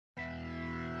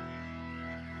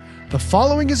The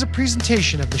following is a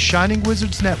presentation of the Shining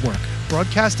Wizards Network,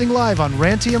 broadcasting live on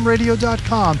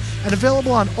rantiumradio.com and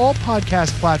available on all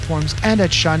podcast platforms and at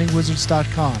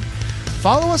shiningwizards.com.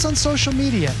 Follow us on social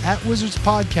media at Wizards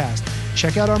Podcast.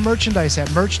 Check out our merchandise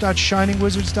at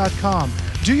merch.shiningwizards.com.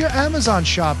 Do your Amazon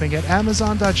shopping at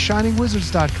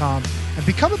amazon.shiningwizards.com and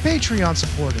become a Patreon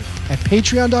supporter at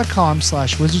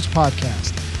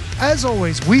patreon.com/wizardspodcast. As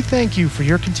always, we thank you for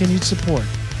your continued support.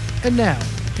 And now,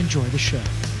 enjoy the show.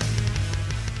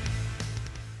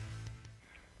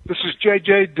 This is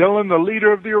J.J. Dillon, the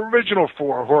leader of the original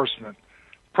Four Horsemen.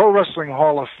 Pro Wrestling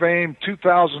Hall of Fame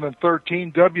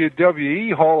 2013,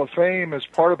 WWE Hall of Fame as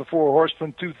part of the Four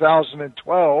Horsemen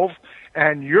 2012,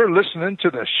 and you're listening to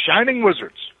the Shining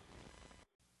Wizards.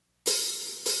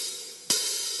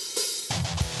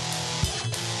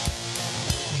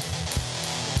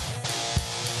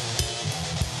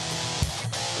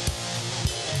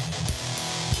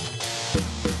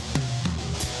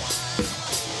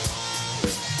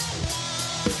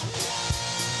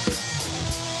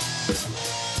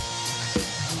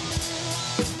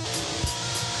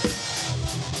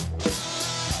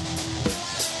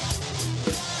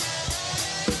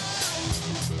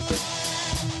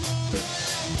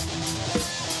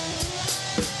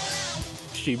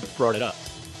 She brought it up.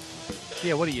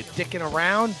 Yeah, what are you, dicking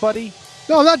around, buddy?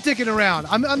 No, I'm not dicking around.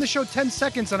 I'm on the show 10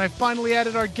 seconds, and I finally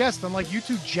added our guest, unlike you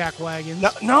two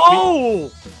jackwagons.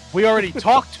 No! We already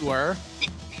talked to her,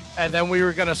 and then we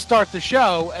were going to start the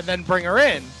show and then bring her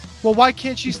in. Well, why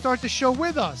can't she start the show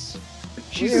with us?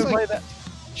 She's Yeah, like,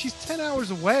 she's 10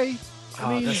 hours away.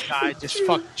 I mean, this guy just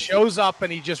fucking shows up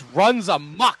and he just runs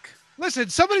amok. Listen,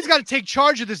 somebody's got to take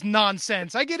charge of this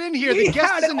nonsense. I get in here, the We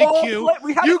guest had is it in the all queue. pla-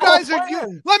 we had You it all guys are.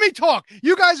 planned. Let me talk.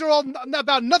 You guys are all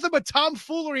about nothing but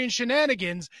tomfoolery and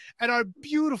shenanigans, and our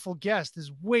beautiful guest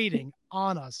is waiting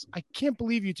on us. I can't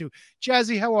believe you two.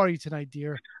 Jazzy, how are you tonight,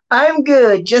 dear? I'm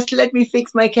good. Just let me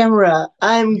fix my camera.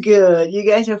 I'm good. You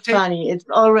guys are funny. It's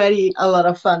already a lot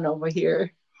of fun over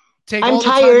here. Take I'm all the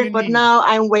time tired, you but need. now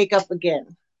I'm wake up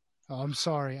again. Oh, I'm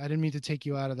sorry. I didn't mean to take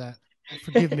you out of that.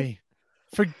 Forgive me.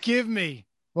 Forgive me.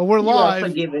 Well, we're You are live.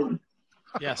 forgiven.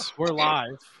 Yes, we're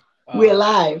live. We're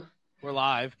live. We're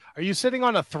live. Are you sitting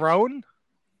on a throne?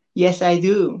 Yes, I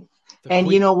do. The And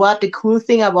queen- you know what? The cool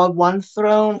thing about one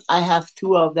throne, I have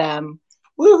two of them.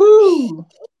 Woohoo!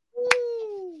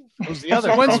 Who's the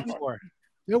other When's- throne for?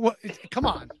 You know what? Come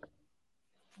on.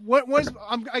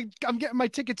 I'm getting my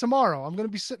ticket tomorrow. I'm going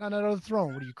to be sitting on another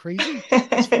throne. What are you, crazy?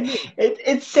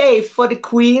 It's safe for the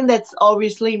queen. That's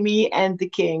obviously me and the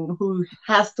king who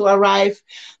has to arrive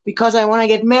because I want to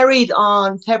get married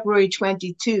on February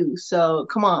 22. So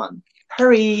come on,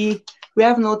 hurry. We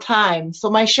have no time. So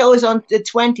my show is on the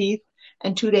 20th,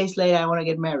 and 2 days later I want to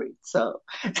get married. So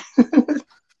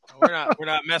We're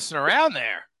not messing around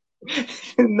there.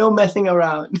 no messing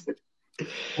around.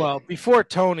 Well, before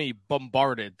Tony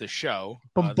bombarded the show,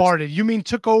 Bombarded. You mean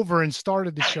took over and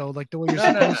started the show like the way you're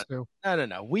No, no, supposed to?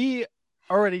 No. We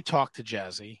already talked to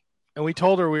Jazzy, and we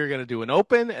told her we were going to do an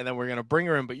open, and then we're going to bring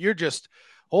her in. But you're just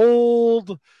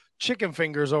old chicken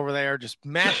fingers over there, just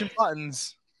mashing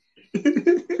buttons.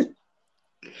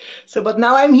 So, but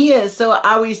now I'm here. So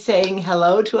are we saying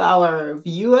hello to our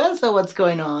viewers or what's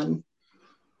going on?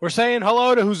 We're saying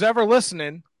hello to who's ever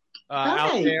listening out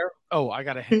Hi. there. Oh, I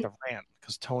got to hit the rant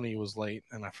because Tony was late,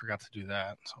 and I forgot to do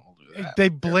that. So we'll do that. They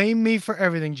blame me for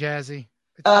everything, Jazzy.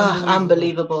 It's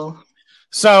Unbelievable.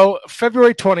 So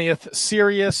February 20th,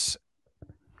 Sirius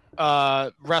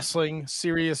Wrestling,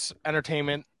 Sirius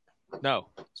Entertainment. No.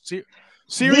 Sirius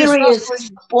Serious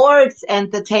Wrestling. sports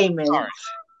entertainment. Sorry.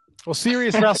 Well,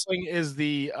 Sirius Wrestling is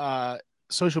the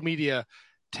social media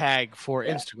tag for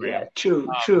Instagram. Yeah,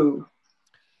 true.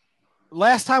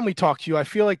 Last time we talked to you, I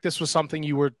feel like this was something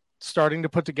you were starting to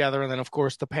put together, and then, of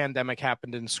course, the pandemic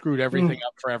happened and screwed everything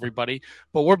up for everybody.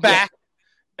 But we're back.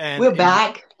 And We're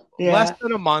back. Yeah. Less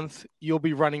than a month, you'll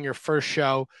be running your first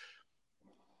show.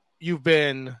 You've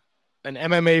been an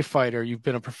MMA fighter. You've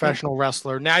been a professional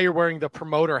wrestler. Now you're wearing the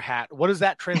promoter hat. What has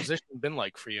that transition been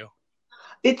like for you?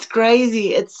 It's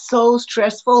crazy. It's so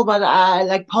stressful, but I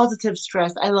like positive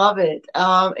stress. I love it.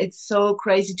 It's so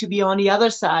crazy to be on the other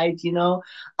side, you know.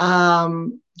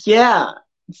 Yeah,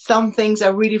 some things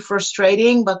are really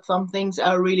frustrating, but some things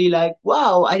are really like,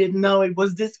 wow, I didn't know it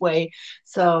was this way.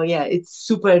 So yeah, it's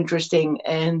super interesting.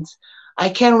 And I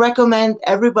can recommend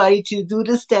everybody to do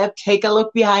the step, take a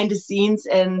look behind the scenes,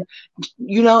 and,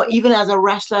 you know, even as a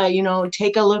wrestler, you know,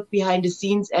 take a look behind the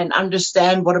scenes and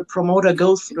understand what a promoter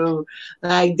goes through.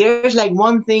 Like, there's like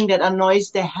one thing that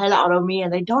annoys the hell out of me,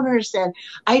 and I don't understand.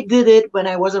 I did it when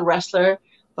I was a wrestler,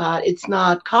 but it's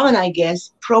not common, I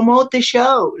guess. Promote the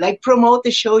show, like promote the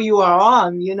show you are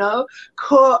on, you know,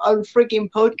 go on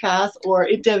freaking podcasts or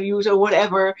interviews or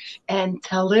whatever and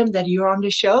tell them that you're on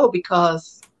the show,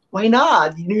 because why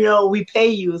not? You know, we pay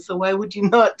you, so why would you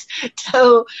not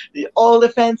tell all the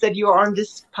fans that you're on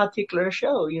this particular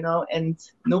show, you know? And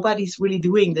nobody's really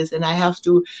doing this. And I have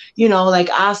to, you know, like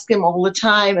ask them all the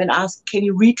time and ask, can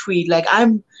you retweet? Like,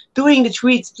 I'm doing the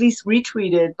tweets, please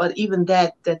retweet it. But even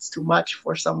that's too much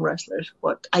for some wrestlers,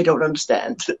 what I don't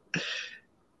understand.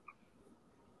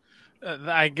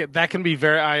 I get that can be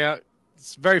very.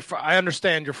 It's very. I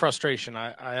understand your frustration.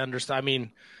 I understand. I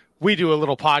mean, we do a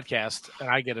little podcast, and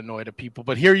I get annoyed at people.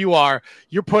 But here you are.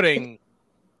 You're putting,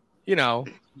 you know,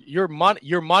 your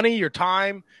money, your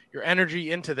time, your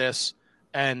energy into this,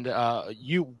 and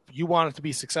you want it to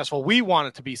be successful. We want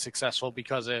it to be successful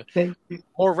because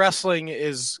more wrestling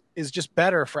is just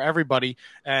better for everybody.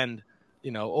 And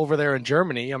you know, over there in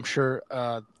Germany, I'm sure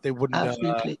they wouldn't.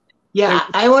 Absolutely. Yeah,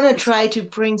 I want to try to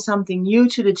bring something new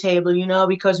to the table, you know,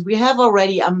 because we have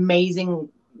already amazing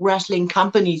wrestling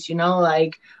companies, you know,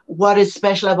 like what is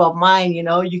special about mine, you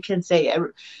know, you can say,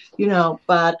 you know,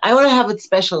 but I want to have it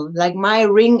special. Like my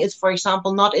ring is, for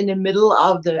example, not in the middle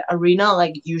of the arena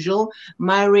like usual.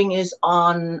 My ring is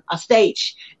on a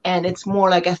stage and it's more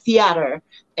like a theater.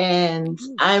 And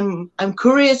I'm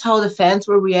curious how the fans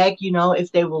will react, you know,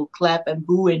 if they will clap and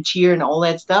boo and cheer and all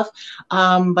that stuff.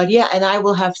 But yeah, and I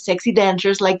will have sexy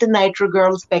dancers like the Nitro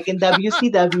Girls back in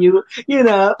WCW, you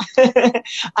know.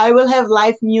 I will have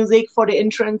live music for the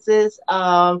entrances,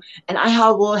 and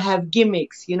will have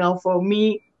gimmicks, you know. For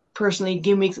me personally,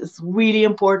 gimmicks is really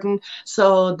important,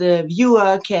 so the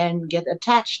viewer can get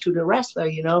attached to the wrestler,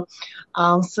 you know.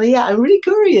 So yeah, I'm really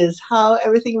curious how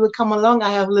everything will come along.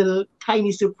 I have little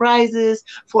tiny surprises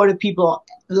for the people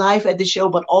live at the show,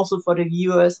 but also for the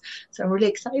viewers. So I'm really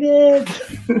excited.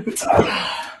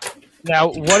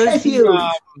 Now,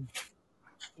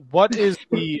 what is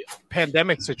the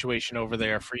pandemic situation over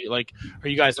there for you? Like, are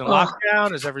you guys in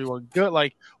lockdown? Is everyone good?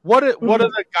 Like, what are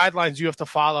the guidelines you have to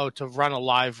follow to run a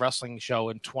live wrestling show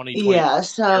in 2020? Yeah,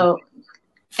 so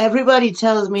everybody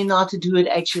tells me not to do it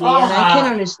actually, and I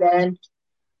can understand.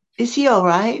 Is he all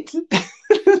right?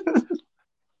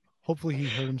 Hopefully he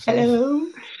heard himself. Hello.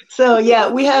 So yeah,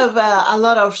 we have a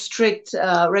lot of strict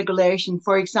regulation.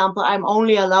 For example, I'm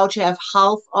only allowed to have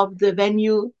half of the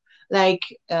venue. Like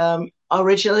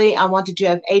originally, I wanted to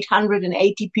have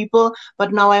 880 people,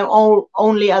 but now I'm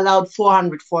only allowed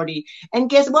 440. And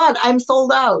guess what? I'm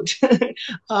sold out.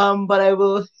 But I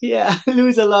will,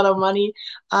 lose a lot of money.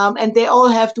 And they all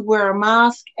have to wear a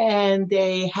mask, and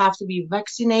they have to be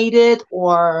vaccinated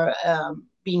or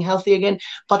being healthy again,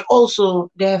 but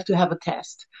also they have to have a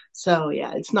test. So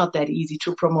yeah, it's not that easy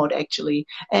to promote actually.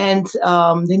 And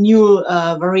the new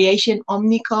variation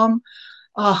Omnicom,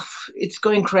 it's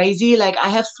going crazy. Like I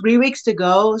have 3 weeks to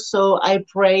go, so I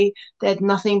pray that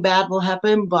nothing bad will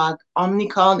happen. But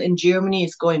Omnicom in Germany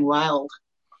is going wild.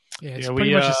 Yeah, it's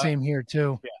pretty much the same here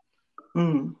too. Yeah.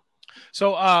 Mm.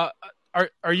 So,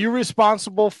 are you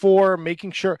responsible for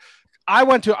making sure? I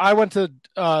went to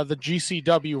the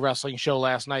GCW wrestling show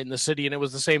last night in the city, and it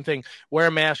was the same thing. Wear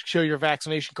a mask, show your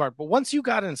vaccination card. But once you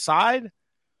got inside,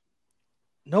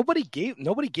 nobody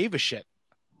gave a shit.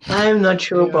 I'm not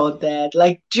sure about that.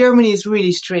 Like Germany is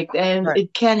really strict, and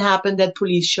it can happen that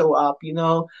police show up, you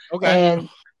know. Okay. And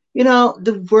you know,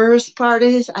 the worst part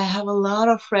is I have a lot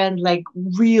of friends, like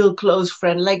real close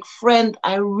friends,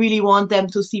 I really want them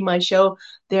to see my show.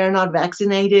 They're not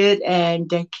vaccinated and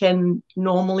they can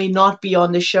normally not be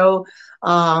on the show.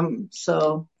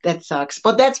 So that sucks.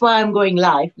 But that's why I'm going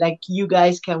live. Like you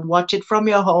guys can watch it from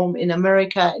your home in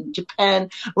America, in Japan,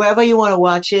 wherever you want to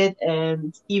watch it.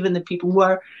 And even the people who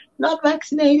are not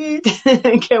vaccinated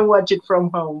can watch it from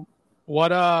home.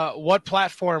 What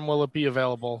platform will it be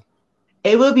available?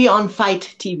 It will be on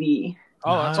Fight TV.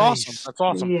 Oh, nice. That's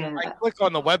awesome. Yeah. I click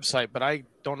on the website, but I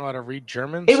don't know how to read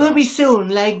German. It will be soon.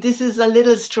 Like, this is a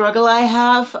little struggle I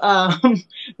have.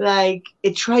 Like,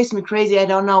 it drives me crazy. I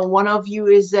don't know. One of you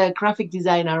is a graphic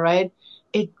designer, right?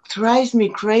 It drives me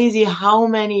crazy how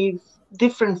many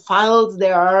different files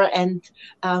there are, and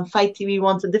Fight TV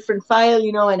wants a different file,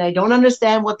 you know, and I don't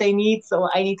understand what they need, so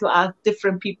I need to ask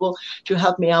different people to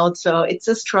help me out. So it's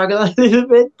a struggle a little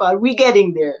bit, but we're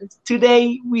getting there.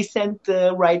 Today we sent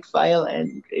the right file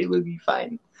and it will be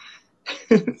fine.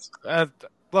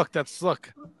 Look,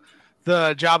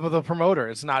 the job of the promoter.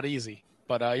 It's not easy,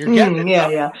 but you're getting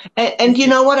it. Yeah. And you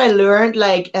know what I learned?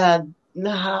 Like, I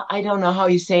don't know how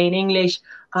you say in English.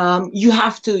 You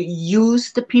have to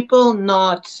use the people,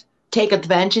 not take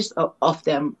advantage of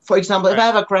them. For example, if I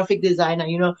have a graphic designer,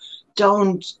 you know,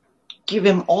 don't give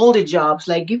him all the jobs,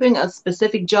 like giving a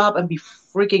specific job and be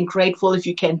freaking grateful if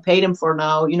you can pay them for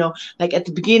now. Like at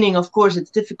the beginning, of course,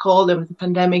 it's difficult, and with the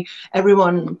pandemic,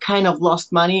 everyone kind of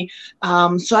lost money.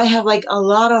 So I have like a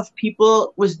lot of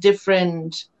people with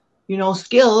different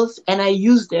skills, and I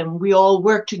use them. We all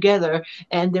work together,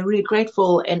 and they're really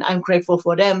grateful, and I'm grateful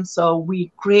for them. So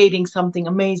we creating something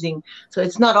amazing. So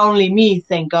it's not only me,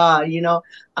 thank God,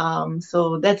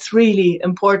 so that's really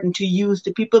important, to use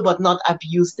the people, but not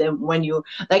abuse them. When you,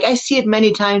 like, I see it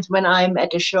many times when I'm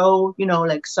at a show,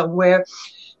 like somewhere,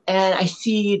 and I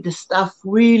see the staff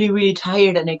really, really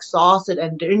tired and exhausted,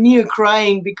 and they're near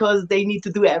crying because they need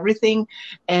to do everything.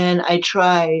 And I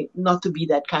try not to be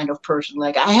that kind of person.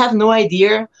 Like, I have no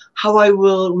idea how I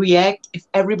will react if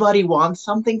everybody wants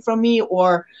something from me,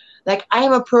 or like, I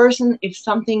am a person, if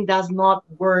something does not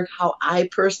work how I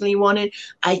personally want it,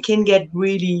 I can get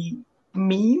really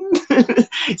mean.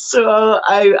 So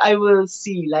I will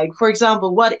see, like, for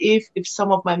example, what if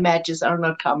some of my matches are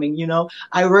not coming,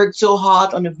 I worked so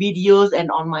hard on the videos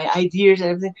and on my ideas and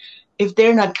everything. If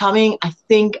they're not coming, I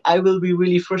think I will be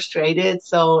really frustrated.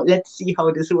 So let's see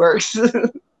how this works. No,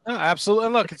 absolutely.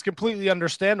 And look, it's completely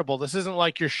understandable. This isn't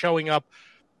like you're showing up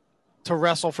to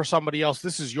wrestle for somebody else.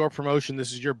 This is your promotion.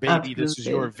 This is your baby. Absolutely. This is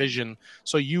your vision.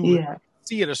 So you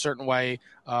see it a certain way.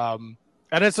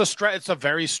 And it's a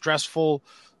very stressful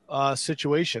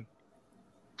situation.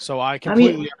 So I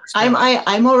completely understand.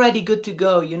 I'm already good to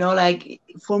go. Like,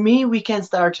 for me, we can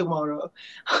start tomorrow.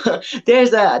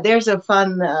 There's a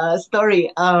fun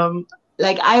story.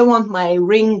 Like, I want my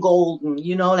ring golden,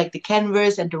 like the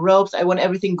canvas and the ropes. I want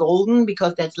everything golden,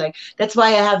 because that's why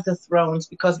I have the thrones,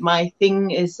 because my thing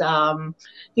is,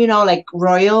 like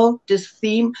royal, this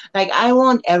theme. Like, I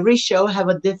want every show have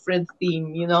a different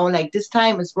theme, like this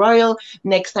time it's royal.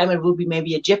 Next time it will be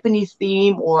maybe a Japanese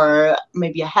theme, or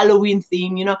maybe a Halloween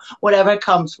theme, whatever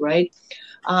comes, right?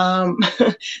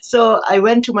 So I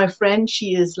went to my friend.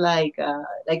 She is like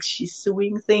she's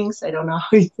sewing things. I don't know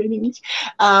how it's in English.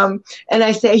 And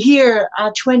I say, here,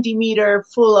 20 meter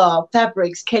full of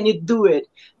fabrics. Can you do it?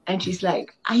 And she's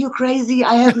like, are you crazy?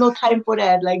 I have no time for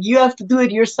that. Like, you have to do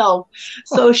it yourself.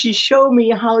 So she showed me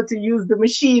how to use the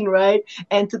machine, right?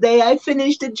 And today I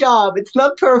finished the job. It's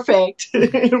not perfect,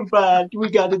 but we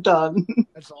got it done.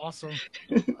 That's awesome.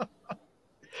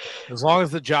 As long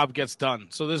as the job gets done.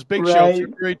 So this big show,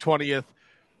 February 20th,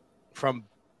 from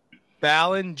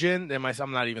Balingen.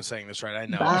 I'm not even saying this right. I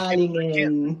know. I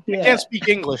can't speak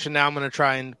English, and now I'm going to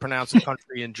try and pronounce a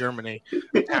country in Germany.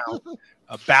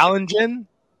 Balingen?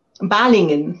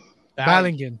 Balingen.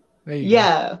 There you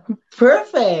go.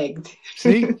 Perfect.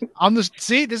 See,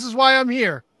 this is why I'm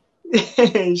here.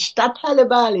 Stadthalle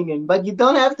Balingen. But you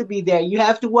don't have to be there. You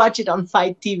have to watch it on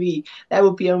Fight TV. That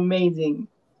would be amazing.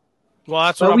 Well,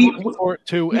 that's what I'm looking forward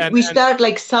to. We start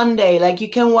like Sunday. Like, you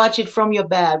can watch it from your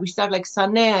bed. We start like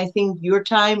Sunday. I think your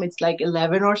time, it's like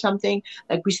 11 or something.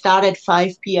 Like, we start at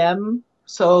 5 p.m.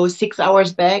 So 6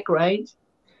 hours back, right?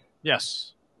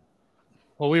 Yes.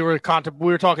 Well, we were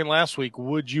talking last week.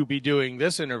 Would you be doing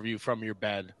this interview from your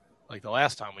bed like the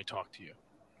last time we talked to you?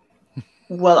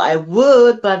 Well, I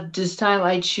would, but this time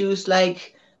I choose,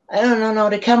 like, I don't know. No,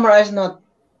 the camera is not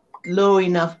low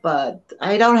enough, but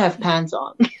I don't have pants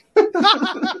on.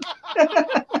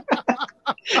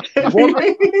 A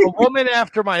woman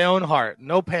after my own heart.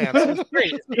 No pants. It's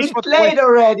great. It's late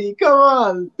already. Come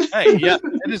on. Hey, yeah,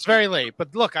 it is very late.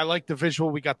 But look, I like the visual.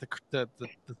 We got the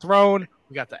throne.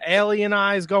 We got the alien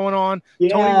eyes going on. Yeah.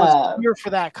 Tony was here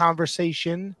for that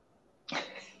conversation.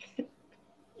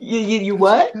 You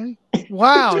what?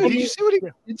 Wow. Did you see what he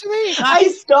did to me?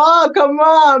 I saw. Come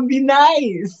on. Be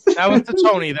nice. That was to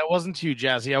Tony. That wasn't you,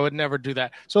 Jazzy. I would never do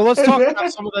that. So let's talk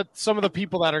about some of the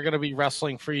people that are going to be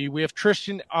wrestling for you. We have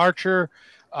Tristan Archer,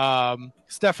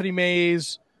 Stephanie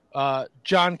Mays,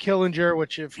 John Killinger,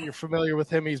 which, if you're familiar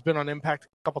with him, he's been on Impact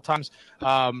a couple times.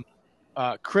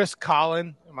 Chris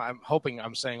Collin. I'm hoping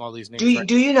I'm saying all these names right.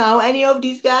 Do you know any of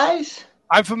these guys?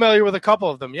 I'm familiar with a couple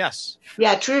of them, yes.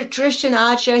 Yeah, Tristan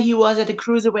Archer, he was at the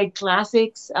Cruiserweight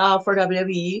Classics for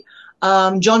WWE.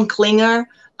 John Klinger,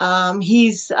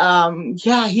 he's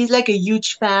like a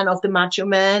huge fan of the Macho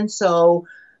Man, so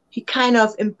he kind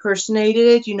of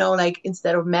impersonated it, like,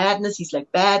 instead of madness, he's like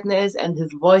badness, and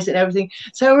his voice and everything.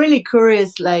 So I'm really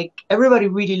curious, like, everybody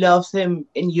really loves him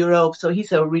in Europe, so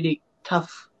he's a really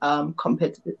tough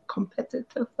competitor,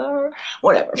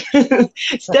 whatever.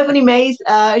 Stephanie Mays,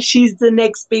 she's the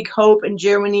next big hope in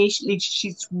Germany.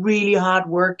 She's really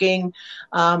hardworking.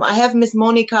 I have Miss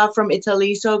Monica from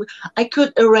Italy, so I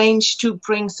could arrange to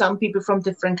bring some people from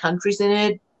different countries in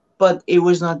it, but it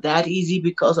was not that easy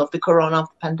because of the corona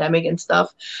pandemic and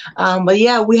stuff. But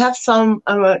yeah, we have some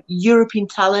European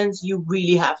talents you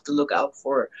really have to look out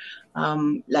for.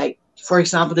 Like, for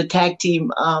example, the tag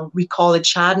team, we call it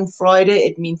Schadenfreude.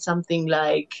 It means something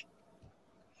like,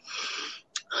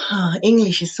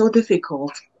 English is so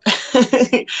difficult.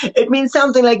 It means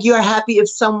something like you're happy if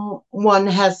someone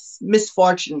has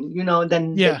misfortune,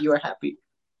 then that you're happy.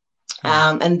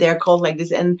 And they're called like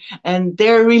this, and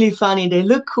they're really funny. They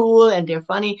look cool and they're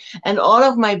funny. And all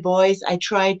of my boys, I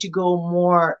try to go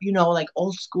more, like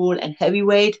old school and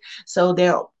heavyweight. So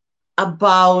they're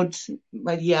about,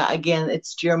 but yeah, again,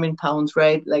 it's German pounds,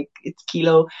 right? Like it's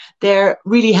kilo. They're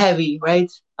really heavy,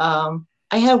 right?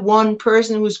 I have one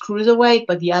person who's cruiserweight,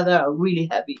 but the other are really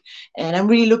heavy. And I'm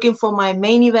really looking for my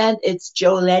main event. It's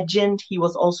Joe Legend. He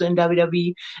was also in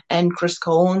WWE. And Chris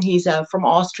Cohen. He's from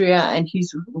Austria, and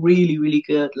he's really, really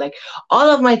good. Like, all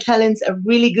of my talents are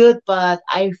really good, but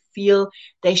I feel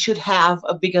they should have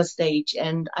a bigger stage.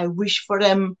 And I wish for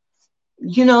them,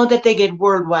 that they get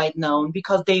worldwide known,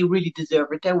 because they really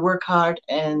deserve it. They work hard,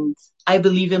 and I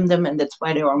believe in them, and that's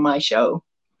why they're on my show.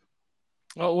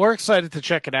 Well, we're excited to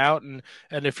check it out, and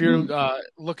if you're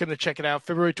looking to check it out,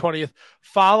 February 20th,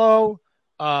 follow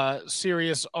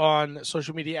Sirius on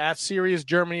social media, at Sirius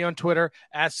Germany on Twitter,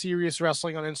 at Sirius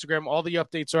Wrestling on Instagram. All the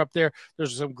updates are up there.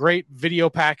 There's some great video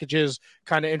packages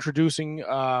kind of introducing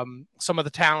some of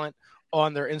the talent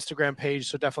on their Instagram page,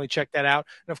 so definitely check that out.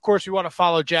 And of course, we want to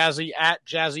follow Jazzy at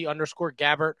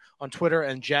Jazzy_Gabbert on Twitter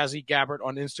and Jazzy Gabbert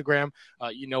on Instagram.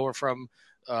 You know her from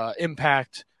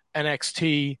Impact,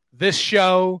 NXT, this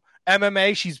show,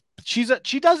 MMA.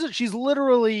 She's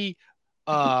literally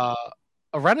a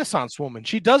Renaissance woman.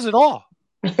 She does it all.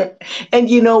 And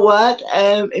you know what?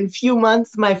 In a few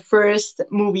months, my first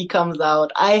movie comes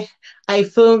out. I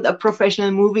filmed a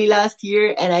professional movie last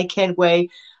year, and I can't wait.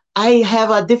 I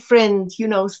have a different,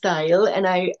 style, and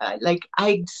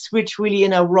I switch really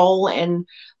in a role. And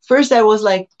first I was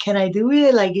like, can I do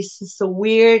it? Like, it's just so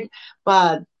weird,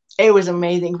 but it was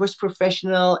amazing. It was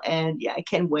professional, and yeah, I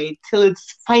can't wait till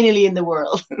it's finally in the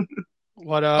world.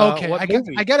 Okay, what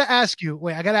I gotta ask you.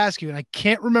 Wait, I gotta ask you, and I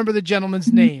can't remember the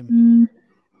gentleman's name.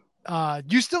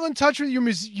 You still in touch with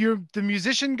the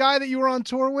musician guy that you were on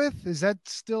tour with? Is that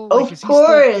still? Of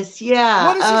course, yeah.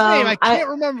 What is his name? I can't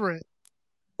remember it.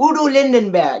 Udo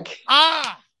Lindenberg.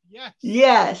 Yes.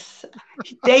 Yes.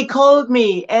 They called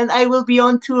me, and I will be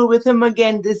on tour with him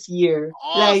again this year.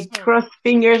 Awesome. Like, cross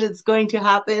fingers, it's going to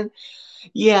happen.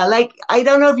 Yeah, like, I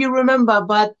don't know if you remember,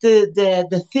 but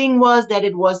the thing was that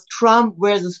it was Trump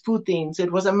versus Putin. So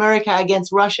it was America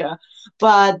against Russia.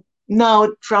 But now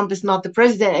Trump is not the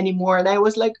president anymore. And I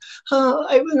was like,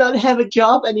 I will not have a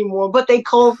job anymore. But they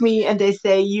called me and they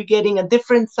say, you're getting a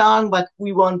different song, but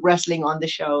we want wrestling on the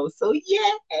show. So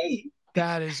yay.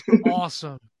 That is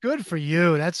awesome. Good for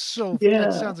you. That sounds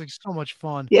like so much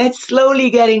fun. Yeah, it's slowly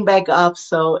getting back up.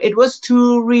 So it was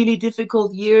 2 really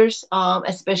difficult years,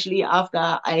 especially after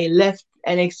I left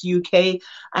NXT UK.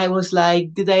 I was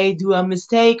like, did I do a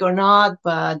mistake or not?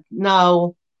 But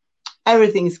now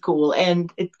everything's cool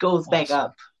and it goes back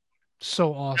up.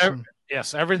 So awesome.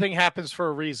 Yes, everything happens for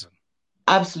a reason.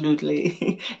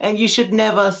 Absolutely. And you should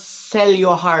never sell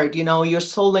your heart. Your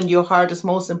soul and your heart is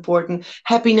most important.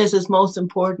 Happiness is most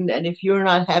important. And if you're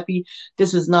not happy,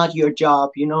 this is not your job,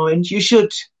 and you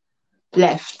should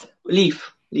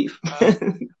leave.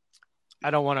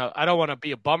 I don't want to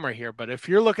be a bummer here, but if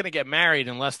you're looking to get married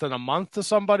in less than a month to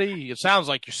somebody, it sounds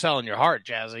like you're selling your heart,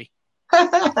 Jazzy.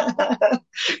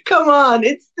 Come on,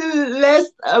 it's the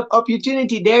last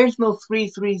opportunity. There's no 3,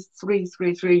 3, 3,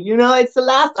 3, 3. It's the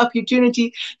last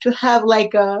opportunity to have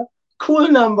like a cool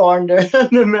number on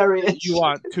the marriage. You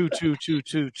want 2, 2, 2,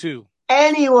 2, 2.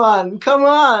 Anyone, come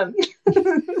on.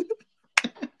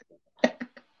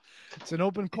 It's an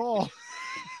open call.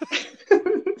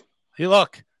 Hey,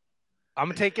 look,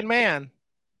 I'm a taken man.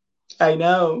 I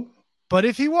know. But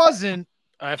if he wasn't.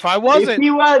 If I wasn't. If he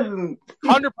wasn't.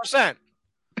 100%.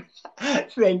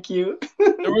 Thank you.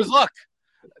 There was luck.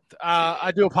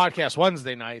 I do a podcast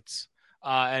Wednesday nights,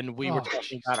 and we were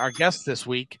talking about our guest this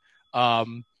week.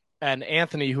 And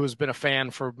Anthony, who has been a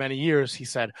fan for many years, he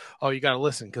said, "Oh, you got to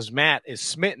listen because Matt is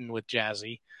smitten with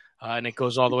Jazzy," and it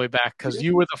goes all the way back because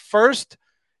you were the first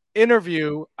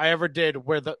interview I ever did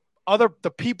where the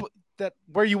people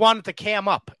where you wanted to cam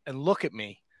up and look at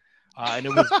me, and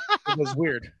it was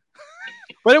weird,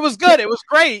 but it was good. It was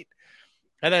great.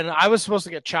 And then I was supposed to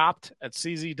get chopped at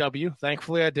CZW.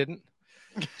 Thankfully, I didn't.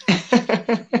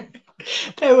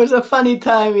 That was a funny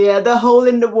time, yeah. The hole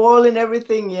in the wall and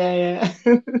everything, yeah.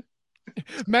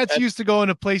 Matt's used to going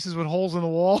to places with holes in the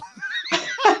wall.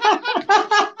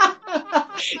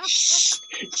 Shh,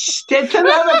 shh, that's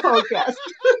another podcast.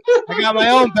 I got my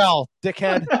own bell,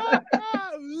 dickhead.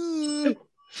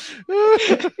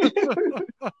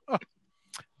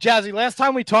 Jazzy, last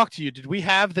time we talked to you, did we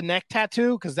have the neck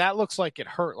tattoo? Because that looks like it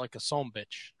hurt like a son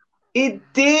bitch. It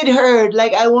did hurt.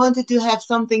 Like I wanted to have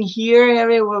something here, and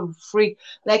I was freak.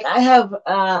 Like I have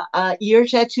a ear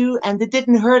tattoo, and it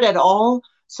didn't hurt at all.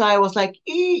 So I was like,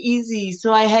 easy.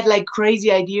 So I had like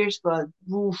crazy ideas, but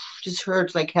oof, just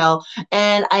hurts like hell.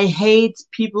 And I hate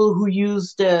people who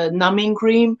use the numbing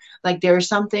cream. Like there's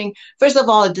something. First of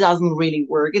all, it doesn't really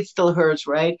work. It still hurts,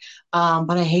 right?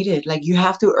 But I hate it. Like you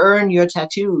have to earn your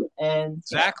tattoo, and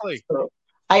Exactly. so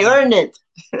I earned it.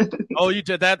 Oh, you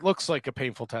did. That looks like a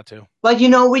painful tattoo. But you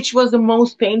know which was the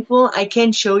most painful? I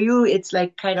can't show you. It's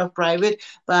like kind of private,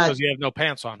 but Because you have no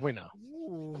pants on. We know.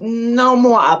 no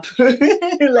more up. Like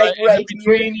right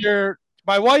between your.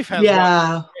 My wife has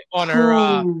yeah. one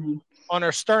on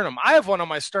her sternum. I have one on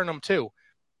my sternum too.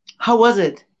 How was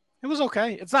it? It was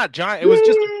okay. It's not giant. It was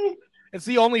just. It's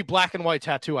the only black and white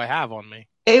tattoo I have on me.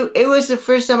 It was the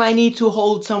first time I need to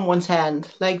hold someone's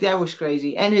hand. Like that was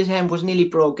crazy. And his hand was nearly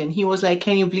broken. He was like,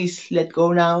 "Can you please let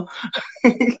go now?"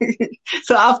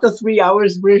 So after 3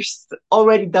 hours, we're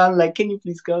already done. Like, can you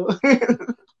please go?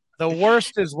 The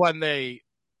worst is when they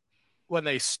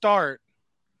start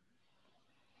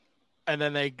and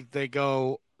then they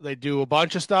do a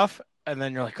bunch of stuff and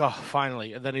then you're like, oh,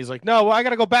 finally. And then he's like, no, well, I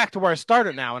got to go back to where I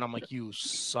started now. And I'm like, you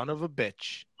son of a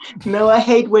bitch. No, I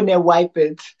hate when they wipe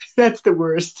it. That's the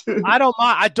worst. I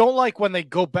don't like when they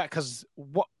go back because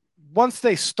once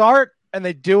they start and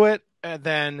they do it, and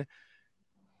then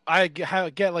I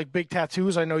get like big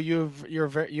tattoos. I know you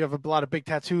have a lot of big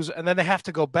tattoos, and then they have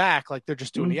to go back, like they're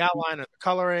just doing the outline and the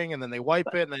coloring, and then they wipe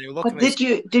it, and then you look. But did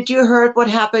you heard what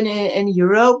happened in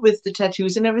Europe with the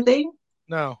tattoos and everything?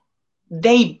 No.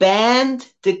 They banned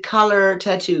the color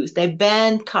tattoos. They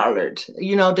banned colored,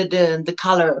 the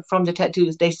color from the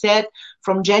tattoos. They said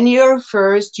from January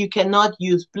 1st, you cannot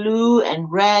use blue and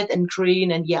red and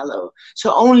green and yellow.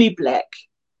 So only black.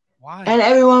 Why? And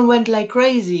everyone went like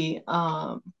crazy.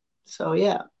 So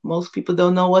yeah, most people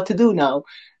don't know what to do now.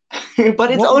 But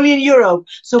it's only in Europe.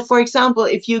 So for example,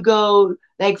 if you go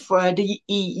like for the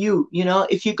EU,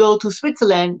 if you go to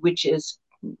Switzerland, which is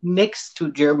next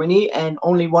to Germany and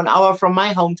only 1 hour from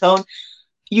my hometown,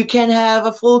 you can have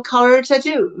a full color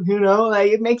tattoo, like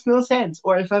it makes no sense.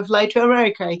 Or if I fly to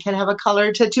America, I can have a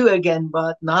color tattoo again,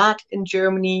 but not in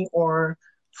Germany or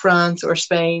France or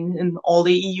Spain and all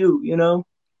the EU,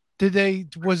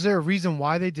 Was there a reason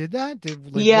why they did that?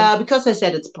 Because I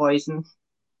said it's poison.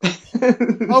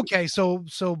 Okay,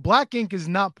 so black ink is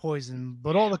not poison,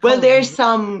 but all the there's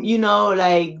some,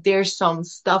 there's some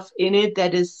stuff in it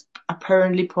that is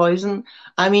apparently poison.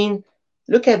 I mean,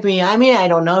 look at me. I mean, I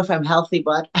don't know if I'm healthy,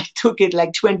 but I took it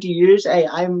like 20 years.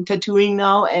 I'm tattooing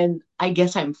now, and I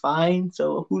guess I'm fine.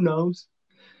 So who knows?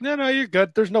 No, you're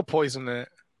good. There's no poison in it.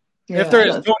 Yeah, if there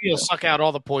is, you'll suck out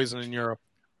all the poison in Europe.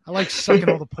 I like sucking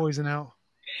all the poison out.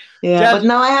 Yeah, but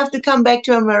now I have to come back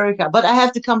to America. But I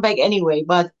have to come back anyway.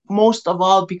 But most of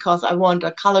all, because I want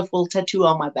a colorful tattoo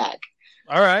on my back.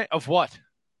 All right. Of what?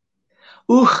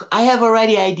 Ooh, I have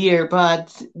already idea,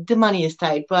 but the money is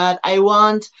tight. But I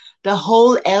want the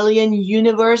whole alien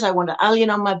universe. I want an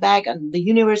alien on my back and the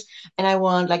universe. And I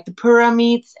want like the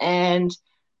pyramids and...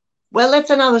 Well, that's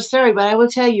another story, but I will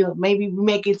tell you, maybe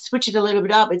we switch it a little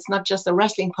bit up. It's not just a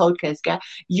wrestling podcast, guy.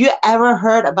 You ever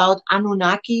heard about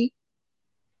Anunnaki?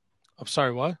 I'm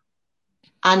sorry, what?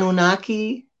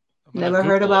 Anunnaki? Never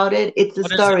heard about it? It's a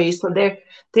story. So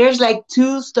there's like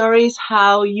 2 stories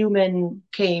how human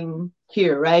came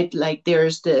here, right? Like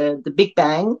there's the Big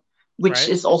Bang, which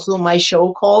is also my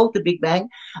show called The Big Bang.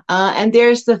 And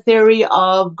there's the theory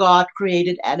of God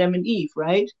created Adam and Eve,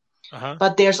 right? Uh-huh.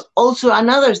 But there's also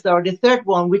another story, the third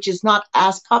one, which is not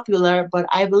as popular, but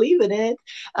I believe in it,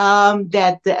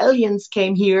 that the aliens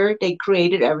came here, they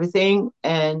created everything,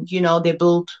 and, they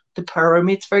built the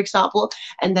pyramids, for example,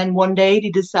 and then one day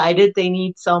they decided they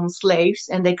need some slaves,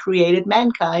 and they created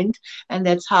mankind, and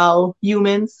that's how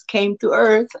humans came to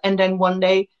Earth, and then one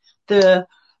day the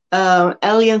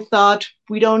alien thought,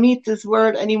 we don't need this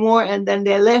word anymore, and then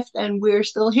they left, and we're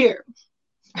still here.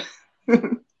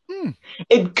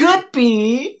 It could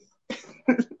be.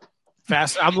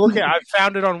 Fast. I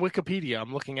found it on Wikipedia.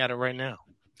 I'm looking at it right now.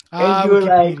 And you're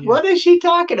like, what is she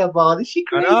talking about? Is she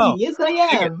crazy? Yes, I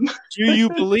am. Do you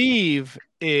believe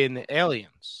in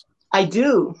aliens? I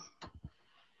do.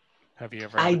 Have you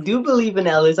ever? I do believe in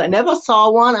aliens. I never saw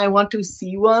one. I want to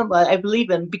see one, but I believe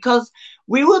in, because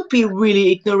we would be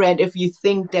really ignorant if you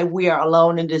think that we are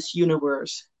alone in this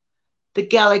universe. The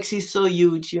galaxy is so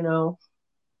huge,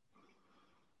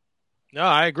 No,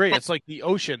 I agree. It's like the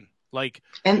ocean. Like,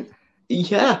 And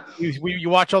yeah, you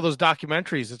watch all those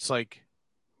documentaries. It's like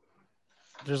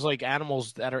there's like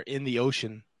animals that are in the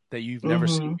ocean that you've never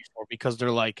seen before because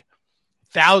they're like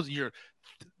thousands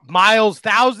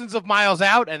of miles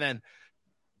out, and then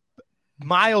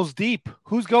miles deep.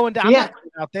 Who's going down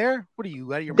out there? What are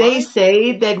you out of your they mind?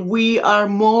 say that we are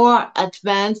more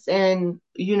advanced and,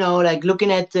 like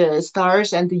looking at the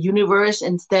stars and the universe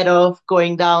instead of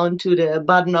going down to the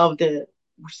bottom of the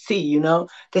sea.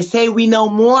 They say we know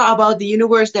more about the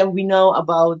universe than we know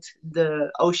about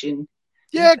the ocean.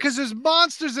 Yeah, because there's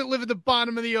monsters that live at the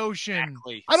bottom of the ocean.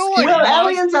 Exactly. I don't like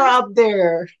aliens are up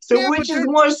there. So which is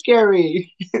more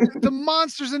scary? The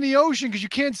monsters in the ocean, because you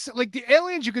can't like the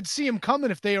aliens. You could see them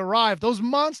coming if they arrive. Those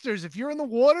monsters, if you're in the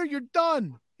water, you're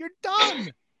done. You're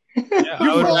done. Yeah,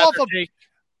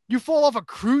 you fall off a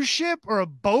cruise ship or a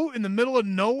boat in the middle of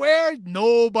nowhere.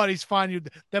 Nobody's finding you.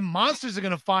 The monsters are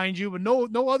gonna find you, but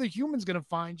no other human's gonna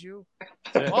find you.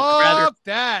 Fuck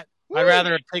that. I'd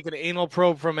rather take an anal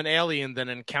probe from an alien than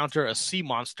encounter a sea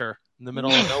monster in the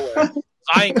middle of nowhere.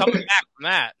 I ain't coming back from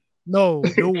that. No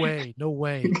way.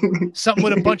 Something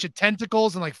with a bunch of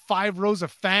tentacles and like 5 rows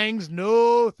of fangs.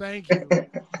 No, thank you.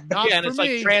 Not and it's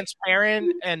like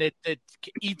transparent and it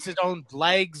eats its own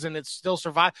legs and it still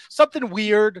survives. Something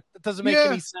weird that doesn't make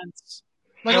any sense.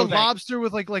 Like a lobster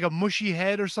with like a mushy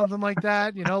head or something like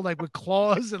that, like with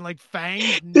claws and like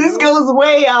fangs. This goes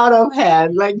way out of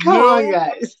hand. Like, come on,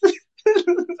 guys. So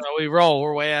we roll.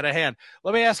 We're way out of hand.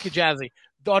 Let me ask you, Jazzy.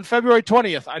 On February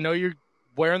 20th, I know you're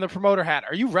wearing the promoter hat.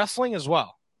 Are you wrestling as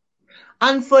well?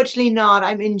 Unfortunately not.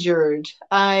 I'm injured.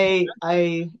 I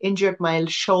injured my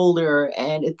shoulder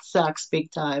and it sucks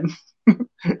big time.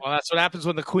 Well, that's what happens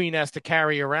when the queen has to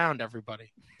carry around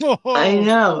everybody. I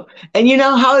know. And you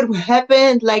know how it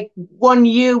happened? Like 1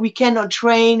 year we cannot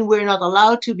train. We're not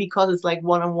allowed to because it's like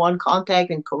one-on-one contact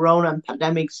and corona and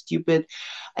pandemic stupid.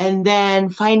 And then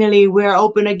finally we're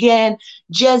open again.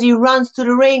 Jazzy runs to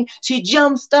the ring. She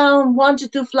jumps down,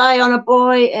 wanted to fly on a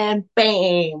boy, and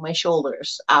bang, my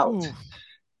shoulder's out. Ooh.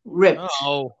 Ripped.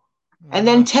 Oh. And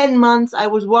then 10 months I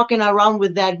was walking around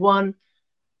with that one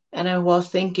and I was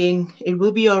thinking it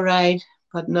will be all right.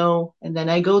 But no. And then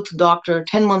I go to doctor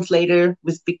 10 months later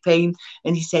with big pain.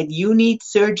 And he said, you need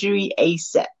surgery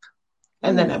ASAP.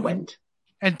 And then I went.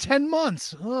 And 10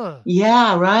 months. Ugh.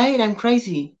 Yeah, right? I'm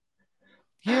crazy.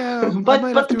 Yeah.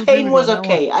 but the pain was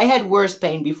okay. I had worse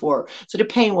pain before. So the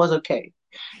pain was okay.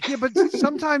 Yeah, but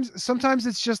sometimes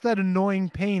it's just that annoying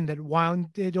pain that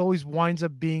it always winds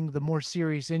up being the more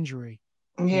serious injury.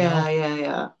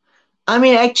 Yeah. I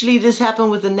mean, actually, this happened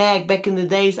with the neck back in the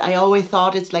days. I always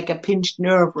thought it's like a pinched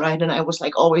nerve, right? And I was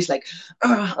like, always like,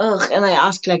 ugh. And I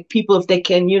asked like people if they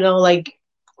can, like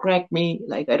crack me.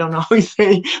 Like, I don't know how you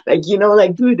say, like,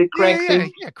 like do the crack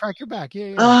thing. Yeah, crack your back.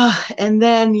 Yeah. And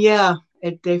then,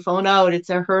 they found out it's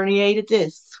a herniated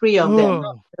disc, 3 of them.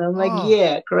 And I'm like,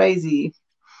 yeah, crazy.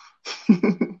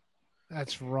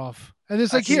 That's rough. And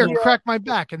it's like, here, crack my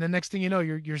back. And the next thing you know,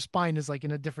 your spine is like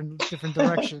in a different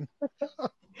direction.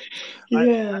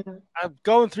 Yeah. I'm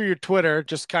going through your Twitter,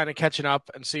 just kind of catching up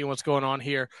and seeing what's going on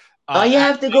here. You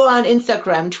have to go on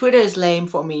Instagram. Twitter is lame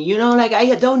for me. Like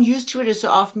I don't use Twitter so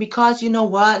often because you know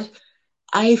what?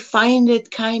 I find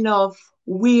it kind of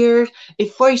weird.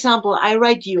 If, for example, I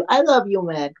write you, I love you,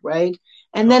 Matt, right?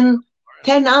 And then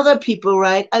 10 other people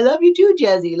write, I love you too,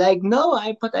 Jazzy. Like, no,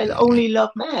 but I only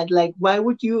love Matt. Like, why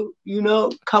would you,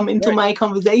 come into my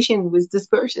conversation with this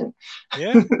person?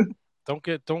 Yeah. Don't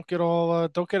get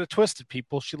it twisted,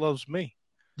 people. She loves me.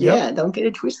 Yeah, don't get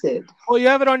it twisted. Well, you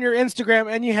have it on your Instagram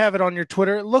and you have it on your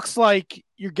Twitter. It looks like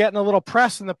you're getting a little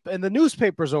press in the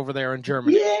newspapers over there in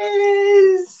Germany.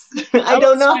 Yes. I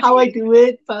don't know how I do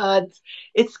it, but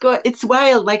it's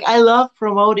wild. Like I love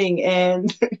promoting,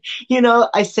 and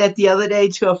I said the other day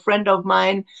to a friend of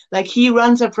mine, like he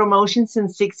runs a promotion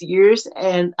since 6 years,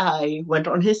 and I went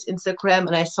on his Instagram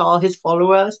and I saw his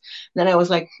followers. Then I was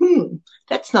like,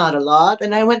 that's not a lot.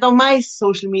 And I went on my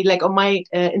social media, like on my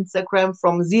Instagram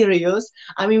from Sirius.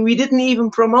 I mean, we didn't even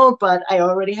promote, but I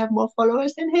already have more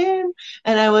followers than him.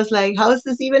 And I was like, how is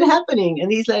this even happening?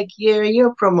 And he's like, yeah,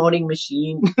 you're a promoting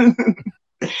machine.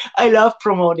 I love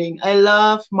promoting. I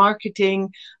love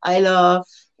marketing. I love,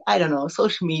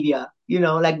 social media,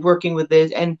 like working with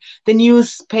this. And the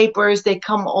newspapers, they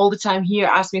come all the time here,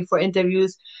 ask me for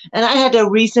interviews. And I had a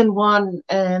recent one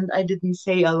and I didn't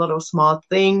say a lot of smart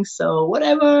things. So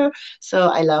whatever. So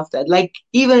I love that. Like,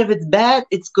 even if it's bad,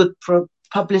 it's good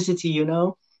publicity,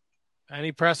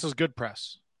 Any press is good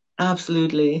press.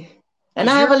 Absolutely. And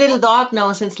I have a little dog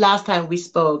now since last time we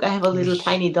spoke. I have a little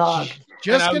tiny dog.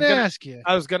 Just going to ask you.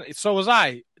 So was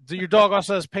I. Do your dog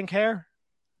also has pink hair?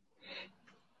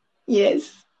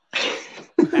 Yes.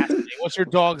 What's your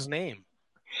dog's name?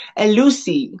 And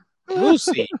Lucy.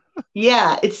 Lucy.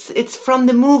 Yeah, it's from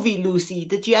the movie Lucy.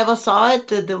 Did you ever saw it?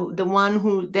 The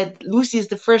one that Lucy is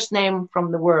the first name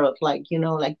from the world. Like,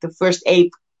 like the first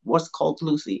ape was called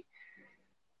Lucy.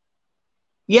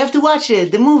 You have to watch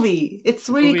it, the movie. It's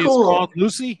really Movie cool. is called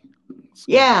Lucy?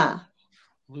 Yeah.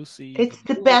 Lucy. It's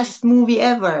the best movie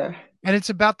ever. And it's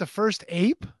about the first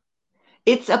ape?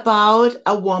 It's about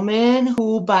a woman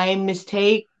who by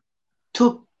mistake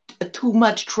took too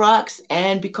much drugs,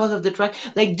 and because of the drug,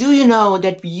 like, do you know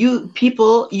that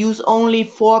people use only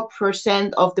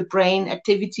 4% of the brain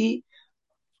activity,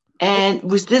 and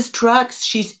with this drugs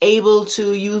she's able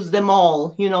to use them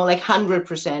all, like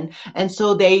 100%. And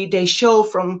so they show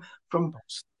from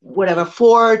whatever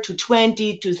 4 to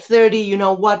 20 to 30,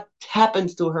 what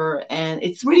happens to her. And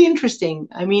it's really interesting.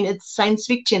 I mean, it's science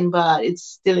fiction, but it's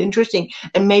still interesting,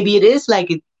 and maybe it is like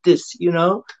this.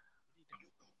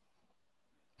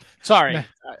 Sorry,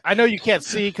 I know you can't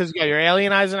see because you got your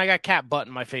alien eyes, and I got cat butt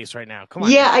in my face right now. Come on.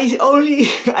 Yeah,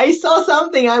 I saw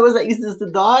something. I was like, is this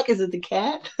the dog? Is it the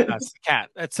cat? That's the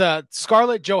cat. It's a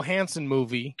Scarlett Johansson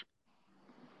movie.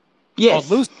 Yes.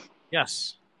 Called Lucy.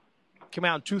 Yes. Came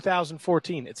out in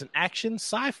 2014. It's an action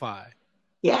sci-fi.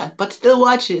 Yeah, but still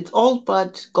watch it. It's old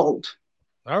but gold.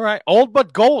 All right. Old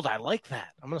but gold. I like that.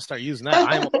 I'm going to start using that.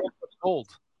 I am old but gold.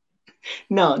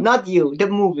 No, not you. The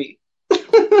movie.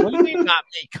 What do you mean not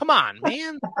me? Come on,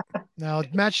 man. No,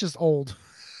 Matt's just old.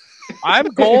 I'm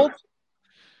gold.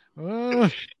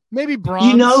 Maybe bronze.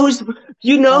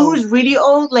 You know who's really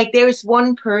old? Like, there's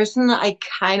one person I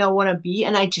kind of want to be,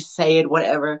 and I just say it,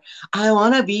 whatever. I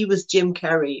want to be with Jim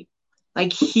Carrey.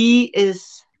 Like, he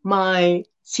is my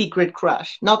secret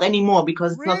crush. Not anymore,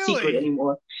 because it's not secret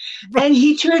anymore. And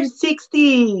he turned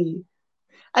 60.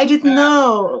 I didn't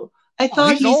know. I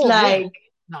thought he's old, like... Yeah.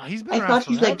 No, he's been I around thought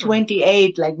he's forever. like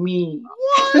 28, like me.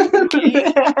 What?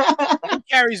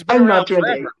 Carrie's been I'm around not 28.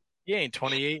 forever. He ain't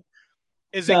 28.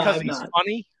 Is it because he's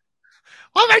funny?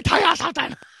 Let me tell you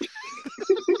something.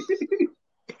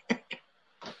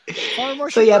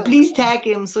 So yeah, please tag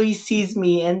him so he sees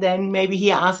me, and then maybe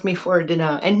he asks me for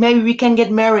dinner, and maybe we can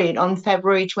get married on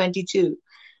February 22.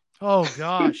 Oh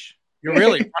gosh, you're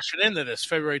really rushing into this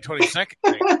February 22nd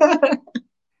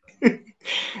thing.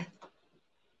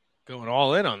 Going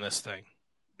all in on this thing.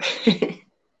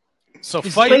 So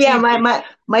fight. But yeah,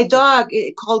 my dog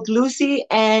called Lucy,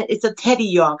 and it's a teddy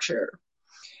Yorkshire.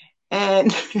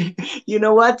 And you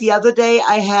know what? The other day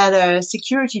I had a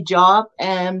security job,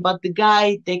 but the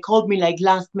guy, they called me like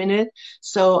last minute.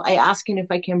 So I asked him if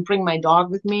I can bring my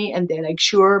dog with me, and they're like,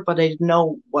 sure, but I didn't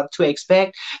know what to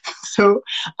expect. So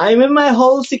I'm in my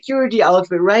whole security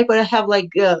outfit, right? But I have like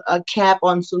a cap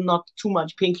on, so not too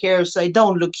much pink hair, so I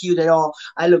don't look cute at all.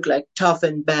 I look like tough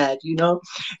and bad,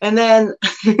 And then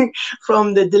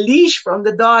from the leash from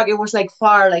the dog, it was like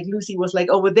far, like Lucy was like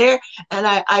over there, and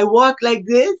I walk like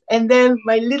this, and then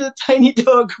my little tiny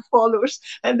dog follows,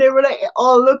 and they were like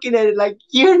all looking at it like,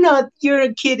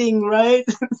 you're kidding, right?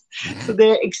 So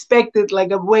they expected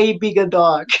like a way bigger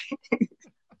dog.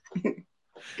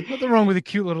 Nothing wrong with a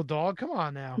cute little dog. Come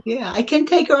on now. Yeah, I can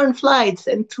take her on flights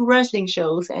and to wrestling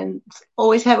shows and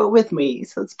always have her with me,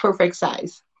 so it's perfect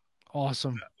size.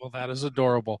 Awesome. Well, that is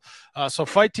adorable. So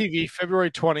Fight TV,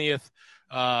 February 20th,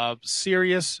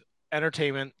 Sirius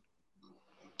Entertainment.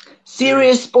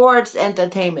 Sirius Sports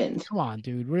Entertainment. Come on,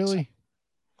 dude. Really?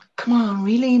 Come on,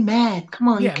 really, Matt? Come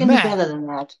on, you can Matt. do better than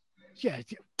that. Yeah.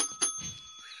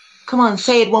 Come on,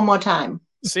 say it one more time.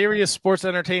 Sirius Sports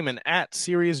Entertainment at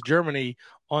Sirius Germany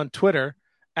on Twitter,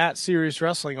 at Sirius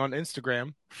Wrestling on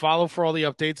Instagram. Follow for all the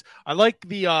updates. I like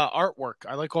the artwork.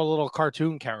 I like all the little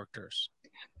cartoon characters.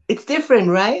 It's different,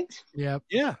 right? Yep.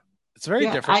 Yeah, it's very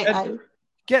different.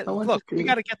 Look, we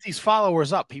got to get these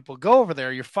followers up, people. Go over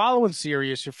there. You're following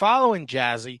Sirius. You're following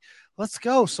Jazzy. Let's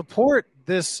go support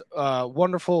this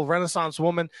wonderful Renaissance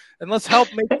woman, and let's help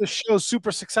make the show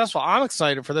super successful. I'm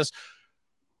excited for this.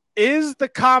 Is the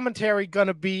commentary going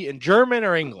to be in German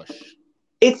or English?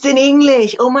 It's in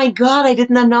English. Oh my God, I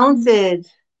didn't announce it.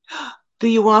 Do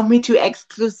you want me to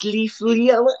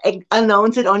exclusively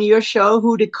announce it on your show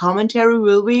who the commentary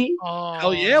will be? Oh,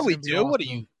 hell yeah, we do. Awesome. What are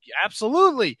you?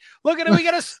 Absolutely. Look at it. We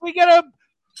get a.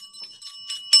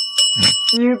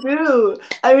 You do.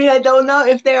 I mean, I don't know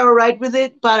if they're all right with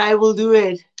it, but I will do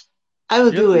it. I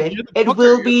will do it. It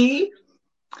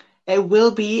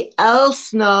will be Al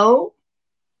Snow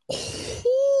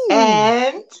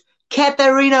and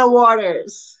Katharina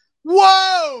Waters.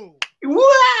 Whoa!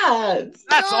 What?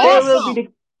 That's awesome. There will be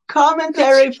the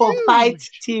commentary for Fight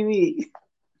TV.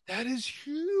 That is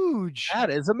huge. That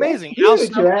is amazing. That's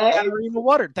huge, right? Katarina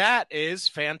Water. That is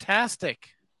fantastic.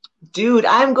 Dude,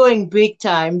 I'm going big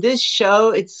time. This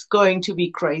show, it's going to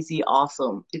be crazy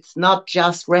awesome. It's not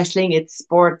just wrestling, it's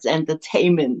sports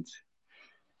entertainment.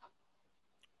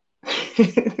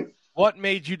 What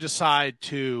made you decide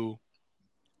to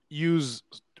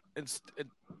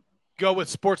go with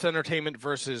sports entertainment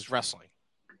versus wrestling?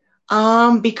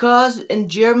 Because in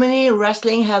Germany,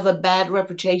 wrestling has a bad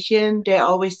reputation. They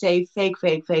always say fake,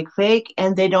 fake, fake, fake,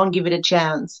 and they don't give it a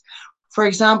chance. For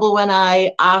example, when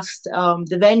I asked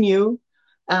the venue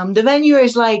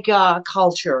is like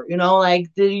culture, like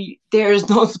there is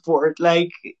no sport,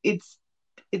 like it's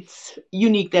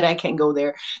unique that I can go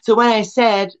there. So when I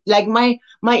said like my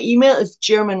email is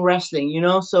German wrestling,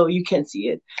 so you can see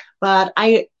it, but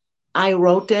I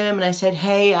wrote them and I said,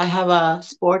 hey, I have a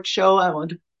sports show I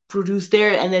want to produce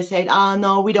there, and they said, oh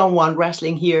no, we don't want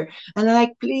wrestling here. And I'm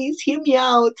like, please hear me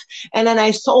out. And then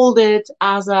I sold it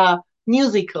as a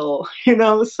musical,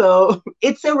 so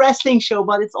it's a wrestling show,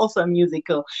 but it's also a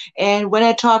musical. And when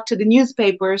I talk to the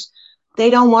newspapers, they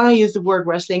don't want to use the word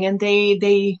wrestling, and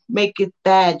they make it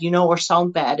bad, or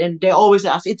sound bad, and they always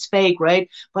ask, it's fake, right?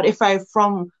 But if I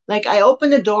open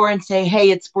the door and say,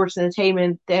 hey, it's sports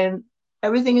entertainment, then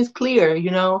everything is clear,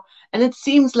 and it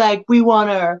seems like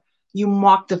you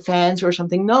mock the fans or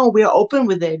something. No, we are open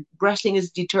with it. Wrestling is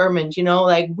determined,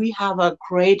 like we have a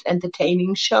great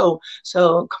entertaining show.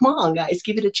 So come on, guys,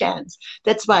 give it a chance.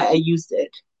 That's why I used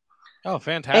it. Oh,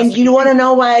 fantastic. And you want to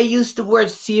know why I used the word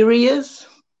serious?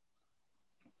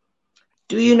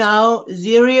 Do you know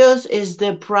Sirius is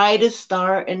the brightest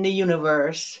star in the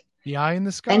universe? The eye in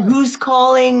the sky. And who's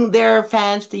calling their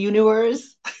fans the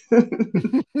universe?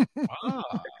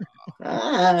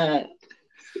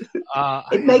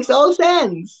 It makes all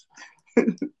sense.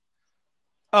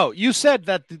 Oh, you said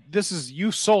that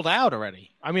you sold out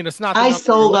already. I mean, it's not. I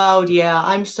sold out. Yeah,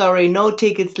 I'm sorry, no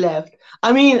tickets left.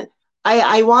 I mean,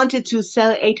 I wanted to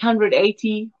sell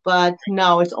 880, but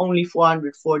now it's only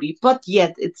 440. But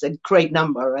yet, it's a great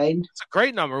number, right? It's a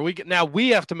great number. We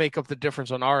have to make up the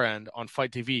difference on our end on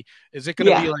Fight TV. Is it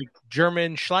going to be like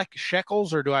German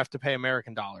shekels, or do I have to pay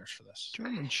American dollars for this?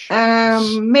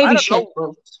 Maybe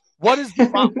shekels. What is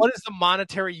the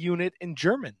monetary unit in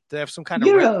German? Do they have some kind of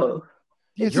euro?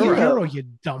 It's euro, you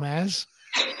dumbass.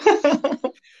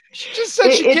 She just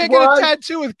said she can't get a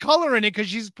tattoo with color in it because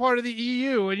she's part of the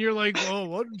EU, and you're like, oh,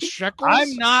 what shekels?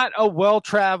 I'm not a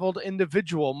well-traveled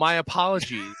individual. My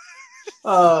apologies.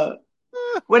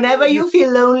 Whenever you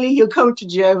feel lonely, you come to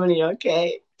Germany,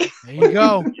 okay? There you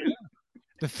go.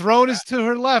 The throne is to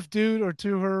her left, dude, or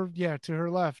to her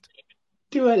left.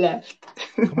 To her left.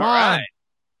 Come on. Right.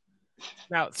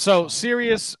 Now, so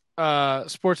serious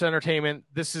sports entertainment.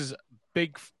 This is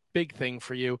big thing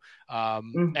for you.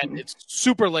 And it's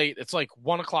super late. It's like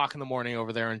 1:00 in the morning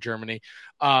over there in Germany.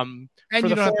 And you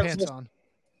don't have pants on.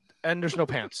 And there's no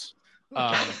pants.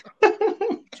 For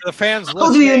the fans listening.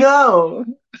 How do you know?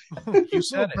 You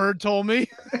said it. Bird told me.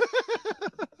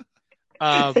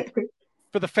 For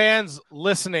the fans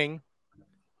listening,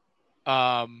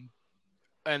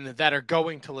 and that are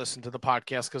going to listen to the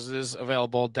podcast because it is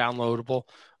available, downloadable.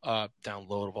 I sound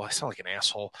like an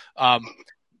asshole.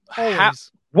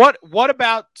 What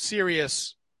about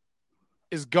Sirius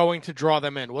is going to draw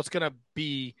them in? What's going to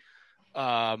be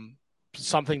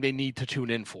something they need to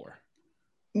tune in for?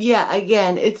 Yeah,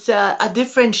 again, it's a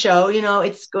different show.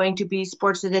 It's going to be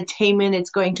sports entertainment. It's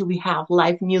going to have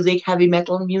live music, heavy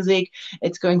metal music.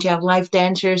 It's going to have live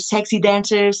dancers, sexy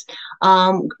dancers,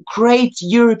 great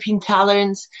European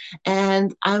talents.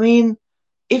 And I mean,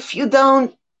 if you're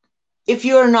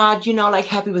not, like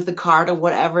happy with the card or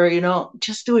whatever,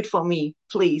 just do it for me,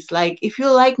 please. Like, if you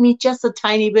like me just a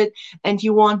tiny bit and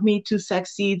you want me to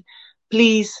succeed,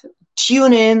 please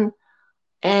tune in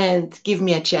and give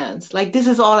me a chance. Like, this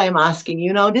is all I'm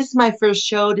asking. This is my first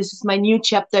show. This is my new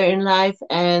chapter in life,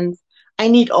 and I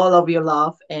need all of your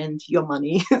love and your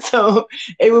money. So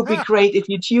it would be great if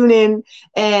you tune in,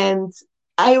 and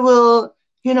I will,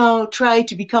 try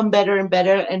to become better and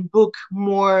better and book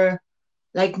more.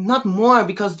 Like, not more,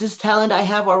 because this talent I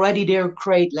have already, they're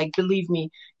great. Like, believe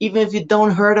me, even if you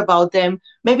don't heard about them,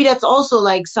 maybe that's also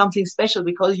like something special,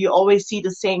 because you always see the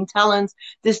same talents.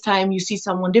 This time you see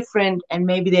someone different, and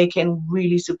maybe they can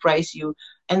really surprise you.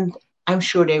 And I'm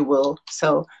sure they will.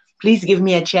 So please give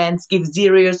me a chance. Give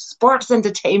Sirius Sports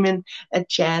Entertainment a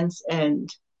chance, and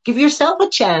give yourself a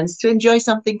chance to enjoy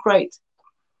something great.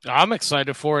 I'm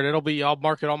excited for it. I'll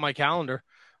mark it on my calendar.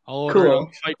 I'll order it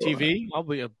on Fight TV.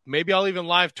 Maybe I'll even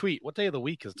live tweet. What day of the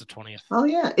week is the 20th? Oh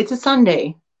yeah, it's a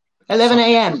Sunday. 11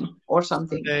 a.m. or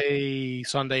something.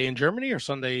 Sunday in Germany or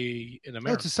Sunday in No,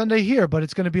 America? it's a Sunday here, but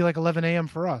it's going to be like 11 a.m.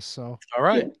 for us. So, All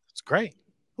right. Yeah. That's great.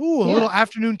 ooh, a Yeah. little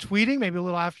afternoon tweeting, maybe a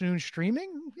little afternoon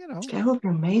streaming. You know, That would be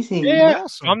amazing. Yeah.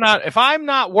 awesome. If I'm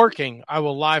not working, I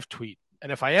will live tweet.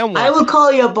 And if I am I working, will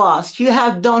call your boss. You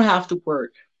don't have to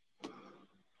work.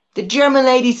 The German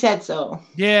lady said so.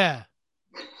 Yeah.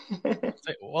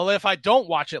 well, if I don't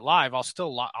watch it live, I'll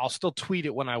still tweet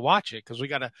it when I watch it because we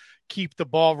got to keep the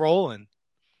ball rolling.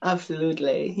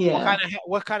 Absolutely. Yeah.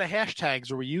 What kind of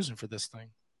hashtags are we using for this thing?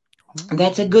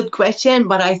 That's a good question,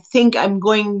 but I think I'm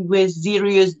going with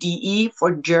Sirius DE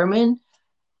for German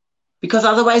because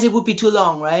otherwise it would be too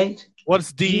long, right?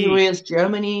 What's DE? Sirius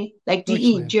Germany, like DE,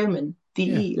 Deutschland. German.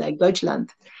 DE, like Deutschland.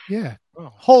 Yeah.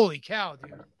 Oh. Holy cow,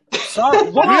 dude. Sorry.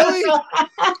 Really?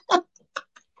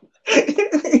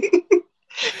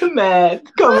 Man,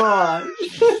 come on.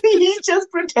 He's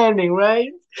just pretending,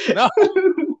 right? No.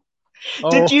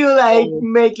 Did you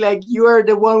make like you're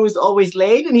the one who's always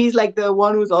late and he's like the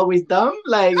one who's always dumb?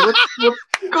 Like what's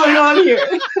going on here?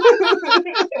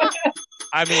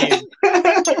 I mean,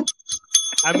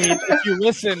 if you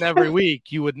listen every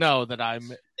week, you would know that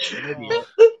I'm an idiot.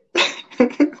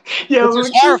 Yeah, Which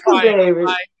is horrifying.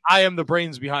 I am the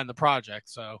brains behind the project,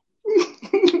 so.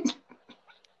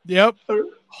 Yep.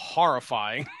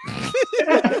 Horrifying.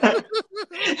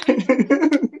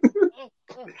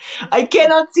 I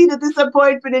cannot see the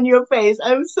disappointment in your face.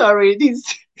 I'm sorry.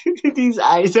 These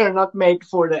eyes are not made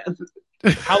for that.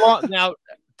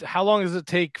 How long does it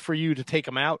take for you to take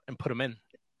them out and put them in?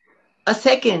 A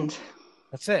second.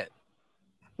 That's it.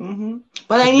 Mm-hmm.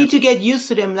 But I need to get used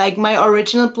to them. Like my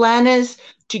original plan is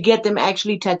to get them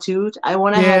actually tattooed. I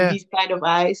want to have these kind of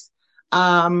eyes.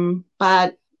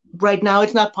 But right now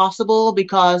it's not possible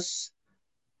because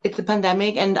it's a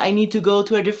pandemic and I need to go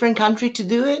to a different country to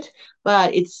do it.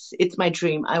 But it's my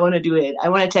dream. I want to do it. I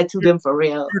want to tattoo them for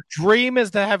real. Your dream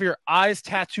is to have your eyes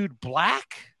tattooed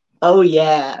black? Oh,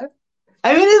 yeah.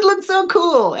 I mean, it looks so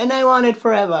cool and I want it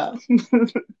forever.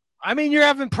 I mean, you're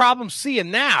having problems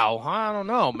seeing now. I don't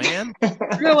know, man. You're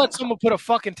going to let someone put a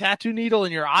fucking tattoo needle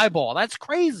in your eyeball. That's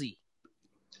crazy.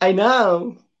 I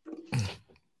know.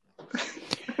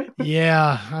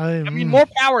 Yeah. I mean, more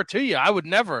power to you. I would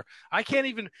never. I can't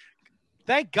even.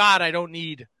 Thank God I don't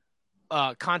need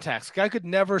contacts. I could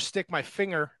never stick my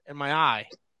finger in my eye.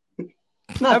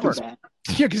 Not Ever. too bad.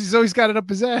 Yeah, because he's always got it up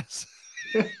his ass.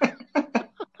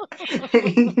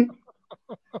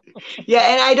 Yeah,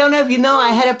 and I don't know if you know, I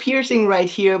had a piercing right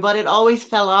here, but it always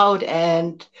fell out.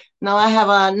 And now I have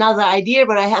another idea,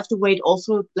 but I have to wait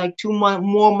also like 2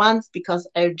 more months because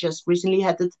I just recently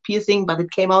had this piercing, but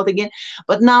it came out again.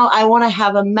 But now I want to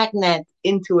have a magnet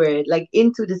into it, like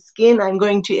into the skin. I'm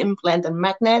going to implant a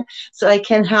magnet so I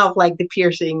can have like the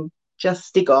piercing just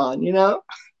stick on, you know?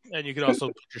 And you could also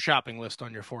put your shopping list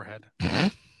on your forehead.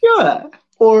 Yeah.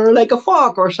 Or like a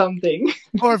fork or something.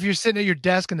 Or if you're sitting at your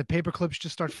desk and the paper clips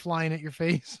just start flying at your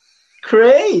face.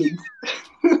 Great.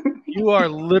 You are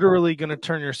literally going to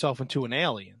turn yourself into an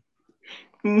alien.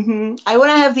 Mm-hmm. I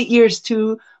want to have the ears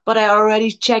too, but I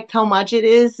already checked how much it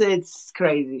is. It's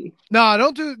crazy. No,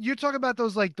 don't do. You're talking about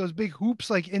those big hoops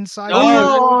like inside.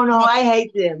 No, I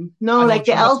hate them. No, like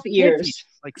the elf ears.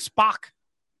 Like Spock.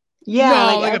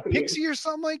 Yeah, no, like a elf pixie ears. or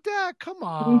something like that. Come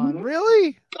on,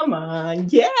 really? Come on,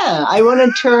 yeah. I want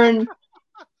to turn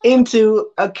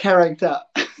into a character.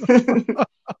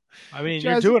 I mean,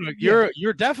 Jazzy,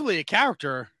 you're definitely a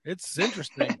character. It's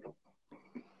interesting.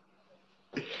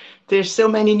 There's so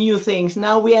many new things.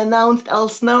 Now we announced Al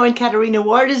Snow and Katarina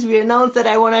Waters. We announced that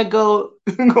I want to go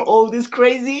all this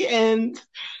crazy, and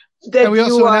that we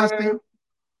also you announced are.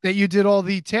 That you did all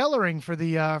the tailoring for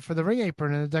the ring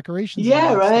apron and the decorations.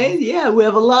 Yeah, right. Yeah, we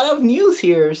have a lot of news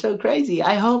here. So crazy.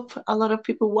 I hope a lot of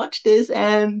people watch this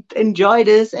and enjoy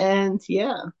this. And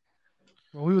yeah.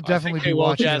 Well, we will definitely be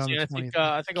watching it on the 20th.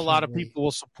 I think a lot of people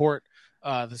will support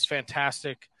this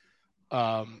fantastic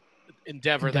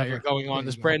endeavor that you're going on.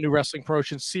 This brand new wrestling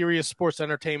promotion, Sirius Sports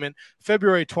Entertainment,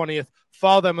 February 20th.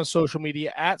 Follow them on social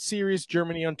media at Sirius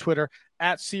Germany on Twitter,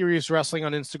 at Sirius Wrestling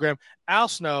on Instagram. Al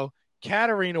Snow,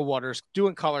 Katarina Waters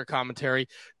doing color commentary,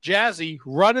 Jazzy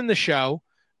running the show.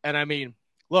 And I mean,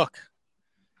 look.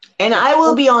 And I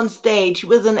will be on stage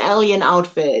with an alien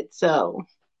outfit. So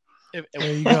there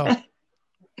you go.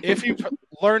 If you've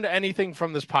learned anything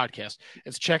from this podcast,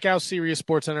 it's check out Sirius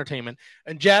Sports Entertainment.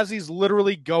 And Jazzy's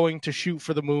literally going to shoot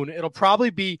for the moon. It'll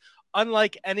probably be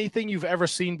unlike anything you've ever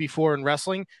seen before in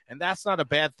wrestling. And that's not a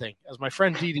bad thing. As my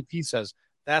friend DDP says,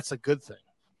 that's a good thing.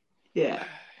 Yeah.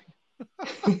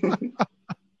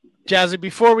 Jazzy,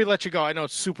 before we let you go, I know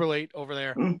it's super late over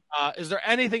there. Mm. Is there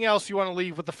anything else you want to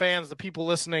leave with the fans, the people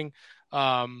listening,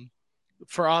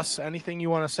 for us? Anything you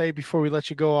want to say before we let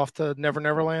you go off to Never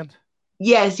Neverland?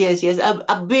 Yes, yes, yes.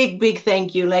 A big, big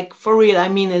thank you. Like for real. I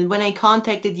mean, and when I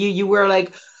contacted you, you were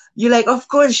like, of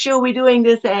course, sure, we're doing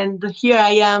this, and here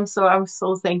I am. So I'm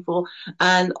so thankful.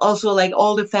 And also like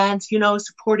all the fans,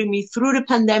 supporting me through the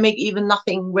pandemic, even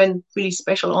nothing went really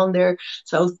special on there.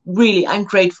 So really, I'm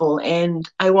grateful, and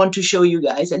I want to show you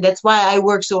guys. And that's why I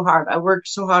work so hard. I work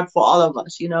so hard for all of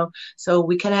us, so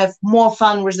we can have more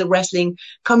fun with the wrestling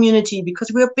community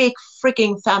because we're a big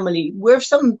freaking family. We're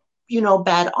some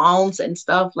bad ounce and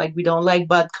stuff like we don't like,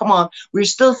 but come on, we're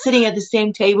still sitting at the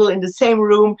same table in the same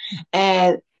room,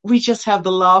 and we just have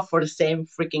the love for the same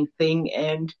freaking thing,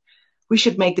 and we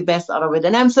should make the best out of it.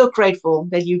 And I'm so grateful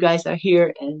that you guys are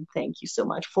here, and thank you so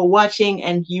much for watching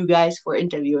and you guys for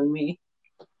interviewing me.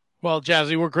 Well,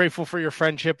 Jazzy, we're grateful for your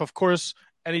friendship. Of course,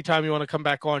 anytime you want to come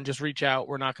back on, just reach out.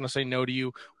 We're not going to say no to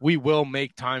you. We will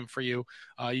make time for you.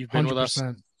 You've been 100%. With us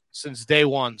since day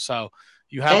one, so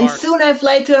you have. And soon I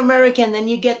fly to America, and then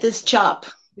you get this chop.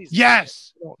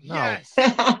 Yes. No. Yes.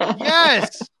 Yes.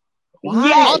 Yes.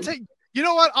 I'll take. You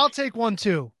know what? I'll take one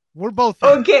too. We're both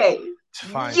there. Okay.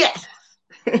 Fine. Yes.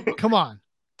 Come on.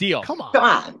 Deal. Come on. Come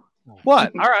on.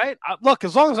 What? All right. Look,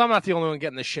 as long as I'm not the only one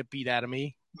getting the shit beat out of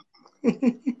me. All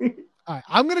right.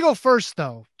 I'm gonna go first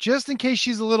though, just in case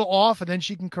she's a little off, and then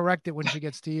she can correct it when she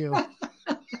gets to you. All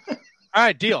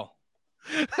right. Deal.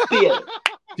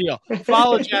 Deal.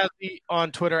 Follow Jazzy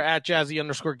on Twitter at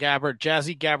Jazzy_Gabbard,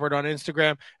 Jazzy Gabbard on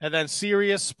Instagram, and then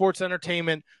Sirius Sports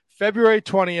Entertainment, February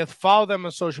 20th. Follow them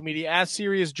on social media at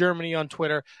Sirius Germany on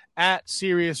Twitter, at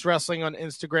Sirius Wrestling on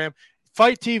Instagram,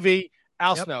 Fight TV,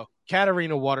 Al Snow,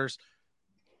 Katarina Waters,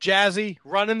 Jazzy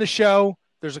running the show.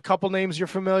 There's a couple names you're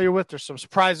familiar with. There's some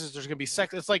surprises. There's going to be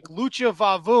sex. It's like Lucha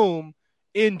Vavoom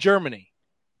in Germany.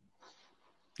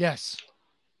 Yes.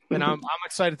 And I'm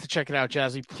excited to check it out,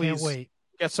 Jazzy. Please. Can't wait.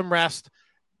 Get some rest.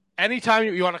 Anytime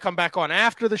you want to come back on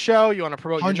after the show, you want to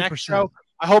promote your 100%. next show.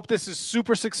 I hope this is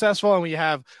super successful and we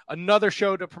have another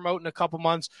show to promote in a couple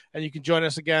months, and you can join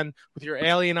us again with your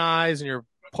alien eyes and your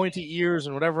pointy ears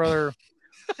and whatever other,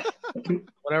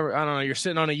 whatever. I don't know. You're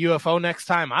sitting on a UFO next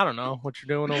time. I don't know what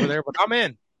you're doing over there, but I'm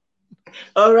in.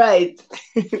 All right.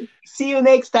 See you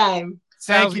next time.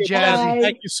 Thank you, Jazzy. Bye.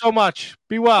 Thank you so much.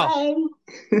 Be well.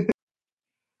 Bye.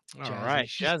 All Jazzy, right,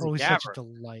 she's Jazzy always Gabbard. such a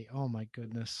delight. Oh my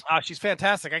goodness. She's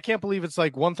fantastic. I can't believe it's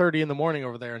like 1:30 in the morning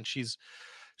over there, and she's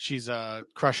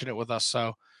crushing it with us.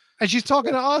 So, and she's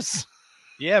talking to us.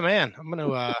 Yeah, man. I'm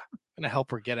gonna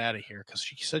help her get out of here because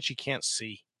she said she can't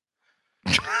see.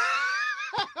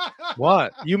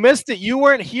 What? You missed it. You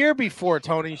weren't here before,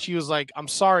 Tony. She was like, "I'm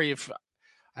sorry if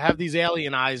I have these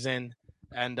alien eyes in,"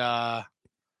 and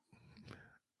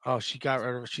she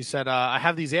said, I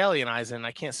have these alien eyes and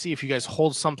I can't see if you guys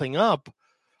hold something up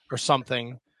or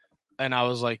something. And I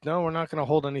was like, no, we're not going to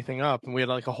hold anything up. And we had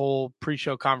like a whole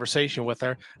pre-show conversation with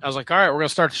her. I was like, all right, we're going to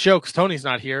start the show because Tony's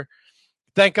not here.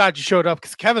 Thank God you showed up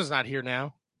because Kevin's not here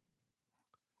now.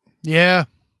 Yeah.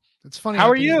 It's funny.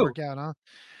 How are you? Work out, huh?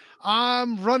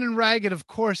 I'm running ragged, of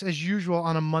course, as usual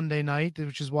on a Monday night,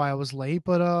 which is why I was late.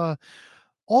 But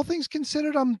all things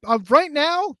considered, I'm right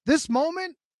now, this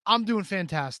moment, I'm doing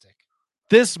fantastic.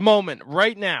 This moment,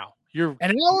 right now, you're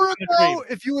an hour ago.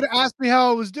 If you would have asked me how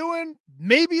I was doing,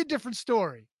 maybe a different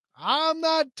story. I'm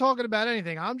not talking about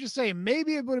anything. I'm just saying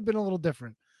maybe it would have been a little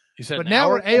different. You said, but now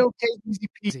we're a-okay, easy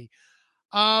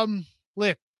peasy.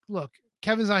 Look,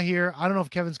 Kevin's not here. I don't know if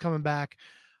Kevin's coming back.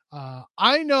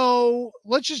 I know.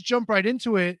 Let's just jump right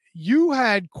into it. You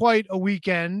had quite a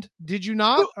weekend, did you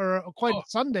not? Or quite a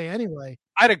Sunday, anyway.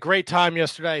 I had a great time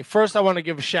yesterday. First, I want to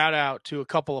give a shout out to a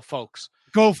couple of folks.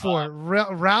 Go for it.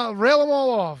 Rail them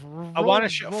all off. I want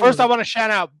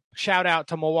to shout out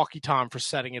to Milwaukee Tom for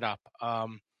setting it up.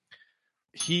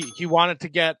 He wanted to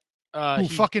get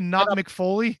fucking not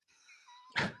McFoley.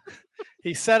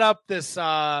 He set up this. He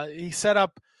was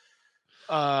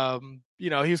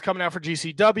coming out for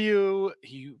GCW.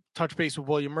 He touched base with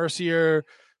William Mercier.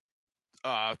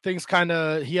 Things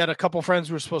he had a couple friends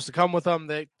who were supposed to come with him.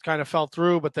 They kind of fell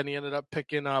through, but then he ended up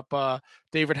picking up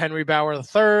David Henry Bauer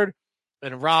III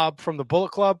and Rob from the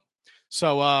Bullet Club.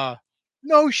 So,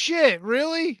 no shit,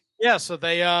 really? Yeah. So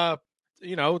they,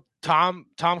 Tom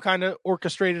kind of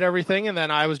orchestrated everything. And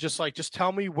then I was just like, just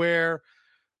tell me where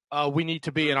we need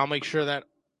to be and I'll make sure that,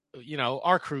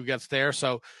 our crew gets there.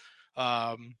 So,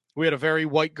 we had a very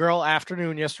white girl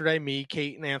afternoon yesterday. Me,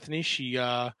 Kate, and Anthony. She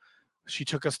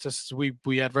took us to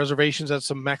we had reservations at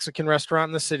some Mexican restaurant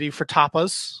in the city for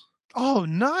tapas. Oh,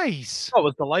 nice. Oh, it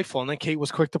was delightful. And then Kate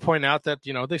was quick to point out that,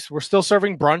 they were still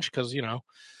serving brunch because,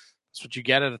 that's what you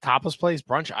get at a tapas place.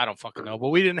 Brunch, I don't fucking know. But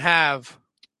we didn't have.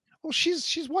 Well,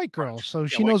 she's white girl, Brunch. so Yeah,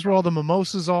 she white knows girl. where all the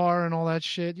mimosas are and all that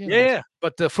shit. Yeah,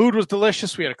 but the food was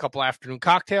delicious. We had a couple afternoon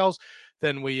cocktails.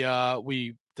 Then we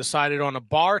decided on a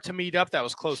bar to meet up that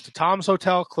was close to Tom's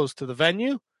hotel, close to the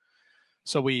venue.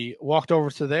 So we walked over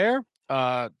to there.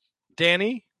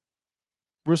 Danny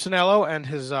Rusinello and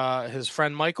his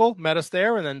friend Michael met us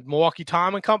there, and then Milwaukee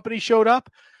Tom and company showed up.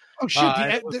 Oh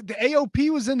shit! The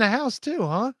AOP was in the house too,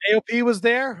 huh? AOP was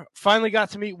there. Finally got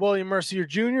to meet William Mercier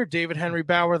Jr., David Henry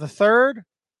Bauer III.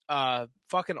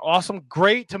 Fucking awesome.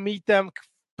 Great to meet them.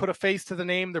 Put a face to the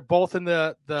name. They're both in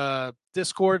the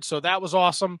Discord, so that was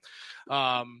awesome.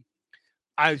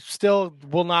 I still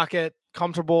will not get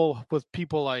comfortable with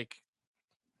people like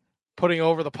putting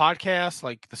over the podcast.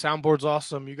 Like the soundboard's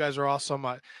awesome. You guys are awesome.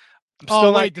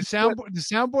 The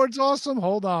soundboard's awesome.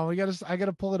 Hold on, I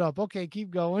gotta pull it up. Okay,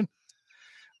 keep going.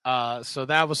 So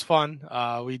that was fun.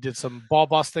 We did some ball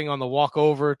busting on the walk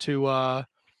over to the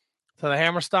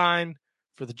Hammerstein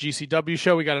for the GCW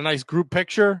show. We got a nice group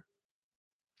picture.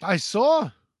 I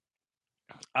saw.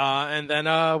 And then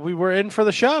we were in for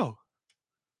the show.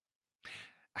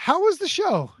 How was the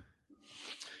show?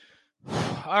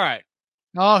 All right.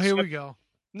 Oh, here we go.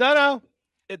 No.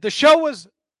 The show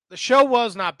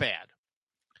was not bad.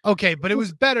 Okay, but it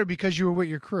was better because you were with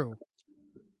your crew.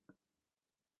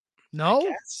 No?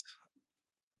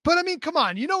 But I mean, come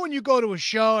on. When you go to a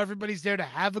show, everybody's there to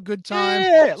have a good time.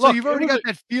 Yeah. So you've already got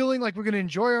that feeling like we're going to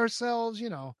enjoy ourselves,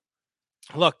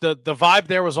 Look, the vibe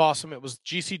there was awesome. It was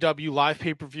GCW live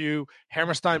pay-per-view,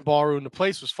 Hammerstein Ballroom. The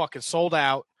place was fucking sold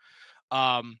out.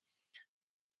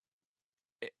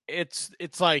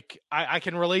 It's like I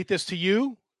can relate this to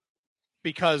you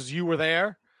because you were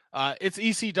there. It's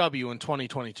ECW in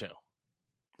 2022.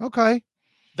 Okay.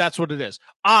 That's what it is.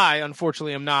 I,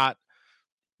 unfortunately, am not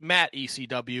Matt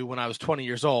ECW when I was 20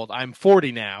 years old. I'm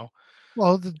 40 now.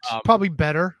 Well, it's probably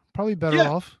better. Probably better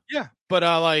off. Yeah. But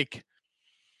like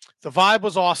the vibe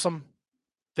was awesome.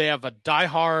 They have a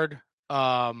diehard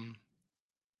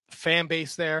fan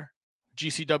base there,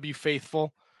 GCW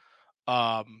faithful.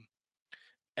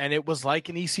 And it was like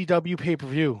an ECW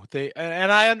pay-per-view.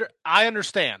 I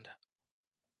understand.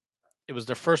 It was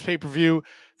their first pay-per-view.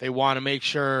 They want to make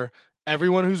sure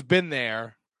everyone who's been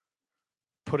there,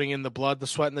 putting in the blood, the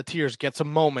sweat, and the tears, gets a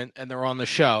moment, and they're on the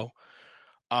show.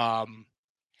 And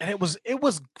it was.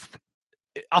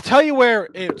 I'll tell you where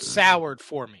it soured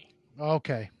for me.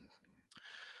 Okay.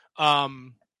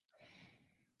 The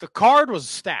card was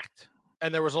stacked,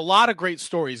 and there was a lot of great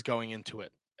stories going into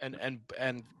it. And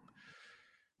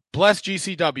bless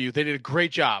GCW, they did a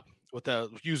great job with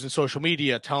using social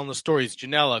media, telling the stories.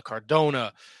 Janela,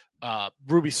 Cardona,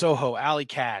 Ruby Soho, Allie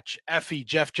Catch, Effie,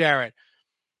 Jeff Jarrett.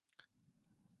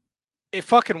 It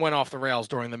fucking went off the rails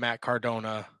during the Matt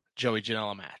Cardona Joey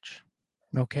Janela match.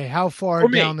 Okay, how far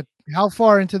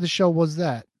into the show was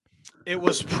that? It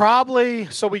was probably,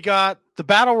 so we got the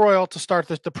Battle Royal to start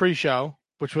the pre-show,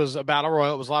 which was a Battle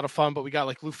Royal. It was a lot of fun, but we got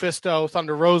like Lufisto,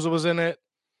 Thunder Rosa was in it.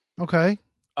 Okay.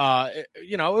 It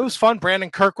was fun. Brandon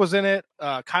Kirk was in it.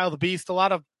 Kyle the Beast, a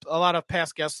lot of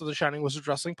past guests of the Shining Wizards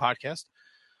Wrestling podcast.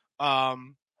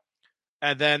 And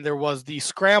then there was the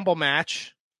Scramble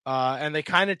match, and they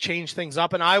kind of changed things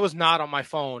up. And I was not on my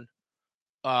phone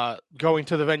going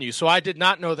to the venue, so I did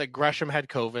not know that Gresham had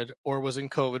COVID or was in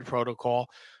COVID protocol,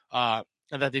 and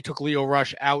that they took Leo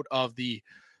Rush out of the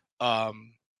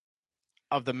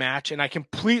match. And I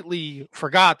completely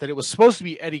forgot that it was supposed to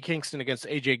be Eddie Kingston against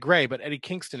AJ Gray, but Eddie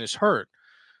Kingston is hurt.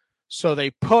 So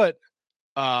they put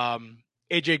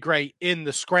AJ Gray in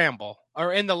the Scramble,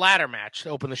 or in the ladder match to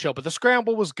open the show. But the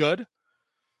Scramble was good.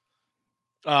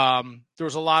 There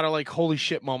was a lot of like, holy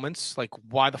shit moments. Like,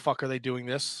 why the fuck are they doing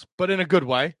this? But in a good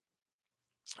way.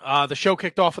 The show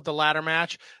kicked off with the ladder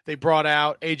match. They brought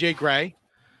out AJ Gray,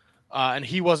 and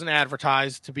he wasn't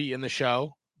advertised to be in the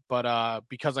show. But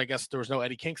because I guess there was no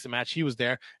Eddie Kingston match, he was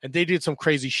there. And they did some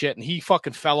crazy shit, and he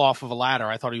fucking fell off of a ladder.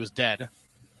 I thought he was dead.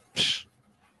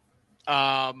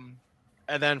 And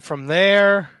then from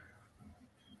there,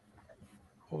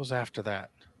 what was after that?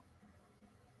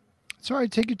 It's all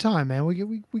right. Take your time, man.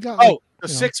 We got. The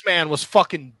 6-man was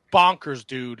fucking bonkers,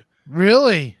 dude.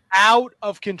 Really? Out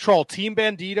of control. Team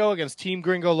Bandito against Team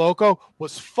Gringo Loco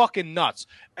was fucking nuts.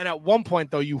 And at one point,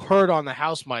 though, you heard on the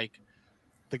house mic,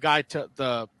 the guy,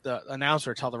 the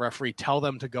announcer, tell the referee, tell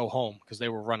them to go home because they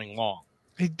were running long.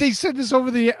 They said this over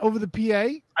the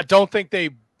PA? I don't think they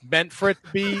meant for it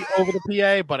to be over the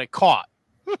PA, but it caught.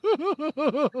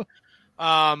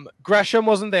 Gresham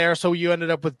wasn't there, so you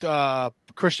ended up with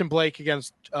Christian Blake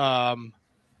against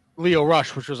Leo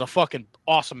Rush, which was a fucking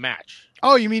awesome match.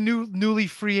 Oh, you mean newly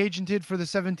free agented for the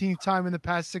 17th time in the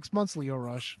past 6 months, Leo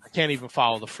Rush? I can't even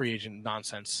follow the free agent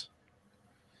nonsense.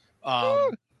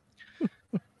 And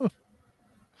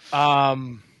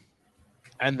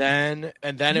then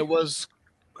it was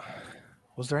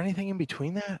there anything in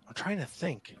between that? I'm trying to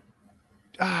think.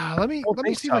 Let me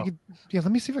see if I could. Yeah,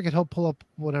 let me see if I could help pull up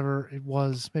whatever it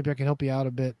was. Maybe I can help you out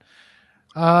a bit.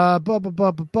 Kurt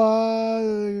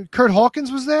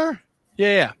Hawkins was there.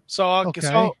 Yeah. So I'll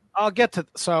get to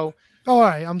Oh, all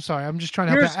right. I'm sorry. I'm just trying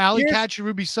to help out. Alley Catch and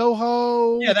Ruby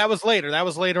Soho. Yeah, that was later. That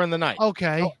was later in the night.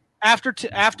 Okay. So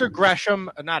after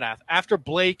Gresham, after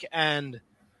Blake and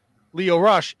Leo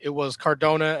Rush, it was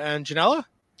Cardona and Janela.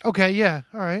 Okay. Yeah.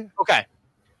 All right. Okay.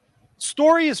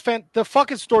 The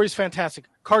fucking story is fantastic.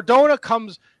 Cardona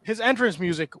comes. His entrance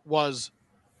music was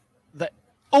the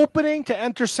opening to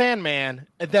Enter Sandman,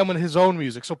 and then with his own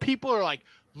music. So people are like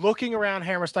looking around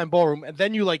Hammerstein Ballroom, and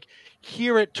then you like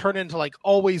hear it turn into like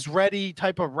Always Ready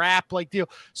type of rap like deal.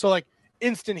 So like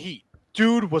instant heat.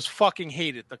 Dude was fucking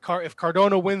hated. If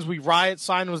Cardona wins, we riot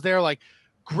sign was there. Like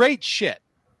great shit.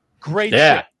 Great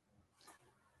shit.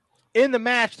 In the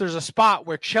match, there's a spot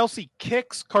where Chelsea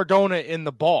kicks Cardona in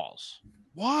the balls.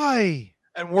 Why?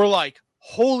 And we're like,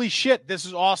 holy shit, this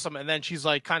is awesome. And then she's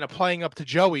like kind of playing up to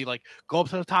Joey, like go up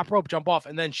to the top rope, jump off.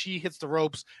 And then she hits the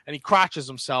ropes and he crotches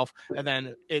himself. And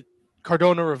then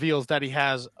Cardona reveals that he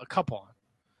has a cup on.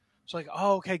 It's like,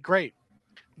 oh, okay, great.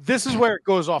 This is where it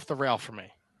goes off the rail for me.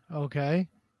 Okay.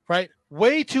 Right?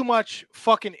 Way too much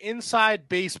fucking inside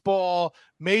baseball,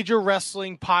 major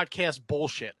wrestling podcast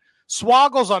bullshit.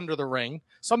 Swoggle's under the ring.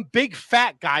 Some big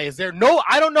fat guy is there. No,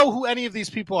 I don't know who any of these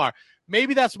people are.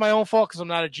 Maybe that's my own fault because I'm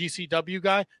not a GCW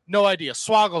guy. No idea.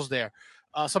 Swoggle's there.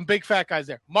 Some big fat guys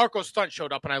there. Marco Stunt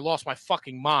showed up and I lost my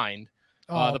fucking mind.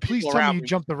 Please tell me you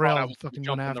jumped the rail and fucking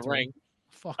went after the ring.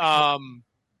 Fuck.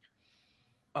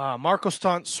 Marco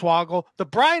Stunt, Swoggle. The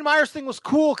Brian Myers thing was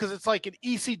cool because it's like an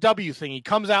ECW thing. He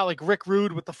comes out like Rick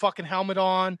Rude with the fucking helmet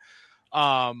on.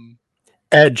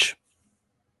 Edge.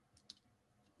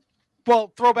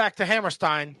 Well, throwback to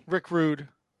Hammerstein, Rick Rude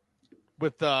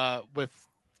with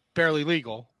Barely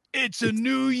Legal. It's a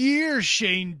new year,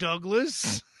 Shane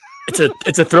Douglas.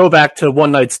 It's a throwback to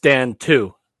One Night Stand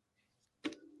 2.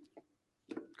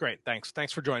 Great,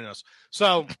 thanks for joining us.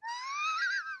 So,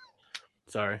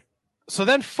 sorry. So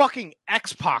then fucking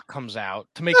X-Pac comes out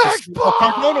to make this.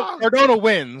 Cardona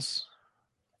wins.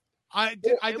 I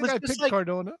think I picked like,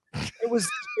 Cardona. It was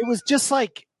just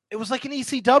like it was like an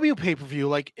ECW pay-per-view.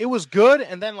 Like it was good,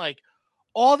 and then like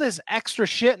all this extra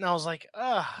shit, and I was like,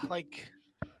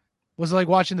 was it like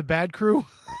watching the Bad Crew?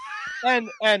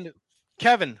 And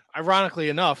Kevin, ironically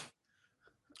enough,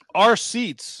 our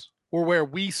seats were where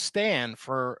we stand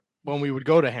for when we would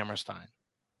go to Hammerstein.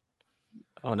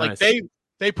 Oh, nice. Like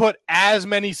they put as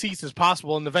many seats as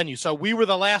possible in the venue. So we were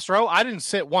the last row. I didn't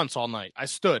sit once all night. I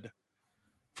stood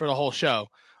for the whole show.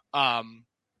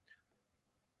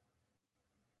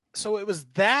 So it was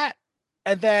that,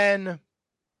 and then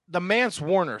the Mance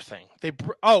Warner thing.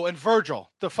 And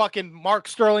Virgil, the fucking Mark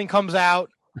Sterling comes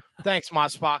out. Thanks, Mod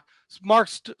Spock.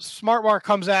 Smart Mark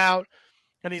comes out,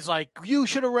 and he's like, "You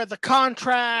should have read the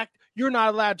contract. You're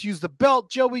not allowed to use the belt,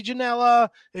 Joey Janela.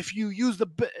 If you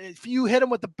hit him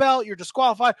with the belt, you're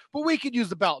disqualified. But we could use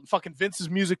the belt." And fucking Vince's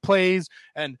music plays,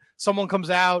 and someone comes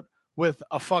out with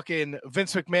a fucking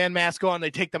Vince McMahon mask on.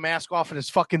 They take the mask off, and it's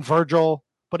fucking Virgil.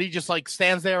 But he just like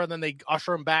stands there, and then they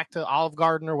usher him back to Olive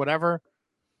Garden or whatever.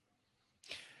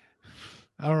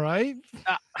 All right.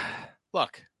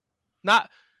 Look, not.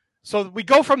 So we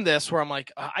go from this where I'm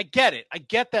like, I get it. I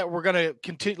get that we're gonna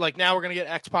continue. Like now we're gonna get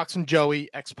X-Pac and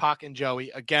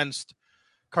Joey against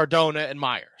Cardona and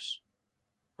Myers,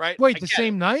 right? Wait, the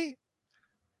same night?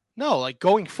 No, like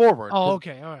going forward. Oh,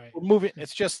 okay, all right. We're moving.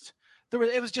 It's just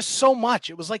it was just so much.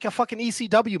 It was like a fucking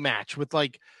ECW match with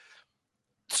like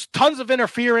tons of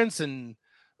interference and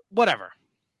whatever.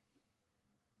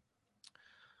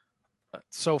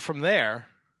 So from there,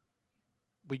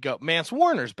 we go. Mance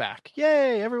Warner's back.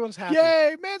 Yay. Everyone's happy.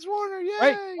 Yay. Mance Warner. Yay.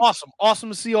 Right? Awesome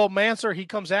to see old Manser. He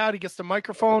comes out. He gets the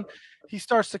microphone. He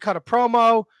starts to cut a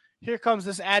promo. Here comes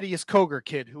this Adius Koger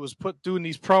kid who was doing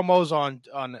these promos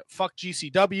on fuck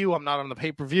GCW. I'm not on the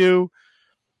pay-per-view.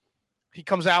 He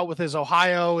comes out with his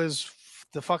Ohio,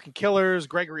 the fucking Killers.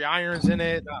 Gregory Irons in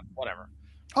it. Whatever.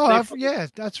 Oh, yeah,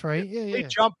 that's right. Yeah. They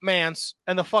jump Mance,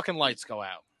 and the fucking lights go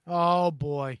out. Oh,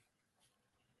 boy.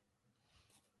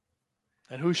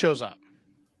 And who shows up?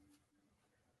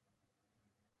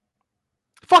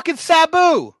 Fucking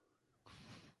Sabu.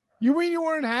 You mean you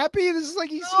weren't happy? This is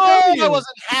like ECW. No, I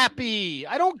wasn't happy.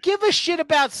 I don't give a shit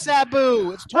about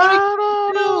Sabu. It's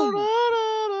 2022.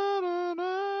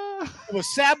 It was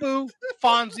Sabu,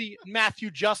 Fonzie,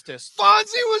 Matthew Justice.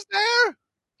 Fonzie was there,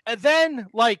 and then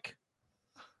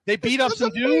they beat up some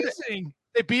dude.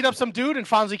 They beat up some dude, and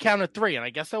Fonzie counted 3. And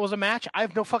I guess that was a match. I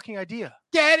have no fucking idea.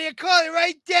 Daddy, I caught it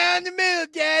right down the middle,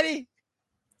 Daddy.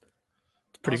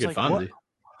 It's pretty good, Fonzie.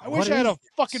 I wish I had a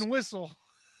fucking whistle.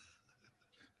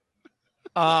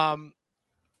 Yeah,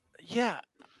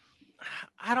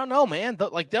 I don't know, man.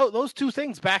 Those two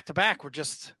things back to back were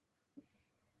just.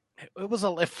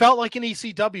 It felt like an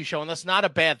ECW show, and that's not a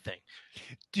bad thing.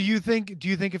 Do you think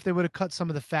if they would have cut some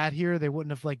of the fat here, they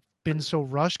wouldn't have been so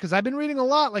rushed? Because I've been reading a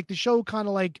lot. The show kind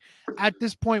of at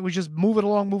this point was just move it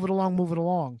along.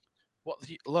 Well,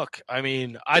 look, I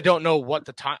mean, I don't know what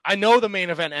the time. I know the main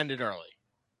event ended early.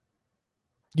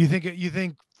 You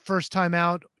think first time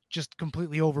out just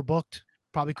completely overbooked?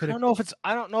 Probably could have. I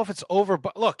don't know if it's over,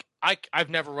 but look, I've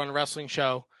never run a wrestling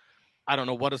show. I don't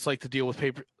know what it's like to deal with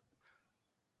paper.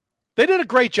 They did a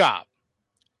great job.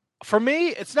 For me,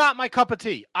 it's not my cup of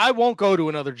tea. I won't go to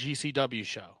another GCW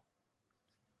show.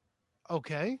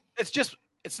 Okay.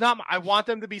 It's not. I want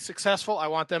them to be successful. I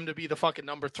want them to be the fucking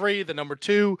number 3, the number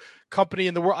 2 company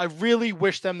in the world. I really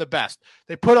wish them the best.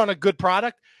 They put on a good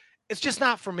product. It's just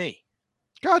not for me.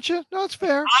 Gotcha. No, it's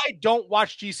fair. I don't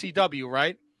watch GCW,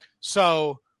 right?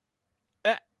 So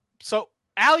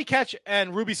Alley Catch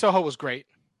and Ruby Soho was great.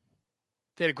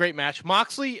 They had a great match.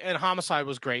 Moxley and Homicide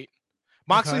was great.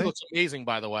 Moxley looks amazing,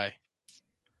 by the way.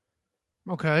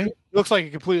 Okay. He looks like a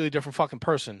completely different fucking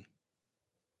person.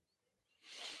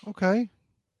 Okay.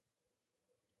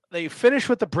 They finished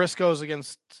with the Briscoes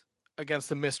against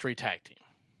the mystery tag team.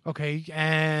 Okay,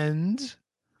 and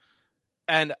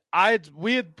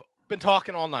we had been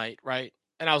talking all night, right?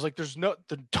 And I was like,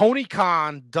 Tony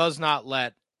Khan does not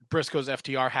let Briscoes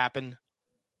FTR happen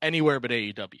anywhere but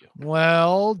AEW.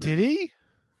 Well, did he?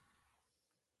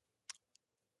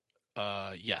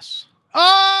 Yes.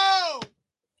 Oh!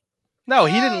 No,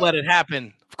 he didn't let it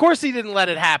happen. Of course he didn't let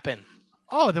it happen.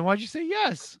 Oh, then why'd you say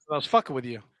yes? I was fucking with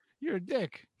you. You're a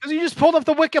dick. Because you just pulled up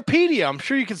the Wikipedia. I'm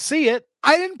sure you can see it.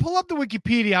 I didn't pull up the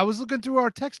Wikipedia. I was looking through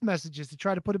our text messages to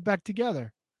try to put it back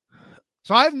together.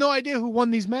 So I have no idea who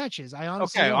won these matches. I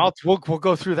honestly don't. We'll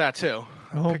go through that too.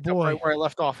 Oh boy, right where I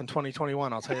left off in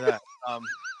 2021. I'll tell you that.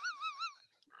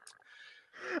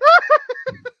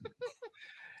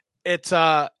 It's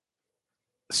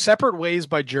Separate Ways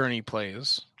by Journey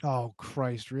plays. Oh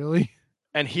Christ, really?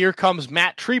 And here comes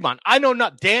Matt Tremont. I know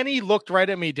not. Danny looked right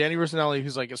at me. Danny Rosinelli,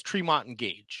 who's like, "Is Tremont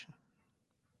engaged?"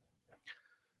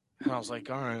 And I was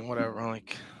like, "All right, whatever." I'm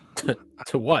like,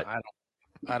 to what?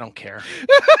 I don't care.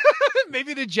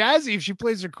 Maybe to Jazzy if she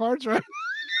plays her cards right.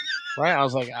 Right? I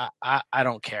was like, I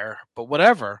don't care, but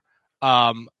whatever.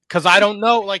 Because I don't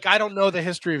know. I don't know the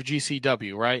history of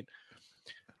GCW. Right?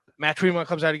 Matt Tremont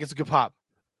comes out, he gets a good pop.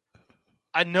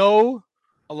 I know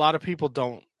a lot of people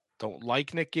don't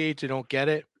like Nick Gage. They don't get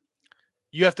it.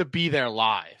 You have to be there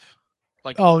live.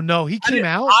 Oh no, he came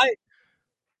out.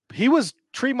 He was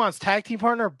Tremont's tag team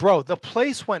partner, bro. The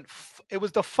place went. It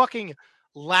was the fucking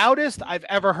loudest I've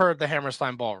ever heard the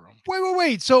Hammerstein Ballroom.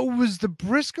 Wait. So it was the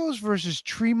Briscoes versus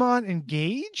Tremont and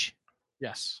Gage?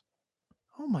 Yes.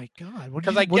 Oh my god!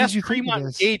 Because I guess Tremont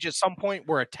and Gage at some point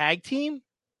were a tag team.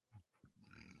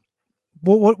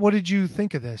 What did you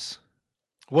think of this?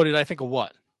 What did I think of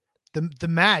what? The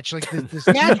match, this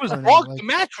match was the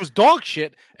match was dog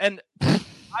shit. And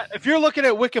if you're looking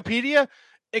at Wikipedia,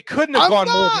 it couldn't have gone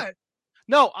more.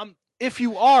 No, if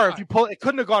you pull, it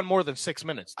couldn't have gone more than 6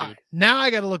 minutes, dude. Now I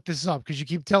got to look this up because you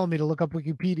keep telling me to look up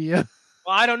Wikipedia.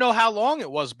 Well, I don't know how long it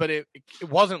was, but it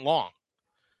wasn't long.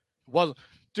 It wasn't,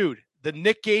 dude. The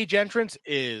Nick Gage entrance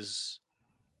is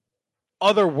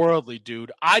otherworldly,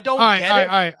 dude. I don't get it.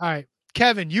 All right.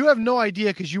 Kevin, you have no idea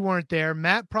because you weren't there.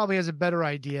 Matt probably has a better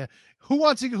idea. Who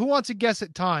wants to guess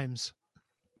at times?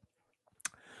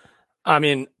 I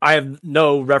mean, I have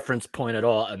no reference point at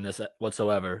all in this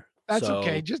whatsoever. That's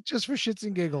okay. Just for shits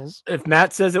and giggles. If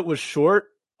Matt says it was short,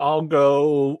 I'll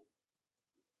go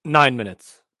 9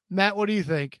 minutes. Matt, what do you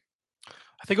think?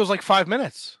 I think it was like 5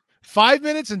 minutes. 5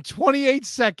 minutes and 28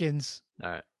 seconds.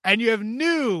 All right. And you have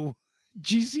new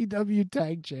GCW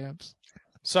tag champs.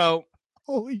 So,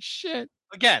 holy shit.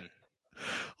 Again.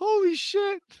 Holy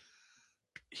shit.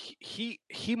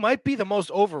 He might be the most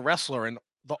over wrestler in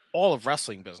all of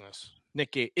wrestling business.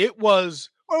 Nick Gage. It was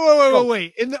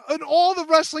Wait. In all the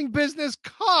wrestling business,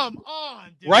 come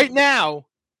on, dude. Right now,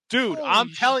 dude, holy I'm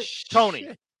telling Tony.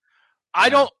 Shit. I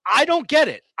don't get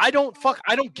it. I don't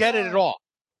get it at all.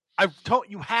 I told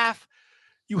you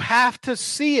You have to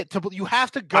see it you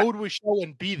have to go to a show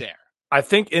and be there. I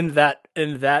think in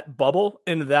that bubble,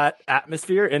 in that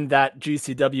atmosphere, in that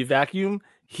GCW vacuum,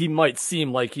 he might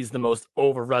seem like he's the most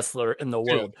over wrestler in the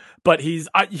world. But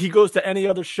he goes to any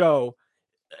other show.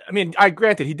 I mean,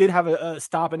 granted he did have a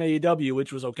stop in AEW,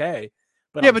 which was okay.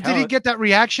 But yeah, but did he get that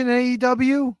reaction in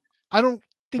AEW? I don't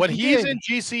think when he's did. in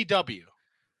GCW,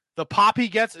 the pop he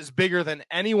gets is bigger than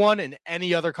anyone in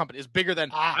any other company. Is bigger than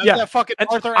that fucking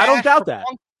Arthur. I don't doubt that.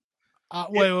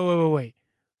 Wait.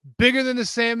 Bigger than the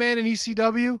Sandman in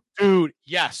ECW? Dude,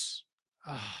 yes.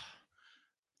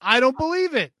 I don't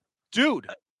believe it. Dude.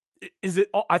 Is it?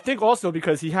 I think also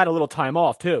because he had a little time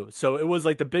off too. So it was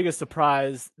like the biggest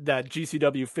surprise that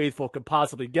GCW faithful could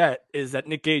possibly get is that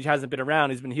Nick Gage hasn't been around.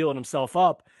 He's been healing himself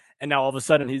up. And now all of a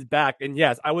sudden he's back. And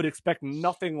yes, I would expect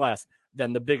nothing less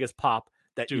than the biggest pop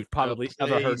that you've probably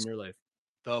ever heard in your life.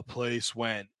 The place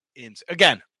went in.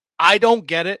 Again, I don't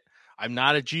get it. I'm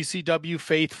not a GCW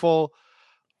faithful.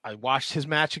 I watched his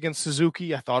match against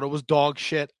Suzuki. I thought it was dog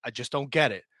shit. I just don't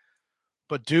get it.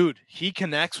 But dude, he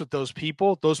connects with those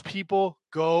people. Those people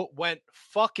went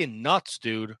fucking nuts,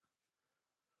 dude.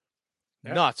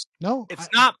 Yeah. Nuts. No, it's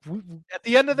not. At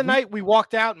the end of the night, we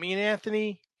walked out. Me and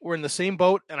Anthony were in the same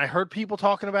boat, and I heard people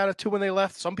talking about it too when they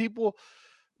left. Some people,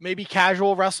 maybe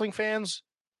casual wrestling fans,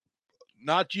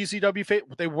 not GCW fan,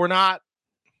 they were not.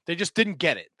 They just didn't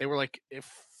get it. They were like, it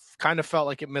kind of felt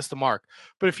like it missed the mark.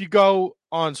 But if you go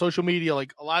on social media,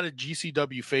 like a lot of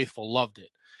GCW faithful loved it,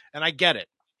 and I get it.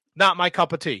 Not my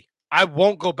cup of tea. I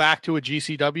won't go back to a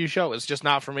GCW show. It's just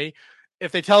not for me.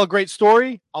 If they tell a great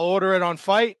story, I'll order it on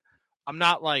Fight. I'm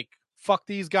not like, fuck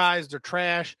these guys, they're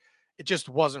trash. It just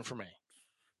wasn't for me.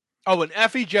 Oh, and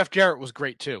Effie Jeff Jarrett was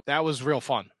great too. That was real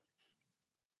fun.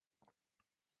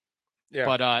 Yeah,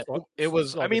 but it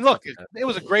was. I mean, look, it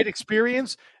was a great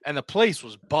experience, and the place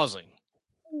was buzzing.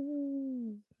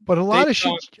 But a lot of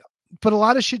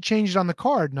shit changed on the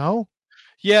card. No.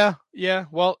 Yeah.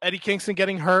 Well, Eddie Kingston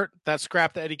getting hurt, that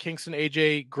scrapped the Eddie Kingston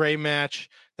AJ Gray match.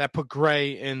 That put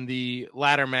Gray in the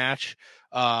ladder match.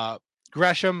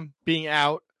 Gresham being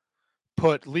out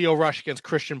put Leo Rush against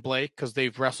Christian Blake because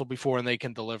they've wrestled before and they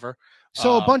can deliver.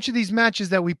 So a bunch of these matches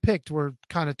that we picked were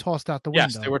kind of tossed out the window.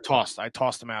 Yes, they were tossed. I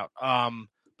tossed them out.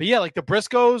 But yeah, like the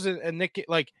Briscoes and Nick,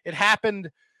 like it happened.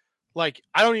 Like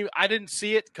I didn't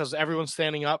see it because everyone's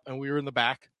standing up and we were in the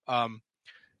back.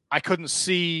 I couldn't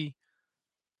see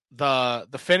the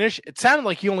finish. It sounded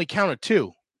like he only counted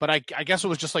 2. But I guess it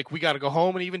was just like, we got to go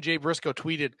home. And even Jay Briscoe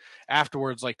tweeted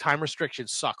afterwards, like, time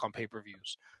restrictions suck on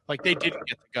pay-per-views. Like, they didn't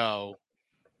get to go.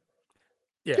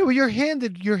 Yeah, well, you're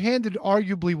handed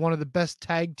arguably one of the best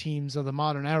tag teams of the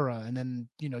modern era. And then,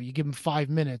 you give them 5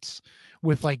 minutes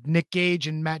with, like, Nick Gage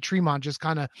and Matt Tremont just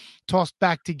kind of tossed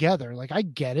back together. Like, I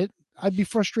get it. I'd be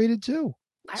frustrated, too.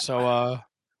 So,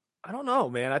 I don't know,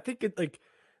 man. I think it, like,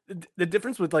 the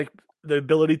difference with, like, the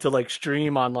ability to like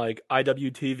stream on like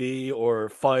IWTV or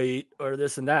Fight or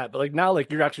this and that, but like now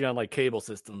like you're actually on like cable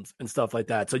systems and stuff like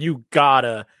that, so you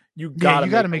gotta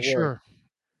make sure.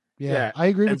 Yeah, I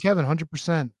agree with Kevin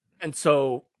 100%. And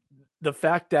so the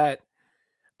fact that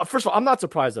first of all, I'm not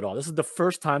surprised at all. This is the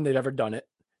first time they've ever done it.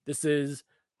 This is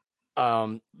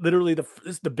literally this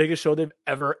is the biggest show they've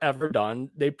ever done.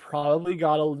 They probably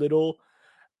got a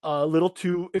little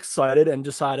too excited and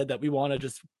decided that we want to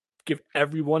just give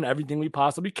everyone everything we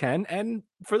possibly can, and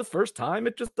for the first time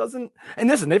it just doesn't. And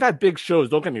listen, they've had big shows,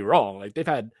 don't get me wrong, like they've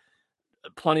had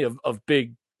plenty of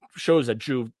big shows that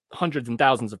drew hundreds and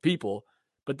thousands of people,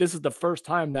 but this is the first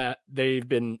time that they've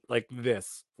been like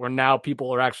this, where now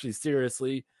people are actually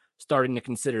seriously starting to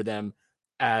consider them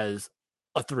as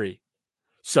a 3.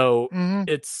 So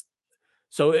it's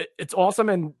awesome.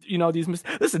 And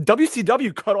listen,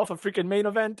 WCW cut off a freaking main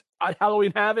event at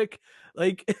Halloween Havoc.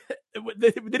 Like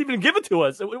they didn't even give it to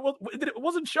us. It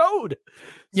wasn't showed.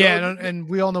 Yeah, and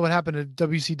we all know what happened at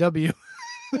WCW.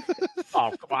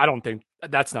 Oh, I don't think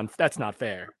that's not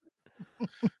fair.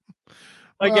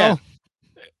 Again,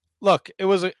 look, it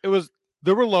was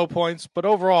there were low points, but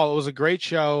overall it was a great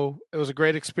show. It was a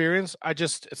great experience.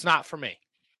 It's not for me.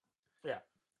 Yeah.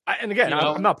 And again,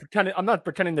 I'm not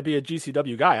pretending to be a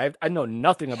GCW guy. I know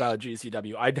nothing about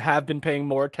GCW. I have been paying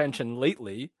more attention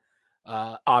lately,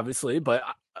 obviously, but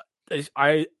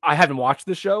I haven't watched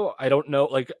the show. I don't know,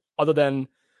 like, other than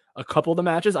a couple of the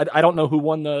matches. I don't know who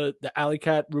won the Alley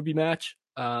Cat Ruby match.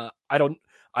 I don't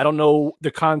know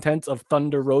the contents of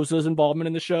Thunder Rosa's involvement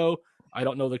in the show. I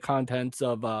don't know the contents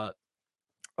of a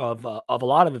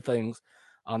lot of the things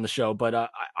on the show. But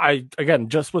I again,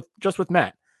 just with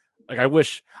Matt. Like, I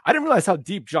didn't realize how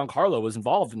deep Giancarlo was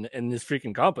involved in this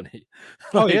freaking company.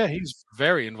 Oh yeah, he's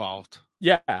very involved.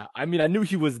 Yeah, I mean, I knew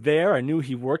he was there. I knew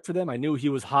he worked for them. I knew he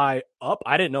was high up.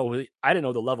 I didn't know. I didn't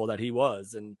know the level that he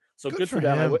was, and so Good good for for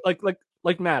them. him.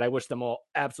 Like Matt. I wish them all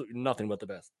absolutely nothing but the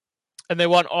best. And they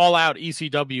went all out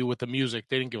ECW with the music.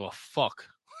 They didn't give a fuck.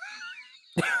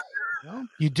 Well,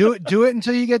 you do it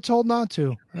until you get told not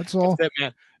to. That's all. That's it,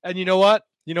 man. And you know what?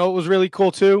 You know what was really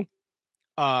cool too?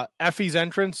 Effie's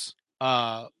entrance.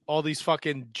 All these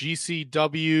fucking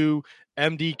GCW,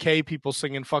 MDK people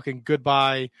singing fucking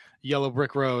Goodbye Yellow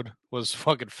Brick Road was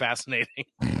fucking fascinating.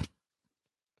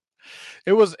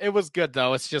 It was good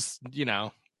though. It's just,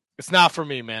 it's not for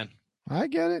me, man. I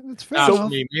get it. It's fair Not enough. for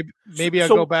me. Maybe I'll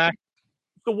go back.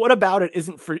 So what about it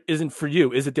isn't for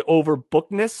you? Is it the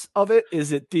overbookedness of it?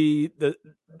 Is it the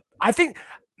I think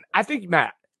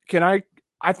Matt,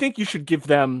 I think you should give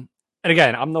them, and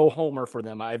again, I'm no homer for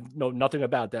them. I know nothing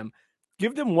about them.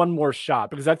 Give them one more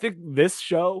shot, because I think this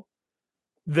show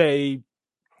they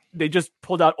just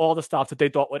pulled out all the stops that they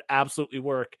thought would absolutely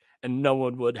work and no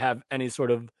one would have any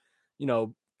sort of,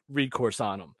 recourse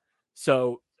on them.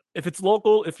 So if it's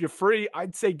local, if you're free,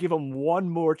 I'd say give them one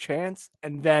more chance,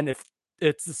 and then if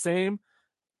it's the same,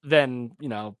 then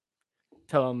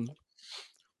tell them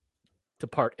to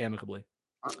part amicably.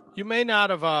 You may not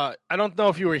have. I don't know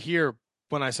if you were here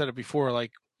when I said it before.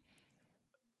 Like,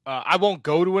 I won't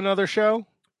go to another show.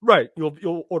 Right,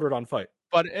 you'll order it on Fight.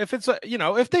 But if it's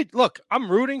if they look,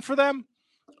 I'm rooting for them.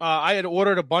 I had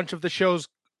ordered a bunch of the shows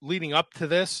leading up to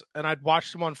this, and I'd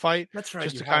watched them on Fight. That's right.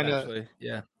 Just to kind of,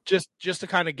 just to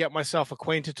kind of get myself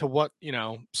acquainted to what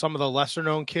some of the lesser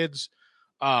known kids.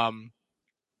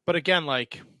 But again,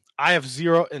 like, I have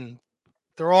zero, and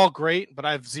they're all great, but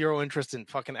I have zero interest in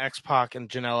fucking X-Pac and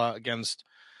Janela against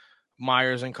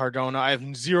Myers and Cardona. I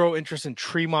have zero interest in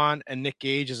Tremont and Nick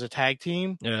Gage as a tag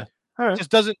team. Yeah. All right. It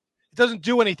doesn't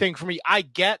do anything for me. I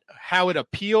get how it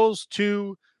appeals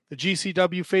to the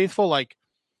GCW faithful, like,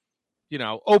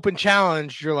 open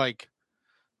challenge, you're like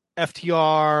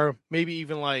FTR, maybe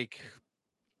even like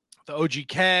the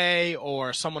OGK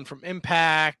or someone from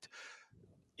Impact,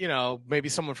 maybe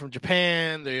someone from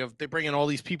Japan. They bring in all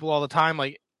these people all the time.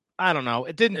 Like, I don't know.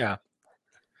 It didn't. Yeah.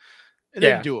 It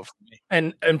didn't do it for me.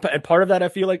 And part of that, I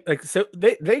feel like so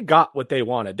they got what they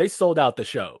wanted. They sold out the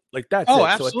show. Like, that's it.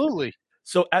 Absolutely.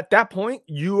 So at that point,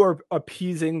 you are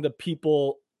appeasing the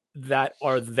people that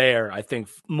are there, I think,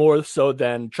 more so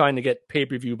than trying to get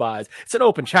pay-per-view buys. It's an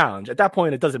open challenge. At that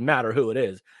point, it doesn't matter who it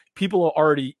is. People are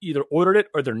already either ordered it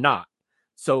or they're not.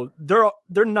 So they're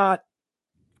not,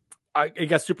 I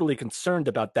guess, superly concerned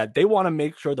about that. They want to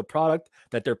make sure the product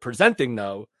that they're presenting,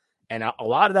 though, and a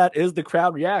lot of that is the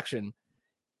crowd reaction,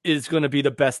 is going to be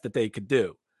the best that they could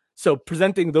do. So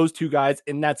presenting those two guys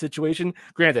in that situation,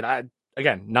 granted,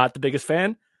 again, not the biggest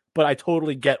fan, but I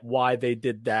totally get why they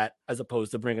did that as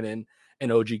opposed to bringing in an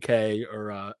OGK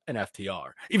or an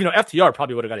FTR. Even though FTR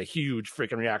probably would have got a huge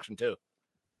freaking reaction too.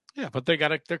 Yeah, but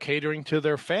they're catering to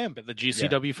their fan base, the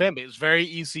GCW fan base. It's very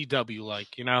ECW like,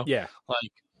 Yeah.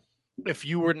 Like, if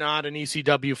you were not an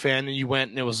ECW fan and you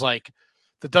went and it was like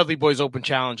the Dudley Boys Open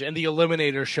Challenge and the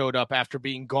Eliminator showed up after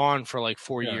being gone for like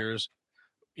 4 years,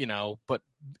 but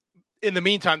in the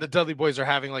meantime, the Dudley Boys are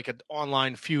having like an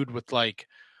online feud with, like,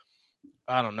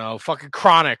 I don't know, fucking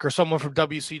Chronic or someone from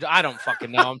WC. I don't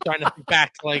fucking know. I'm trying to think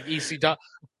back to like ECW,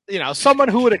 someone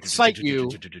who would excite you.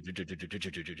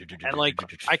 And like,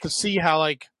 I could see how,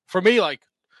 like, for me, like,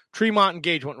 Tremont and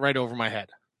Gage went right over my head.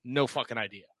 No fucking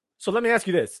idea. So let me ask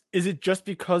you this. Is it just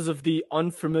because of the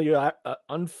unfamiliar,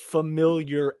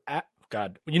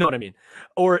 God, you know what I mean?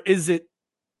 Or is it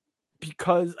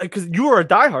because you were a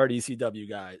diehard ECW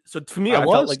guy? So for me, I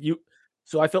felt like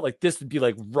I felt like this would be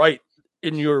like right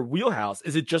in your wheelhouse.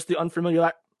 Is it just the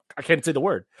unfamiliar? I can't say the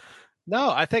word. No,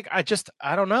 I think I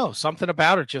don't know. Something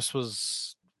about it just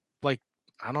was like,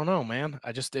 I don't know, man.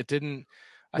 It didn't.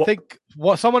 I think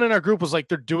someone in our group was like,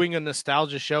 they're doing a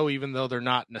nostalgia show, even though they're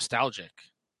not nostalgic.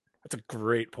 That's a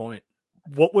great point.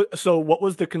 What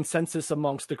was the consensus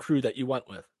amongst the crew that you went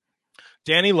with?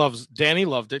 Danny loved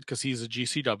it because he's a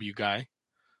GCW guy.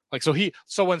 Like, so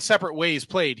when Separate Ways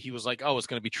played, he was like, oh, it's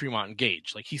going to be Tremont and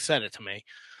Gage. Like, he said it to me.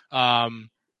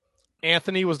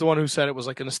 Anthony was the one who said it was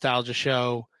like a nostalgia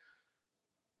show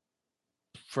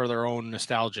for their own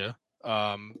nostalgia.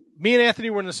 Me and Anthony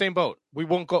were in the same boat. We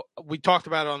talked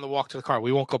about it on the walk to the car.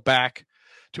 We won't go back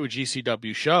to a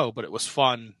GCW show, but it was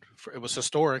fun. It was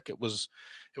historic. It was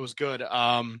good.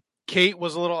 Kate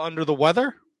was a little under the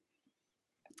weather,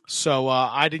 so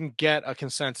I didn't get a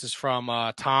consensus from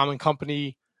Tom and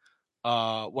company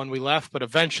when we left. But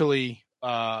eventually,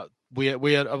 we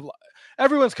had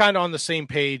everyone's kind of on the same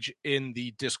page in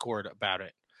the Discord about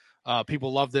it.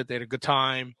 People loved it. They had a good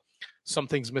time. Some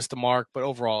things missed the mark, but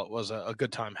overall, it was a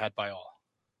good time had by all.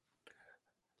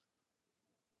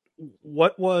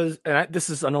 What was, and this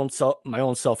is my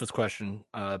own selfish question,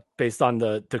 based on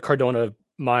the Cardona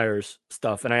Myers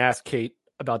stuff, and I asked Kate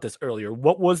about this earlier.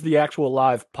 What was the actual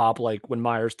live pop like when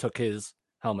Myers took his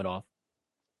helmet off?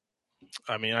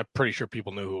 I mean, I'm pretty sure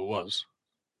people knew who it was.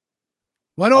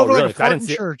 Went over really? like a fart in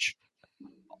church.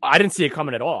 I didn't see it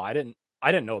coming at all. I didn't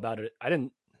know about it.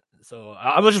 So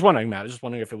I was just wondering, Matt. I was just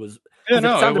wondering if it was. Yeah,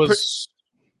 no, it was.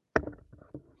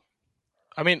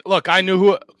 I mean, look, I knew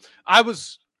who. I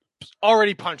was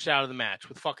already punched out of the match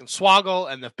with fucking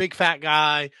Swoggle and the big fat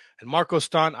guy and Marco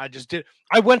Stunt. I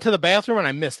went to the bathroom and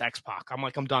I missed X-Pac. I'm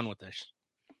like, I'm done with this.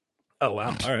 Oh,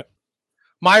 wow. All right.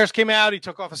 Myers came out. He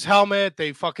took off his helmet.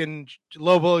 They fucking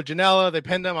Lobo Janela. They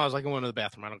pinned him. I was like, I'm going to the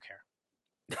bathroom. I don't care.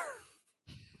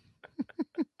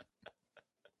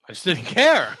 I just didn't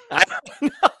care. No,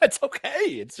 it's okay.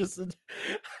 It's just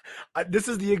this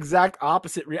is the exact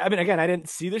opposite. I mean, again, I didn't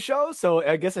see the show, so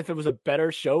I guess if it was a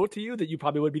better show to you, that you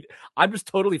probably would be. I'm just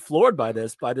totally floored by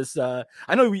this. I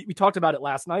know we talked about it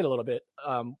last night a little bit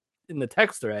in the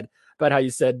text thread about how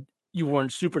you said you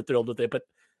weren't super thrilled with it, but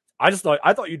I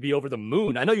thought you'd be over the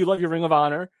moon. I know you love your Ring of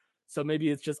Honor, so maybe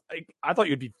it's just I thought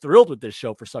you'd be thrilled with this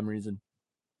show for some reason.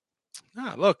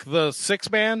 Look, the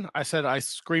 6-man. I said I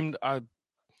screamed.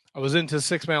 I was into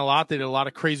 6-man a lot. They did a lot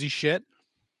of crazy shit.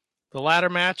 The ladder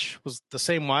match was the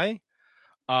same way.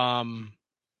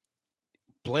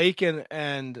 Blake and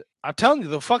I'm telling you,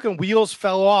 the fucking wheels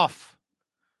fell off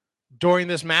during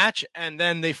this match, and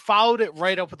then they followed it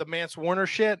right up with the Mance Warner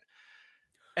shit.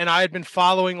 And I had been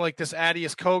following like this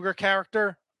Adius Koger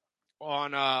character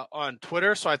on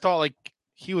Twitter, so I thought like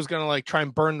he was gonna like try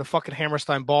and burn the fucking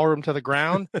Hammerstein Ballroom to the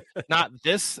ground. Not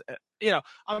this,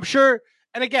 I'm sure.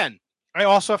 And again, I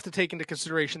also have to take into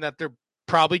consideration that they're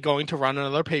probably going to run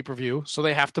another pay-per-view, so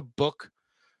they have to book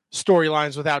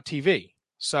storylines without TV.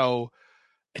 So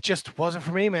it just wasn't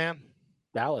for me, man.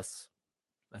 Dallas,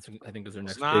 I think is their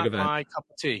next big event. Not my cup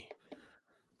of tea.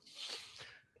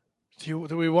 Do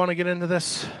we want to get into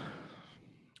this?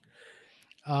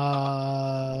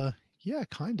 Yeah,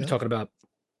 kind of. You're talking about.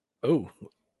 Oh,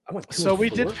 so we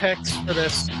did picks for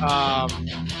this.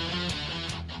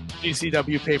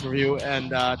 GCW pay-per-view,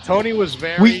 and Tony was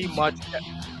very much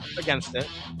against it.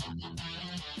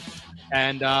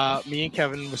 And me and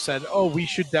Kevin said, we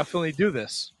should definitely do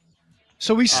this.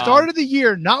 So we started the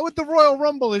year, not with the Royal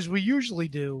Rumble as we usually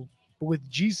do, but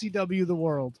with GCW The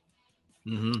World.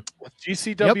 Mm-hmm. With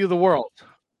GCW The World.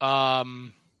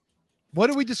 What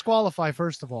did we disqualify,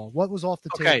 first of all? What was off the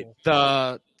table?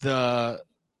 Okay,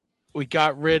 we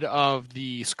got rid of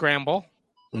the scramble.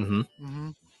 Mm-hmm. Mm-hmm.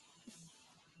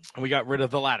 And we got rid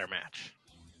of the ladder match.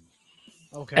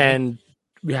 Okay. And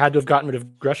we had to have gotten rid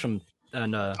of Gresham.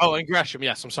 And Gresham.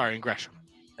 Yes, I'm sorry, and Gresham.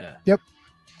 Yeah. Yep.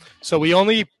 So we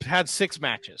only had 6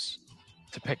 matches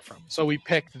to pick from. So we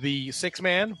picked the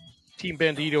 6-man, Team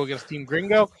Bandito against Team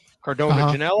Gringo, Cardona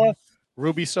Janela,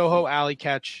 Ruby Soho, Alley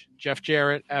Catch, Jeff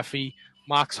Jarrett, Effie,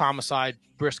 Mox Homicide,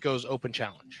 Briscoe's Open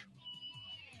Challenge.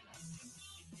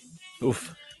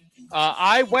 Oof.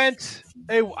 I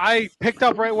picked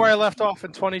up right where I left off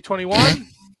in 2021.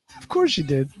 Of course you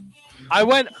did. I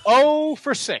went 0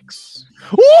 for 6.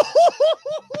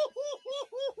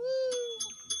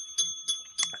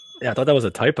 Yeah, I thought that was a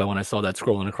typo when I saw that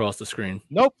scrolling across the screen.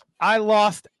 Nope. I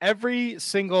lost every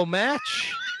single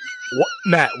match.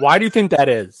 Matt, why do you think that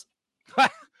is?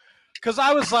 Because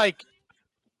I was like,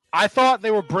 I thought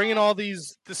they were bringing all the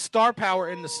star power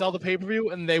in to sell the pay-per-view,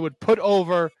 and they would put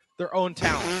over their own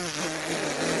talent.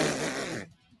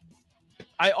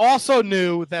 I also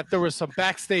knew that there was some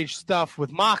backstage stuff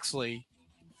with Moxley.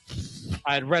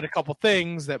 I had read a couple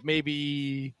things that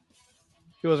maybe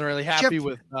he wasn't really happy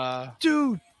with.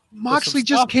 Dude, Moxley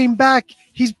just came back.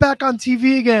 He's back on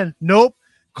TV again. Nope.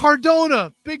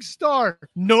 Cardona, big star.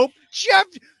 Nope.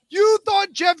 You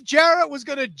thought Jeff Jarrett was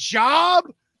going to job?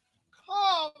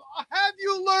 Have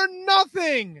you learned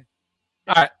nothing?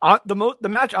 All right, the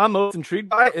match I'm most intrigued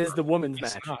by is the women's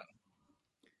match.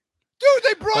 Dude,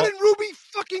 they brought in Ruby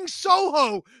fucking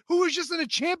Soho, who was just in a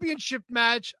championship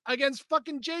match against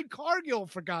fucking Jade Cargill,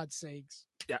 for God's sakes.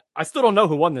 Yeah, I still don't know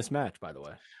who won this match, by the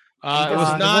way. It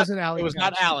was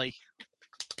not Allie.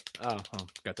 Oh,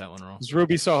 got that one wrong. It was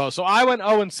Ruby Soho. So I went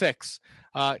 0-6.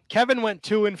 Kevin went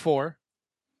 2-4.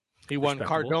 He won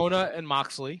Cardona and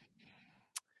Moxley.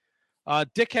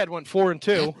 Dickhead went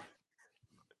 4-2.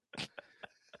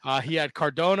 He had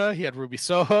Cardona, he had Ruby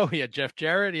Soho, he had Jeff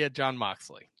Jarrett, he had John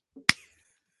Moxley.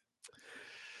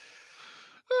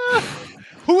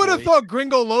 Who would have thought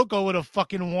Gringo Loco would have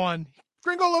fucking won?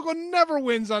 Gringo Loco never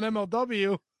wins on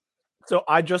MLW. So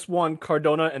I just won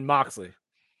Cardona and Moxley.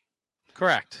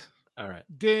 Correct. All right.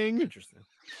 Ding. Interesting.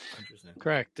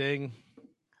 Correct. Ding.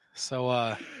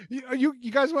 So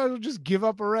You guys might as well just give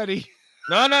up already.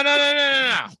 no.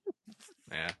 Yeah,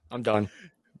 I'm done.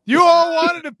 You all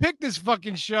wanted to pick this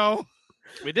fucking show.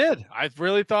 We did. I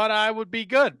really thought I would be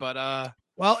good, but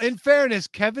Well, in fairness,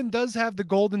 Kevin does have the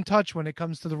golden touch when it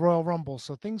comes to the Royal Rumble,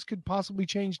 so things could possibly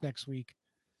change next week.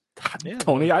 yeah,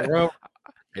 Tony, I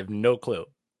have no clue.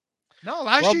 No,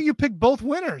 last year you picked both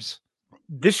winners.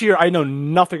 This year, I know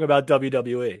nothing about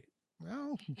WWE.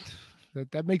 Well,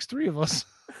 that makes three of us.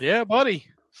 Yeah, buddy.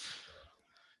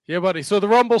 So the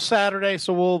Rumble's Saturday,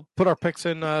 so we'll put our picks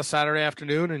in Saturday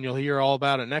afternoon, and you'll hear all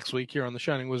about it next week here on the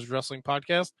Shining Wizards Wrestling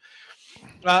Podcast.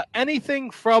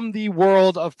 Anything from the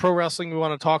world of pro wrestling we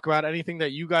want to talk about? Anything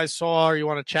that you guys saw or you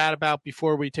want to chat about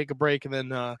before we take a break and then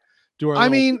do our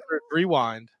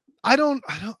rewind? I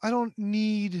don't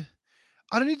need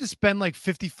to spend like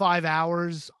 55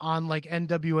 hours on like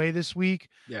NWA this week.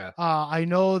 Yeah. I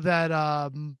know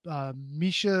that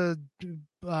Misha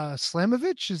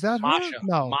Slamovich, is that Masha. her?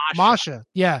 No, Masha. Masha.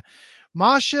 Yeah.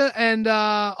 Masha and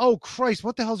oh Christ,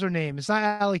 what the hell's her name? It's not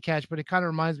Alley Catch, but it kind of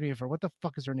reminds me of her. What the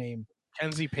fuck is her name?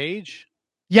 Kenzie Page?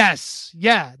 Yes.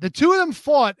 Yeah. The two of them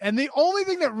fought, and the only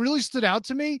thing that really stood out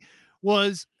to me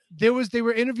was they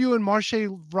were interviewing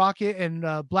Marsha Rocket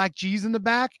and Black G's in the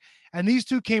back, and these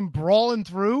two came brawling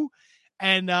through,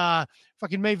 and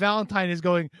fucking Mae Valentine is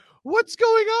going, "What's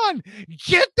going on?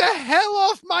 Get the hell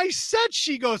off my set,"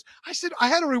 she goes. I said, I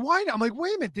had to rewind it. I'm like,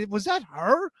 wait a minute, was that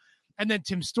her? And then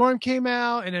Tim Storm came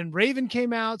out, and then Raven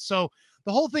came out. So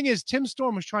the whole thing is Tim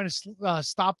Storm was trying to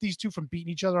stop these two from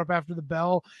beating each other up after the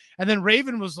bell. And then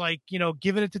Raven was like,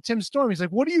 giving it to Tim Storm. He's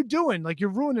like, what are you doing? Like, you're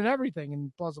ruining everything.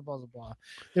 And blah, blah, blah, blah, blah.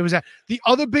 There was that. The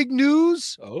other big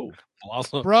news. Oh,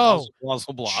 bro.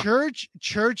 Blah.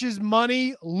 Church's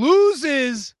money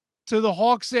loses to the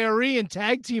Hawks Air in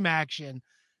tag team action.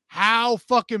 How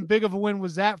fucking big of a win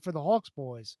was that for the Hawks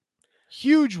boys?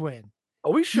 Huge win.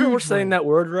 Are we sure we're saying that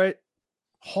word right?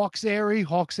 Hawks Air.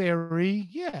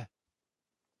 Yeah.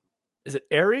 Is it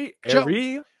Airy?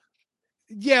 Airy?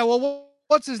 Yeah, well,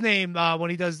 what's his name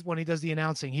when he does the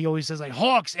announcing? He always says like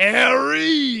Hawks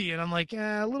Airy, and I'm like,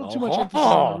 a little too much emphasis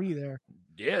on the there.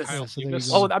 Yes.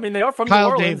 So I mean, they are from Kyle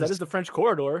New Orleans. Davis. That is the French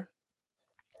corridor.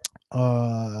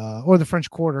 Or the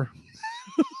French Quarter.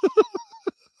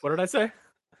 What did I say?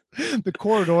 The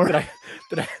corridor.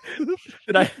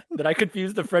 Did I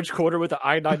confuse the French Quarter with the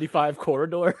I-95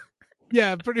 corridor?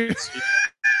 Yeah, pretty.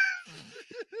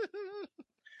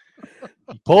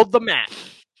 Pulled the mat.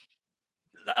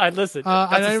 I listen.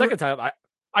 That's the second time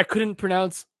I couldn't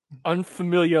pronounce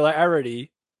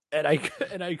unfamiliarity, and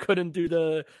I couldn't do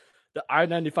the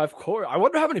I-95 corridor. I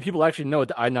wonder how many people actually know what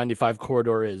the I-95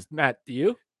 corridor is. Matt, do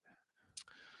you?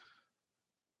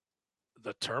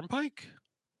 The Turnpike?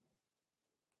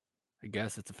 I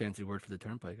guess it's a fancy word for the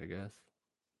Turnpike. I guess.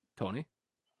 Tony?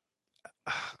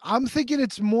 I'm thinking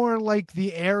it's more like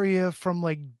the area from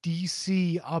like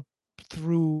DC up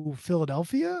through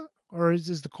Philadelphia, or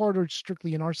is the corridor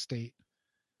strictly in our state?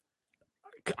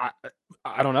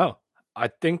 I don't know. I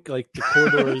think like the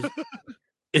corridor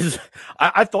is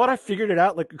I thought I figured it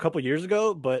out like a couple years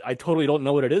ago, but I totally don't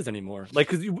know what it is anymore. Like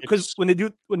because when they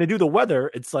do the weather,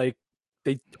 it's like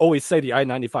they always say the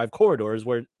I-95 corridor is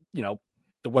where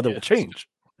the weather will change.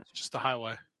 It's just the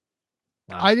highway.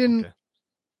 Wow, I didn't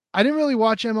really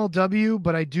watch MLW,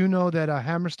 but I do know that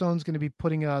Hammerstone's going to be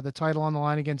putting the title on the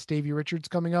line against Davey Richards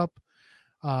coming up.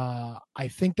 I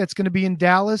think that's going to be in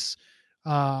Dallas.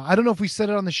 I don't know if we said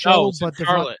it on the show, but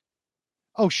Charlotte.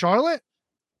 Charlotte?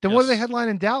 Then Yes. what are they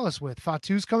headlining in Dallas with?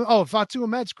 Fatu's coming. Oh, Fatu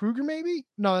and Mads Kruger, maybe?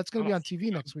 No, that's going to be on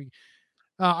TV next week.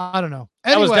 I don't know.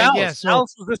 Anyway, that was Dallas. Yeah, so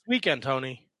Dallas was this weekend,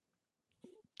 Tony.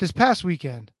 this past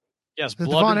weekend, Yes, the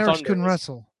Blood Devon and Eriks Thunder couldn't was-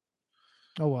 wrestle.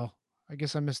 Oh well, I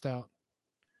guess I missed out.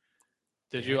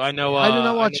 Did you? I know. I did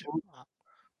not watch.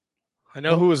 I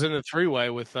know who was in the three-way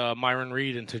with Myron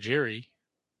Reed and Tajiri.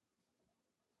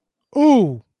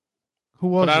 Ooh, who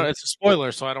was But it? it's a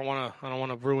spoiler, so I don't want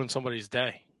to ruin somebody's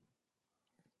day.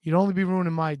 You'd only be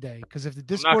ruining my day because if the I'm not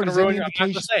Discord going is to any ruin. I'm not going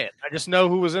indication, to say it. I just know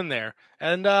who was in there,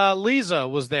 and Lisa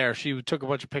was there. She took a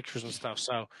bunch of pictures and stuff.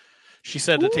 So she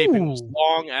said the taping was Ooh.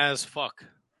 long as fuck.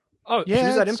 Oh, Yeah, she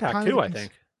was at it's Impact kind of too, I the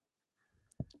think.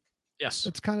 Yes.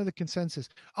 that's kind of the consensus.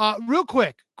 Real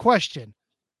quick question: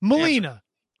 Melina,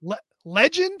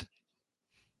 legend,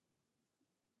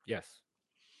 Yes.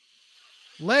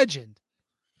 legend.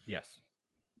 Yes.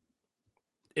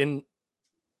 In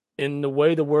the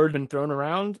way the word been thrown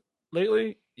around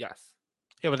lately, yes.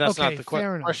 Yeah, but that's Okay, not the fair question.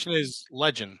 enough. The question is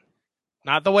legend,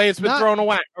 not the way it's been Not- thrown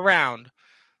around.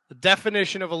 The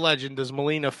definition of a legend, does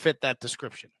Melina fit that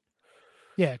description?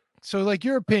 Yeah. So, like,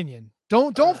 your opinion.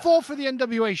 Don't fall for the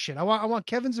NWA shit. I want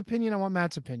Kevin's opinion. I want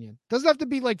Matt's opinion. Doesn't have to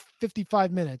be like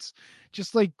 55 minutes.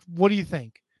 Just like, what do you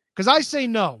think? Because I say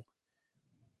no.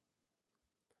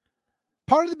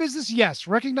 Part of the business, yes.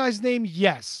 Recognized name,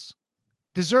 yes.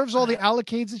 Deserves all the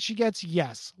allocates that she gets,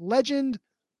 yes. Legend,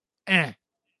 eh.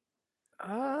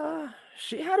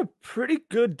 She had a pretty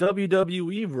good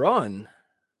WWE run.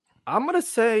 I'm gonna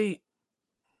say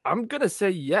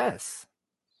yes.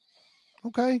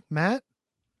 Okay, Matt.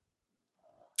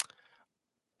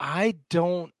 I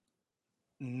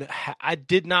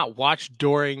did not watch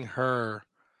during her.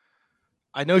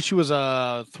 I know she was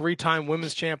a 3-time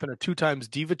women's champ and a 2 times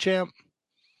diva champ.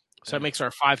 So that makes her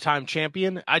a 5-time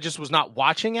champion. I just was not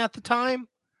watching at the time.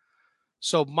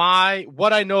 So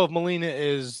what I know of Melina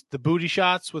is the booty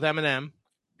shots with Eminem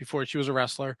before she was a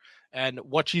wrestler and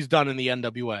what she's done in the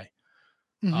NWA.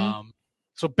 Mm-hmm.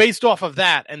 So based off of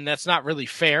that, and that's not really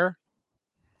fair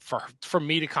for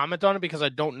me to comment on it because I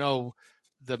don't know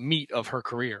the meat of her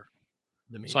career.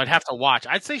 So I'd have to watch.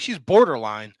 I'd say she's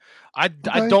borderline. I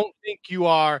don't think you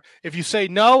are. If you say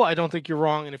no, I don't think you're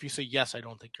wrong. And if you say yes, I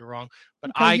don't think you're wrong.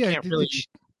 But I can't really.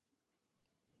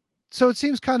 So it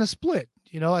seems kind of split.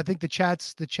 You know, I think the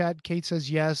chat, Kate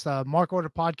says yes. Mark Order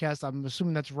Podcast, I'm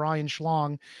assuming that's Ryan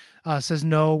Schlong, says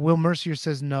no. Will Mercier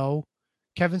says no.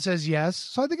 Kevin says yes.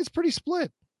 So I think it's pretty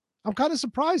split. I'm kind of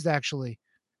surprised, actually.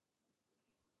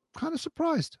 Kind of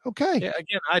surprised. Okay. Yeah,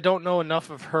 again, I don't know enough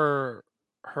of her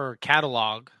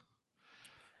catalog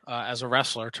as a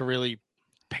wrestler to really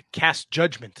cast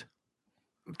judgment.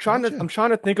 I'm trying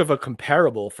to think of a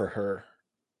comparable for her.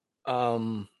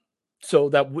 So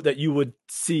that you would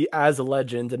see as a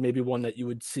legend and maybe one that you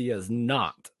would see as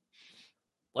not.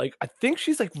 Like, I think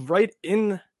she's like right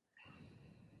in.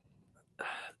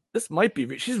 This might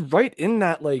be. She's right in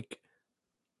that like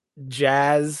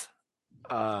Jazz,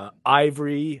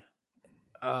 Ivory,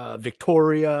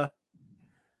 Victoria.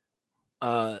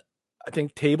 I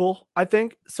think Table. I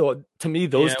think so. To me,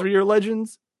 those three are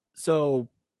legends. So,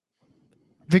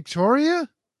 Victoria.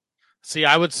 See,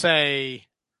 I would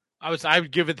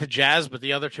give it to Jazz, but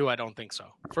the other two, I don't think so.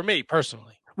 For me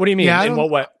personally. What do you mean? Yeah, in what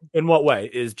way? In what way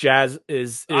is Jazz?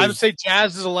 I would say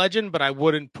Jazz is a legend, but I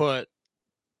wouldn't put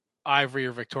Ivory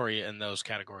or Victoria in those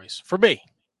categories. For me.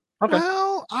 Okay.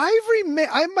 Well, Ivory,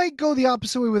 I might go the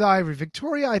opposite way with Ivory.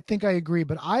 Victoria, I think I agree,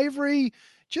 but Ivory,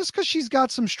 just because she's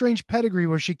got some strange pedigree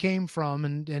where she came from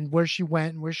and where she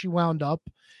went and where she wound up.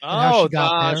 Oh,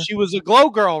 she was a Glow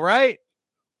girl, right?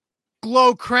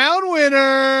 Glow Crown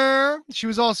winner. She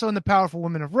was also in the Powerful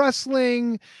Women of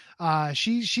Wrestling.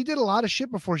 She did a lot of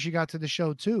shit before she got to the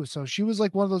show too. So she was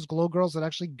like one of those Glow girls that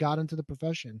actually got into the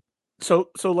profession. So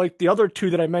like the other two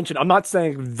that I mentioned, I'm not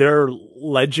saying they're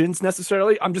legends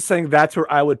necessarily. I'm just saying that's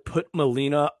where I would put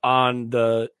Melina on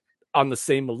the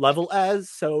same level as.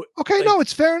 So okay, like, no,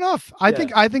 it's fair enough. I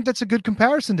think that's a good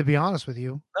comparison, to be honest with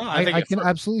you. No, I can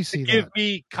absolutely see that. To give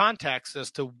me context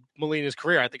as to Melina's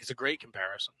career, I think it's a great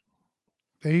comparison.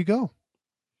 There you go.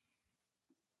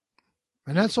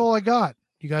 And that's all I got.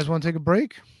 You guys want to take a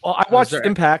break? Well, I watched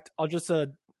Impact. I'll just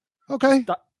okay.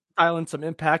 Dial in some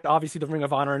Impact. Obviously, the Ring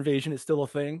of Honor invasion is still a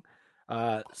thing.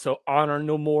 So Honor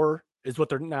No More is what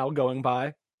they're now going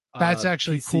by. That's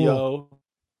actually PCO, cool.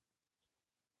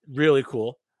 Really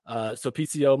cool. So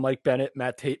PCO, Mike Bennett,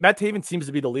 Matt Taven seems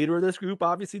to be the leader of this group.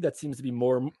 Obviously, that seems to be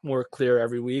more clear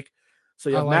every week.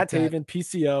 So you have Matt Taven,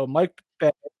 PCO, Mike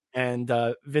Bennett, and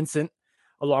Vincent,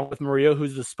 along with Maria,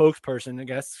 who's the spokesperson. I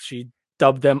guess she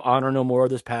dubbed them Honor No More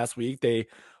this past week. They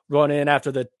run in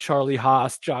after the Charlie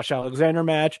Haas, Josh Alexander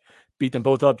match, beat them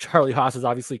both up. Charlie Haas is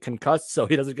obviously concussed, so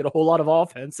he doesn't get a whole lot of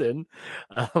offense in.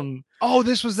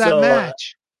 This was that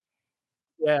match.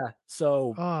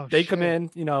 So they come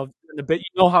in, you know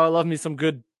how I love me some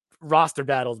good roster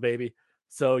battles, baby.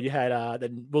 So you had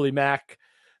then Willie Mack,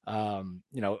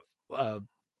 Eddie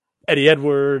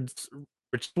Edwards,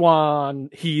 Rich Swann,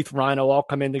 Heath, Rhino all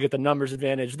come in to get the numbers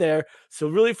advantage there. So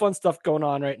really fun stuff going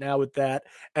on right now with that.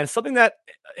 And something that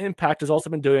Impact has also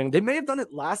been doing, they may have done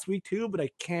it last week too, but I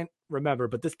can't remember.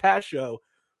 But this past show,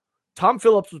 Tom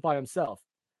Phillips was by himself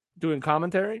doing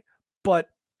commentary, but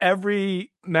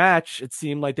every match, it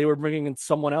seemed like they were bringing in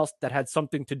someone else that had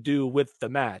something to do with the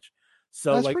match.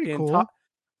 So that's like pretty cool.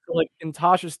 In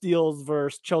Tasha Steelz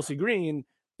versus Chelsea Green,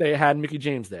 they had Mickie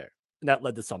James there, and that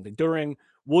led to something. During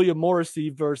William Morrissey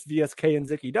versus VSK and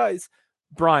Zicky Dice,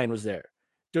 Brian was there.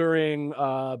 During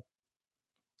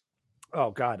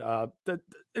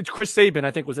Chris Sabin, I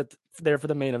think, was there for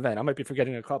the main event. I might be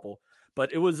forgetting a couple,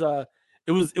 but it was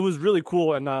really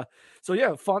cool. And so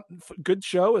yeah, fun, good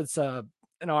show. It's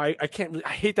I can't.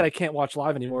 I hate that I can't watch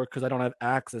live anymore because I don't have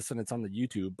access and it's on the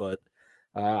YouTube. But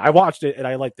I watched it and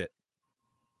I liked it.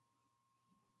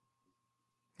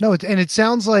 No, it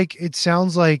sounds like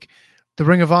the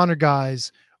Ring of Honor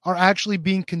guys are actually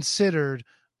being considered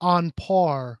on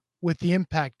par with the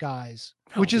Impact guys,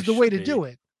 which is the way to do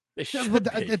it. They should But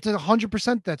it's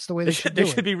 100%. That's the way they should do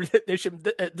it. They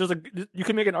should. You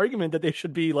can make an argument that they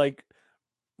should be like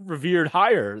revered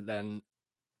higher than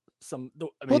some.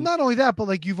 Well, not only that, but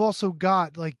like you've also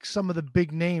got like some of the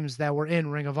big names that were in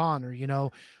Ring of Honor. You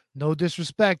know, no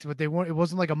disrespect, but they weren't. It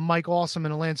wasn't like a Mike Awesome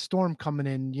and a Lance Storm coming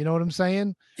in. You know what I'm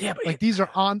saying? Yeah, but like these are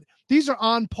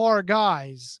on par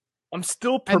guys. I'm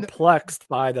still perplexed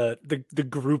by the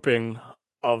grouping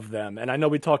of them. And I know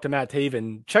we talked to Matt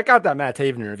Taven. Check out that Matt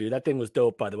Taven interview. That thing was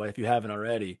dope, by the way, if you haven't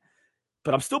already.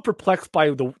 But I'm still perplexed by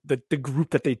the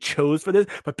group that they chose for this.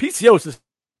 But PCO is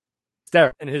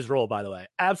hysterical in his role, by the way.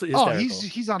 Absolutely hysterical. Oh,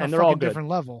 he's on a fucking different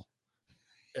level.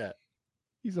 Yeah.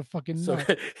 He's a fucking nut.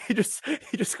 So he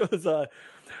just goes,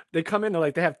 they come in,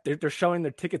 they're showing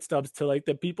their ticket stubs to like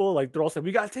the people, like they're all saying,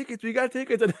 we got tickets, and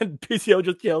then PCO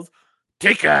just yells,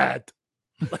 ticket.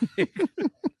 Like,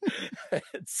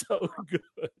 it's so good.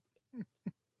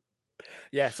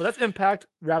 Yeah, so that's Impact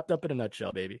wrapped up in a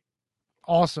nutshell, baby.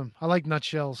 Awesome. I like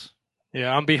nutshells.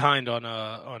 Yeah, I'm behind on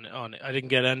I didn't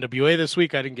get NWA this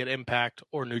week. I didn't get Impact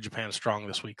or New Japan Strong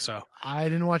this week, so I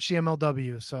didn't watch the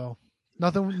MLW, so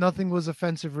nothing was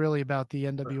offensive really about the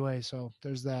NWA, so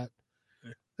there's that.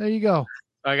 There you go.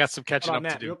 I got some catching up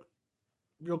Matt, to do.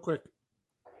 Real quick.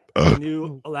 Can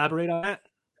you elaborate on that?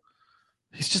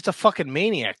 He's just a fucking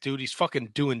maniac, dude. He's fucking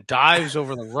doing dives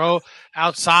over the road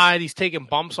outside. He's taking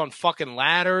bumps on fucking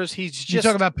ladders. He's just You're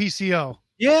talking about PCO.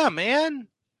 Yeah, man.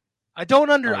 I don't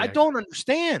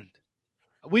understand.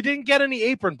 We didn't get any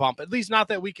apron bump, at least not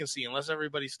that we can see, unless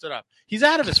everybody stood up. He's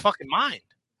out of his fucking mind.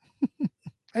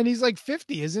 And he's like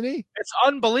 50, isn't he? It's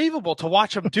unbelievable to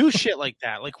watch him do shit like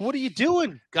that. Like, what are you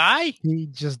doing, guy? He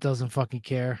just doesn't fucking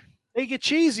care. Take it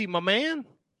cheesy, my man.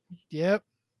 Yep.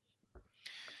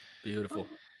 Beautiful.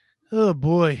 Oh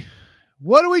boy.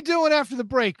 What are we doing after the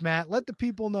break, Matt? Let the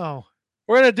people know.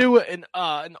 We're gonna do an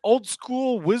old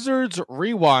school Wizards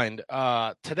rewind.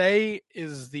 Today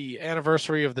is the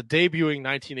anniversary of the debuting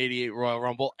 1988 Royal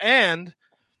Rumble and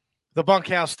the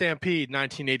Bunkhouse Stampede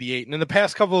 1988. And in the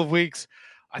past couple of weeks,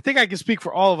 I think I can speak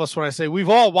for all of us when I say we've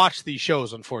all watched these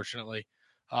shows, unfortunately.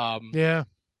 Yeah.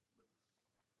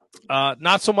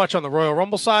 Not so much on the Royal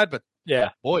Rumble side, but yeah,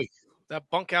 boy, that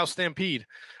Bunkhouse Stampede.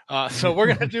 So we're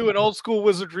going to do an old school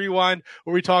Wizards rewind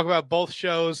where we talk about both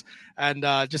shows and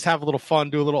just have a little fun,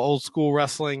 do a little old school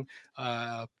wrestling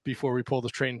before we pull the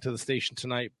train to the station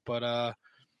tonight. But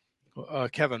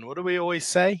Kevin, what do we always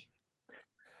say?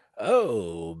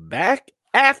 Oh, back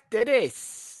after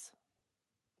this.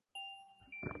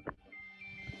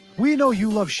 We know you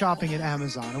love shopping at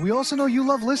Amazon, and we also know you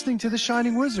love listening to The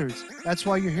Shining Wizards. That's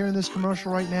why you're hearing this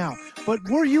commercial right now. But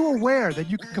were you aware that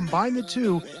you could combine the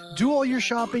two, do all your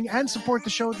shopping, and support the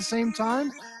show at the same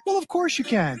time? Well, of course you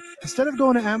can. Instead of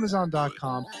going to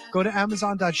Amazon.com, go to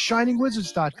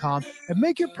Amazon.shiningwizards.com and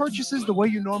make your purchases the way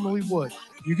you normally would.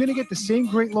 You're going to get the same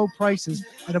great low prices,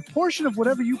 and a portion of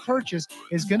whatever you purchase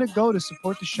is going to go to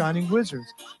support the Shining Wizards.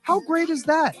 How great is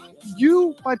that?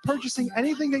 You, by purchasing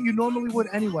anything that you normally would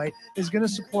anyway, is going to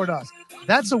support us.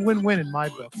 That's a win-win in my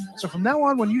book. So from now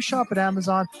on, when you shop at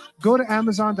Amazon, go to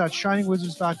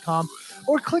Amazon.shiningwizards.com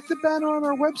or click the banner on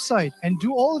our website and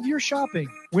do all of your shopping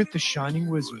with the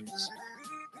Shining Wizards.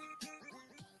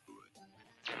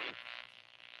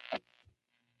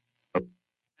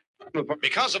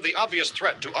 Because of the obvious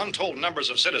threat to untold numbers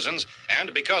of citizens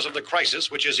and because of the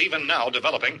crisis which is even now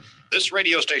developing, this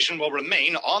radio station will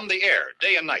remain on the air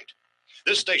day and night.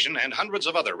 This station and hundreds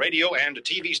of other radio and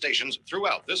TV stations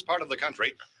throughout this part of the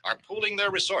country are pooling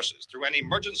their resources through an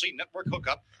emergency network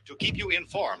hookup to keep you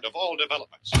informed of all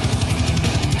developments.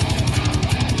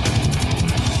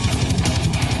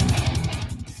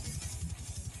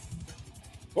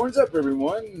 Horns up,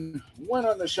 everyone. One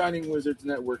on the Shining Wizards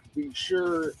Network. Be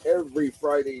sure every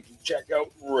Friday to check out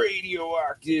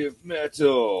Radioactive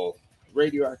Metal.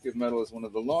 Radioactive Metal is one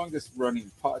of the longest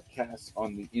running podcasts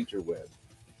on the interweb.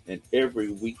 And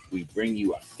every week we bring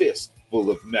you a fistful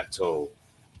of metal,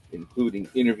 including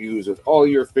interviews with all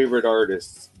your favorite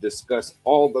artists, discuss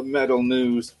all the metal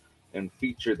news, and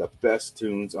feature the best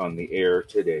tunes on the air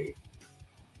today.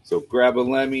 So grab a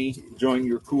Lemmy, join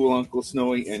your cool Uncle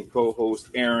Snowy, and co-host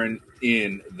Aaron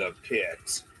in the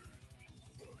pit.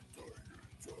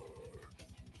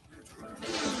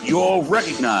 Your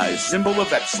recognized symbol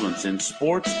of excellence in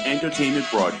sports entertainment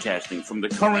broadcasting from the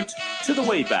current to the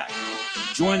way back.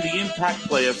 Join the Impact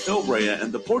player Phil Brea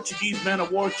and the Portuguese Man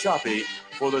of War Choppy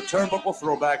for the Turnbuckle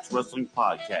Throwbacks Wrestling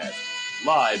Podcast,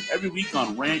 live every week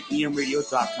on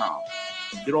rantemradio.com.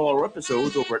 Get all our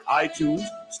episodes over at iTunes,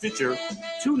 Stitcher,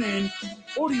 TuneIn,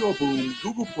 Audio Boom,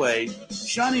 Google Play,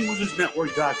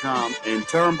 ShiningWizardsNetwork.com, and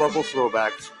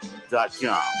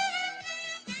TurnbuckleThrowbacks.com.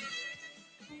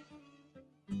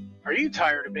 Are you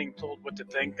tired of being told what to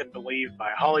think and believe by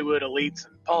Hollywood elites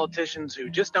and politicians who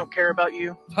just don't care about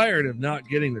you? Tired of not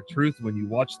getting the truth when you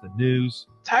watch the news?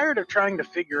 Tired of trying to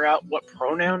figure out what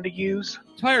pronoun to use?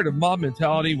 Tired of mob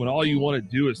mentality when all you want to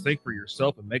do is think for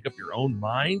yourself and make up your own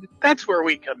mind? That's where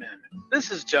we come in.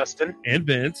 This is Justin. And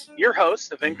Vince. Your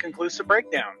host of Inconclusive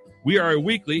Breakdown. We are a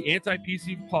weekly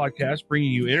anti-PC podcast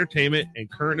bringing you entertainment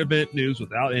and current event news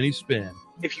without any spin.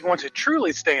 If you want to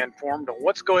truly stay informed on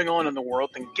what's going on in the world,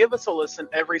 then give us a listen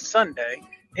every Sunday,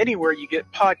 anywhere you get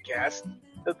podcasts,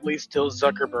 at least till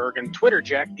Zuckerberg and Twitter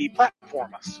Jack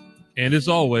deplatform us. And as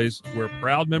always, we're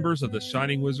proud members of the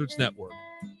Shining Wizards Network.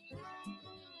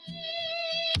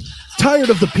 Tired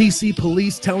of the PC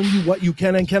police telling you what you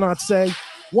can and cannot say?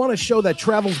 Want a show that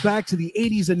travels back to the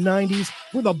 80s and 90s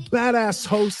where the badass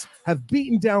hosts have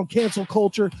beaten down cancel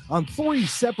culture on 3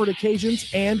 separate occasions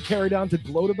and carried on to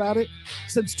gloat about it?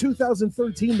 Since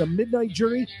 2013, The Midnight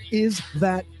Jury is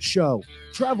that show.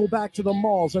 Travel back to the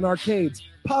malls and arcades,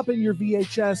 pop in your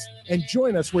VHS, and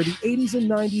join us where the 80s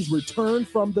and 90s return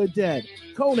from the dead.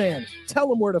 Conan, tell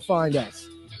them where to find us.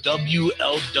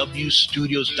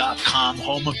 WLWstudios.com,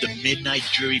 home of the Midnight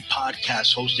Jury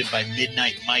podcast hosted by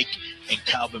Midnight Mike and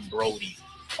Calvin Brody.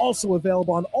 Also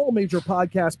available on all major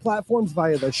podcast platforms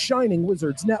via the Shining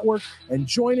Wizards Network, and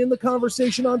join in the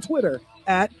conversation on Twitter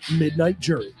at Midnight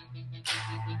Jury.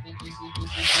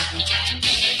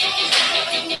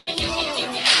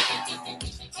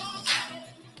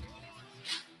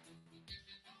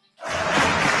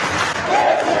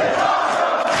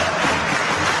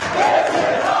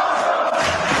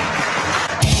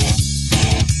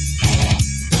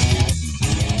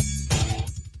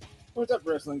 What's up,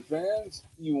 wrestling fans?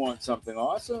 You want something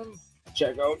awesome?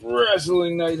 Check out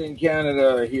Wrestling Night in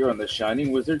Canada here on the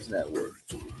Shining Wizards Network.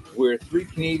 We're 3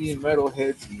 Canadian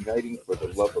metalheads uniting for the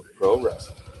love of pro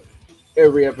wrestling.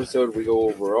 Every episode, we go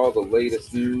over all the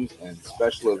latest news and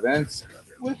special events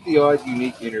with the odd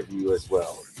unique interview as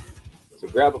well. So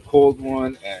grab a cold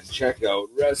one and check out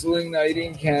Wrestling Night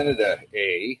in Canada,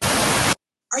 eh?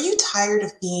 Are you tired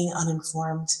of being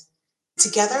uninformed?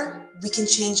 Together, we can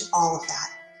change all of that.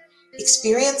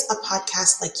 Experience a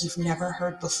podcast like you've never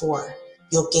heard before.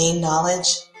 You'll gain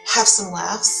knowledge, have some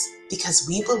laughs, because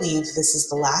we believe this is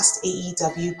the last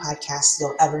AEW podcast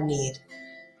you'll ever need.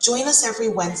 Join us every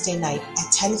Wednesday night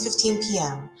at 10:15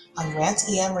 p.m. on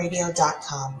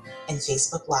rantemradio.com and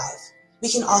Facebook Live. We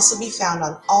can also be found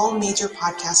on all major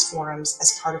podcast forums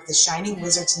as part of the Shining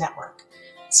Wizards Network.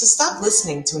 So stop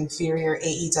listening to inferior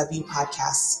AEW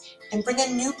podcasts and bring a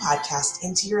new podcast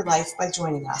into your life by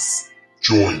joining us.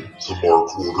 Join the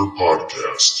Mark Order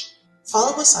Podcast.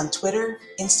 Follow us on Twitter,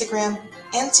 Instagram,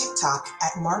 and TikTok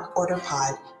at Mark Order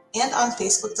Pod and on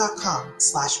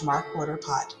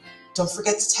Facebook.com/MarkOrderPod. Don't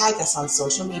forget to tag us on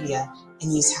social media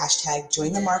and use hashtag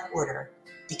 #JoinTheMarkOrder,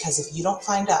 because if you don't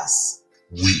find us,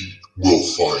 we will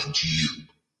find you.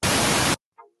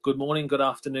 Good morning, good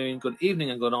afternoon, good evening,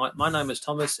 and good night. My name is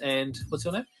Thomas, and what's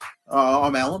your name?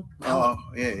 I'm Alan. Alan.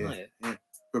 Oh, yeah.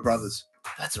 We're brothers.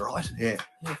 That's right. Yeah.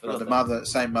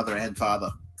 Same mother and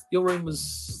father. Your room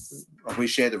was... Oh, we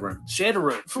share the room. Share the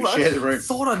room. We share the room.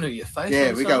 Thought I knew your face.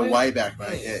 Yeah, we go way back,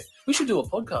 mate. Yeah. We should do a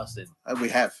podcast then. We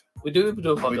have. We do a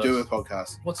podcast. We do a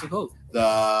podcast. What's it called?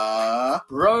 The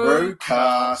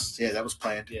Broadcast. Yeah, that was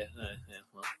planned. Yeah.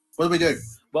 Well. What do we do?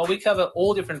 Well, we cover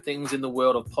all different things in the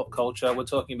world of pop culture. We're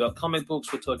talking about comic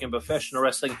books, we're talking about professional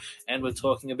wrestling, and we're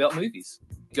talking about movies.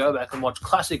 Go back and watch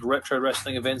classic retro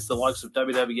wrestling events, the likes of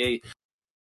WWE.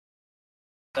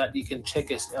 That you can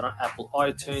check us out on Apple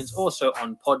iTunes, also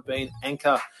on Podbean,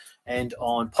 Anchor, and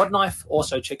on Podknife.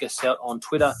 Also check us out on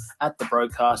Twitter at The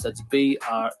Broadcast. That's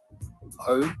BROKAST.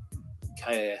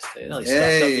 Hey,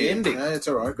 it's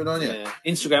all right. Good on you. Yeah.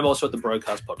 Instagram also at The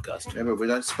Broadcast Podcast. Remember, we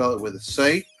don't spell it with a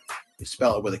C. We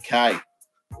spell it with a K.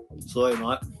 Sorry,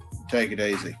 mate. Take it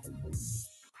easy.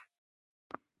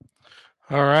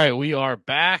 All right, we are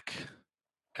back,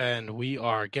 and we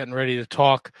are getting ready to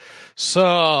talk some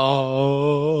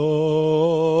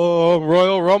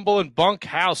Royal Rumble and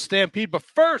Bunkhouse Stampede. But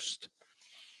first,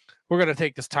 we're going to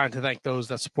take this time to thank those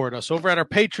that support us over at our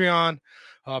Patreon,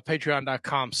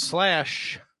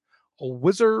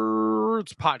 patreon.com/wizard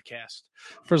Words Podcast.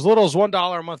 For as little as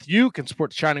 $1 a month, you can support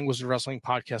the Shining Wizard Wrestling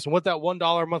Podcast. And what that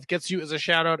 $1 a month gets you is a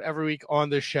shout out every week on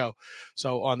this show.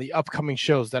 So on the upcoming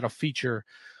shows that'll feature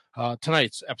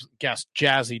tonight's guest,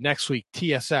 Jazzy. Next week,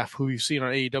 TSF, who you've seen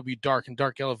on AEW Dark and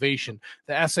Dark Elevation.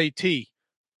 The SAT,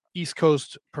 East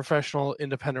Coast Professional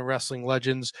Independent Wrestling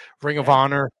Legends, Ring of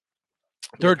Honor.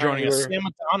 They're joining us. Sam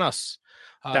Adonis.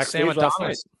 Sam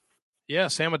Adonis. Yeah,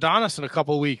 Sam Adonis in a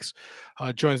couple of weeks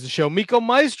joins the show. Miko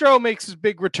Maestro makes his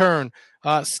big return.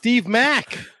 Steve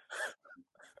Mack.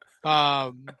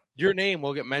 Your name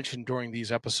will get mentioned during these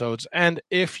episodes. And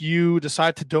if you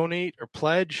decide to donate or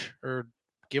pledge or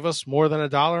give us more than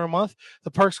 $1 a month,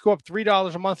 the perks go up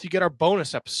 $3 a month. You get our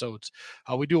bonus episodes.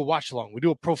 We do a watch along. We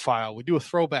do a profile. We do a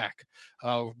throwback.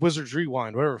 Wizards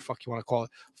Rewind, whatever the fuck you want to call it.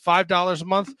 $5 a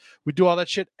month. We do all that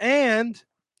shit. And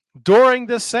during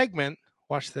this segment,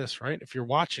 watch this, right? If you're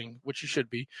watching, which you should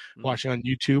be watching on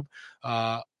YouTube,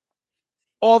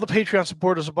 all the Patreon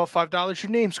supporters above $5, your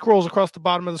name scrolls across the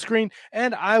bottom of the screen,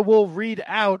 and I will read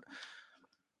out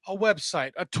a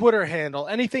website, a Twitter handle,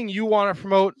 anything you want to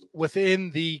promote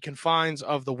within the confines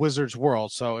of the Wizards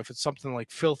world. So if it's something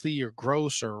like filthy or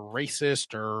gross or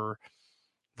racist or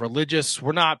religious,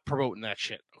 we're not promoting that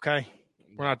shit, okay?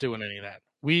 We're not doing any of that.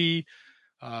 We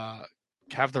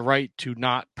have the right to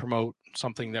not promote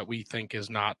something that we think is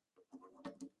not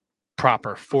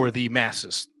proper for the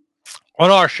masses.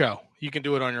 On our show, you can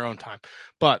do it on your own time,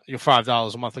 but your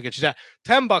 $5 a month will get you that.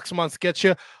 $10 a month gets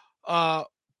you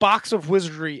box of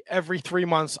wizardry every 3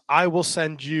 months. I will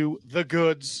send you the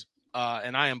goods,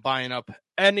 and I am buying up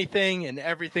anything and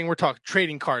everything. We're talking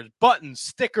trading cards, buttons,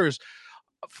 stickers,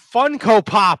 Funko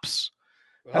Pops.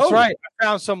 That's right. I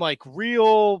found some like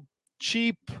real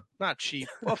cheap, not cheap,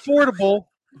 affordable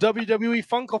WWE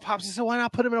Funko Pops. He said, why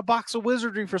not put them in a box of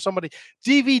wizardry for somebody?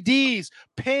 DVDs,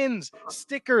 pins,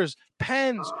 stickers,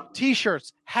 pens,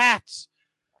 T-shirts, hats.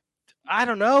 I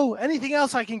don't know, anything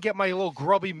else I can get my little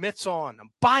grubby mitts on. I'm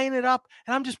buying it up,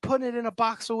 and I'm just putting it in a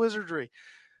box of wizardry.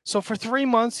 So for 3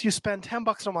 months, you spend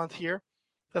 $10 a month here.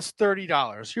 That's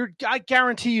 $30. I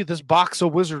guarantee you this box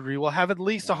of wizardry will have at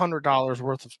least $100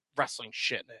 worth of wrestling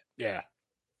shit in it. Yeah.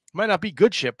 Might not be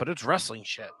good shit, but it's wrestling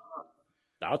shit.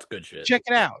 That's good shit. Check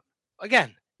it out.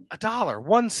 Again, $1,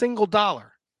 one single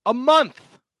dollar a month.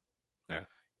 Yeah.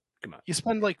 Come on. You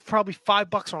spend like probably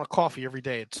 $5 on a coffee every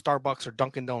day at Starbucks or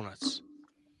Dunkin' Donuts.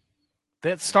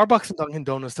 That Starbucks and Dunkin'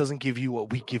 Donuts doesn't give you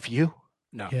what we give you.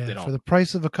 No, Yeah, they don't. for the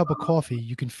price of a cup of coffee,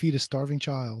 you can feed a starving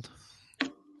child.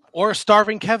 Or a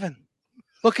starving Kevin.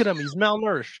 Look at him. He's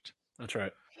malnourished. That's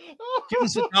right. Give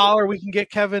us $1. We can get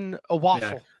Kevin a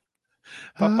waffle.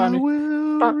 Buy me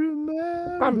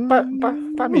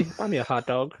a hot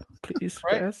dog, please.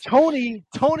 Right? Yes. Tony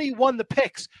won the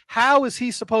picks. How is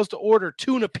he supposed to order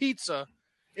tuna pizza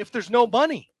if there's no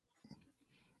money?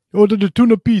 Order the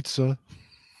tuna pizza.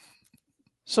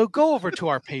 So go over to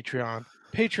our Patreon,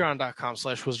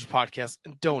 patreon.com/wizardspodcast,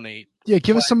 and donate. Yeah,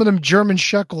 give us some of them German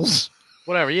shekels.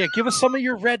 Whatever. Yeah, give us some of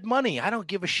your red money. I don't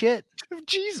give a shit.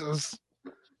 Jesus.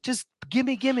 Just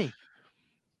gimme.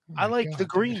 I like the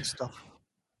green stuff.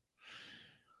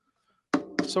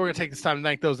 So we're going to take this time to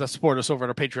thank those that support us over at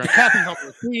our Patreon. Kathy Humber,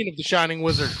 the queen of the Shining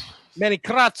Wizard. Manny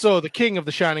Crazzo, the king of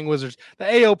the Shining Wizards. The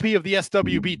AOP of the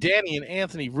SWB, Danny and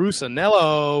Anthony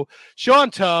Rusanello. Sean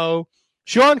Toe,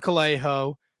 Sean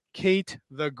Calejo, Kate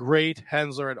the Great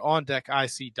Hensler at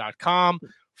OnDeckIC.com.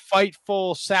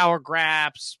 Fightful, Sour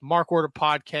Graps, Mark Order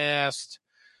Podcast,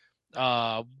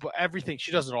 everything.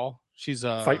 She does it all. She's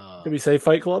a Fight. Did we say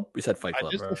Fight Club? We said Fight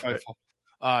Club. Right?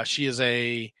 She is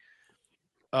a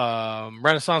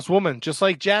Renaissance woman, just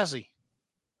like Jazzy.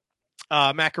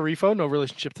 Macarifo, no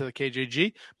relationship to the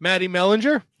KJG. Matty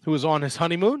Mellinger, who is on his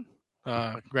honeymoon.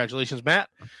 Congratulations, Matt.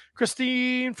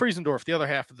 Christine Friesendorf, the other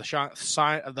half of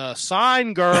the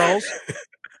Sign Girls.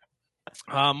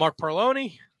 Mark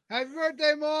Parloni. Happy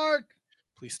birthday, Mark.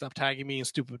 Please stop tagging me in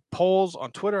stupid polls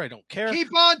on Twitter. I don't care. Keep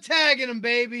on tagging them,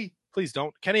 baby. Please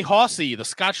don't. Kenny Hossey, the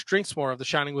Scotch Drinksmore of the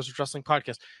Shining Wizard Wrestling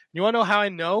Podcast. You want to know how I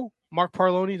know Mark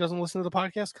Parloni doesn't listen to the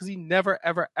podcast? Because he never,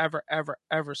 ever, ever, ever,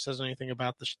 ever says anything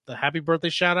about the happy birthday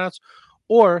shout-outs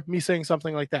or me saying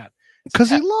something like that. Because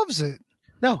he loves it.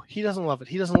 No, he doesn't love it.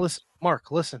 He doesn't listen. Mark,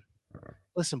 listen.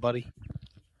 Listen, buddy.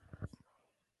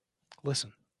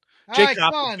 Listen. Jay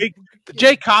Cop,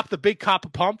 the big cop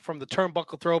of pump from the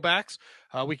Turnbuckle Throwbacks.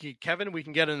 Kevin, we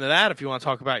can get into that if you want to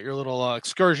talk about your little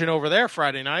excursion over there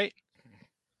Friday night.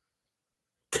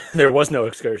 There was no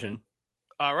excursion.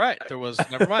 All right. There was.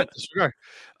 Never mind. Disregard.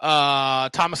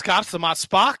 Thomas Cops, the Mott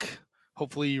Spock.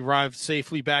 Hopefully he arrived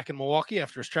safely back in Milwaukee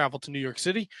after his travel to New York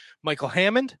City. Michael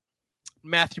Hammond.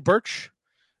 Matthew Birch.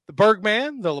 the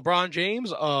Bergman, the LeBron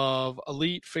James of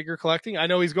elite figure collecting. I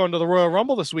know he's going to the Royal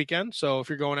Rumble this weekend, so if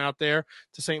you're going out there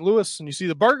to St. Louis and you see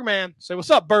the Bergman, say, what's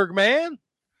up, Bergman?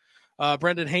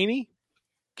 Brendan Haney,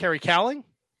 Kerry Cowling,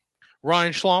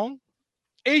 Ryan Schlong,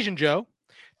 Asian Joe,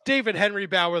 David Henry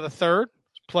Bauer III.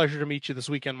 Pleasure to meet you this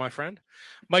weekend, my friend.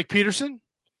 Mike Peterson,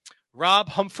 Rob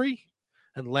Humphrey,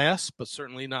 and last but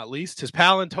certainly not least, his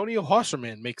pal Antonio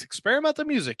Hosserman makes experimental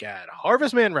music at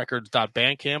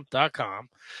harvestmanrecords.bandcamp.com.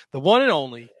 The one and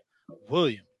only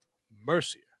William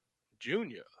Mercier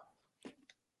Jr.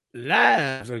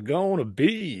 Lives are going to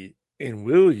be in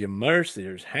William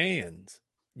Mercier's hands.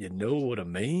 You know what I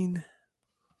mean?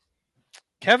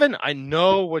 Kevin, I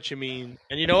know what you mean.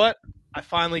 And you know what? I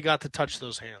finally got to touch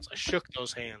those hands. I shook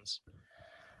those hands.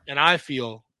 And I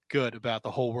feel good about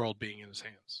the whole world being in his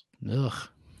hands. Ugh.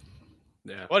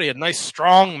 Yeah. What, he had nice,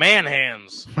 strong man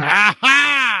hands.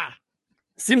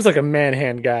 Seems like a man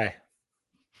hand guy.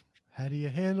 How do you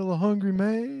handle a hungry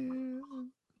man?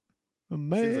 A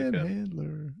man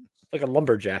handler. Like a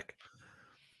lumberjack.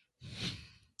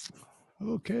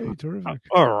 Okay, terrific.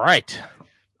 All right.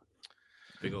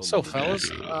 Big old So, fellas,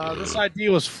 this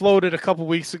idea was floated a couple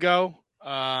weeks ago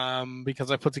because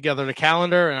I put together the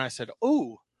calendar and I said,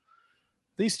 "Ooh,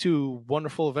 these two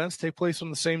wonderful events take place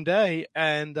on the same day,"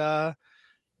 and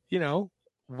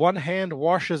one hand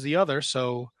washes the other.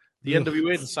 So the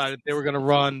NWA decided they were going to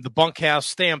run the Bunkhouse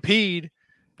Stampede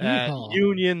at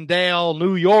Uniondale,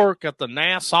 New York, at the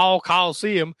Nassau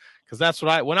Coliseum, because that's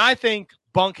what when I think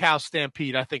Bunkhouse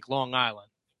Stampede, I think Long Island.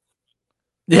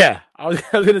 Yeah, I was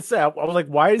going to say, I was like,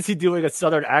 why is he doing a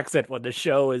Southern accent when the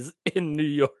show is in New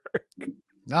York?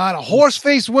 Not a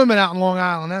horse-faced women out in Long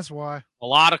Island. That's why. A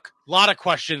lot of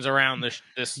questions around this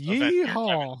event.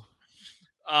 Yeehaw.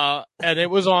 And it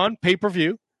was on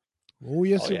pay-per-view. Oh,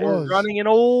 yes, it was. Running in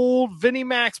old Vinnie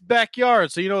Mac's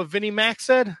backyard. So you know what Vinnie Mac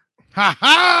said? Ha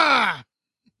ha!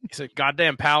 He said,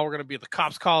 "Goddamn, pal, we're going to be at the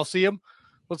Cops Coliseum.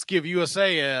 Let's give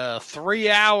USA a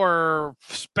 3-hour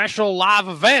special live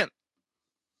event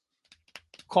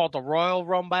called the Royal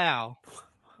Rumble."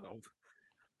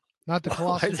 Not the Why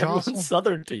Colossal is everyone Jostle.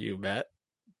 Southern to you, Matt?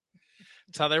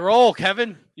 That's how they roll,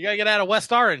 Kevin. You got to get out of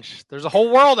West Orange. There's a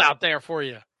whole world out there for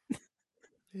you.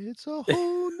 It's a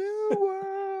whole new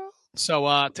world.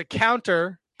 So to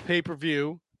counter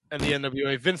pay-per-view and the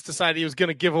NWA, Vince decided he was going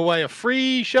to give away a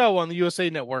free show on the USA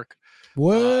Network.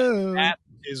 Whoa. That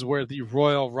is where the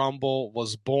Royal Rumble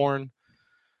was born.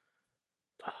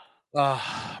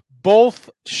 Both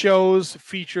shows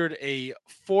featured a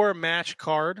 4-match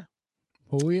card.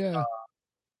 Oh, yeah.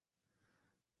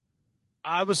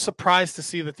 I was surprised to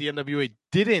see that the NWA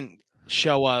didn't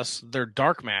show us their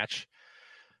dark match,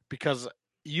 because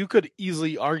you could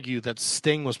easily argue that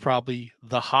Sting was probably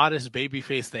the hottest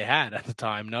babyface they had at the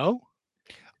time, no?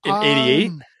 In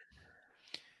 88?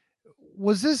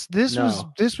 Was this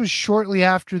No. was shortly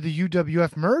after the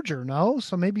UWF merger, no?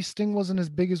 So maybe Sting wasn't as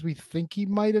big as we think he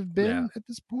might have been at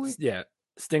this point. Yeah,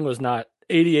 Sting was not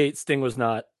 88. Sting was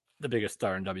not the biggest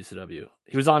star in WCW.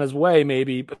 He was on his way,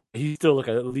 maybe, but he's still like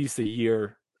at least a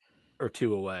year or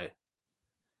two away.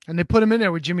 And they put him in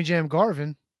there with Jimmy Jam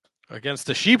Garvin Against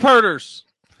the Sheep Herders.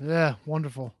 Yeah,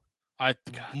 wonderful. I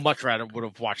much rather would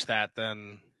have watched that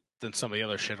than some of the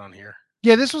other shit on here.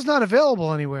 Yeah, this was not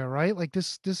available anywhere, right? Like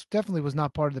this definitely was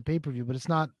not part of the pay-per-view, but it's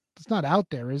not out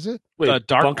there, is it? Wait, The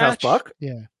dark Bunkhouse match? Buck?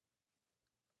 Yeah.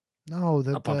 No,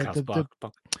 the Bunkhouse Buck.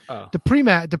 Oh.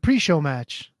 the pre-show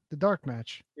match, the dark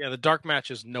match. Yeah, the dark match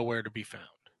is nowhere to be found.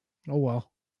 Oh well.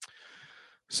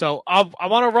 So I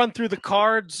want to run through the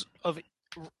cards of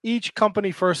each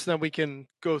company first, then we can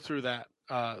go through that.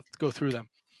 Go through them.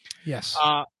 Yes.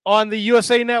 On the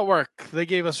USA Network, they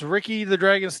gave us Ricky the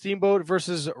Dragon Steamboat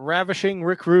versus Ravishing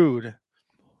Rick Rude.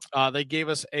 They gave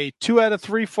us a 2 out of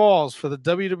 3 falls for the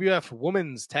WWF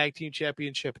Women's Tag Team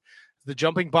Championship. The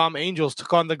Jumping Bomb Angels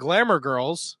took on the Glamour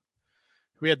Girls.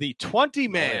 We had the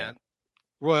 20-man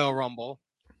Royal Rumble.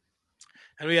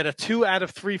 And we had a 2 out of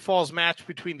 3 falls match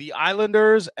between the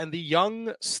Islanders and the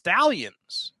Young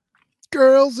Stallions.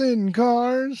 Girls in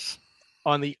cars.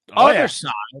 On the other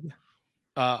side,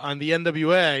 on the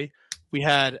NWA, we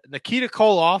had Nikita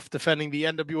Koloff defending the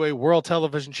NWA World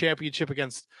Television Championship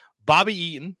against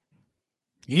Bobby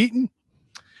Eaton.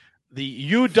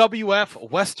 The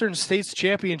UWF Western States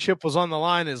Championship was on the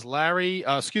line as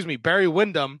Barry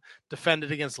Windham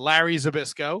defended against Larry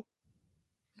Zbyszko.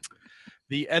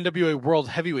 The NWA World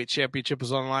Heavyweight Championship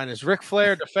was on the line as Ric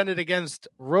Flair defended against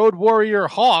Road Warrior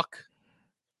Hawk.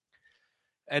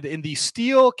 And in the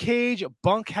Steel Cage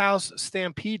Bunkhouse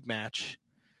Stampede match,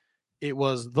 It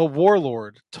was the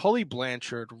Warlord, Tully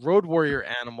Blanchard, Road Warrior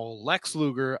Animal, Lex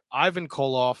Luger, Ivan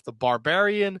Koloff, the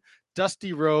Barbarian,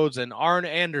 Dusty Rhodes, and Arn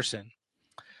Anderson.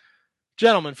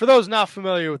 Gentlemen, for those not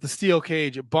familiar with the Steel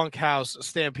Cage Bunkhouse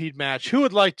Stampede match, who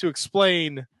would like to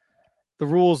explain the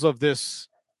rules of this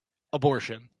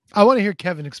abortion? I want to hear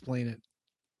Kevin explain it.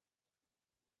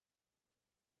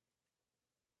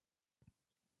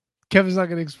 Kevin's not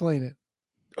going to explain it.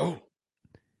 Oh.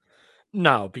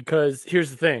 No, because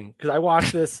here's the thing. Because I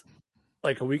watched this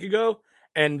like a week ago,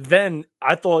 and then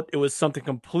I thought it was something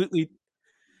completely...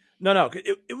 No.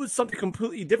 It was something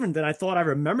completely different than I thought I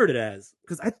remembered it as.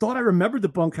 Because I thought I remembered the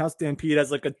Bunkhouse Stampede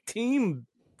as like a team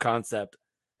concept.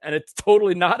 And it's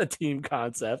totally not a team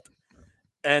concept.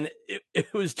 And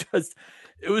it was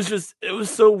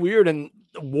so weird. And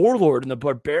the Warlord and the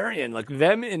Barbarian, like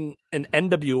them in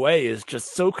NWA is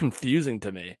just so confusing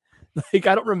to me. Like,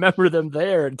 I don't remember them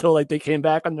there until like they came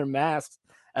back on their masks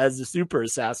as the Super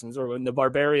Assassins, or when the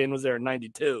Barbarian was there in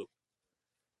 '92.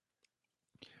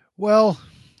 Well,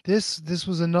 this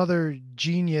was another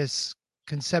genius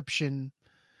conception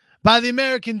by the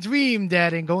American Dream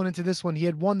Dad. And going into this one, he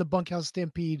had won the Bunkhouse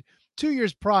Stampede 2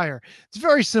 years prior. It's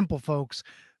very simple, folks.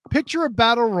 Picture a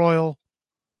battle royal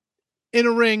in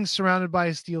a ring surrounded by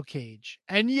a steel cage.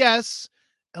 And yes,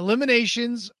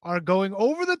 eliminations are going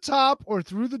over the top or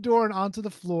through the door and onto the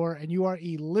floor, and you are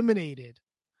eliminated.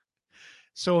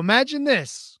 So imagine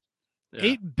this. Yeah.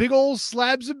 8 big old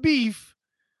slabs of beef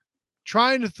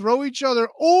trying to throw each other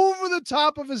over the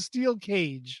top of a steel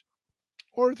cage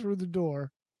or through the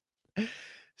door.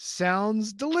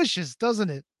 Sounds delicious, doesn't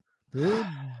it? Oh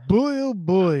boy, oh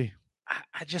boy.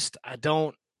 I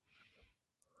don't.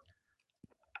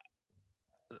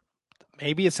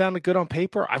 Maybe it sounded good on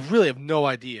paper. I really have no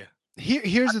idea.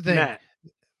 Here's the thing.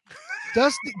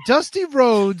 Dusty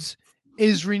Rhodes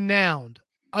is renowned,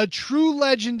 a true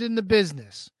legend in the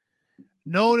business,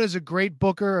 known as a great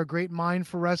booker, a great mind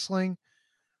for wrestling.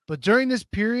 But during this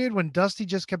period when Dusty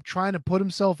just kept trying to put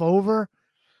himself over,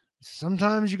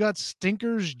 sometimes you got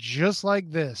stinkers just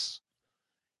like this.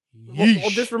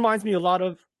 Well, this reminds me a lot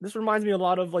of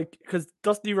like, because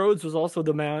Dusty Rhodes was also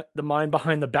the mind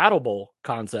behind the Battle Bowl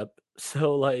concept.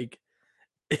 So like,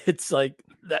 it's like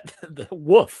that the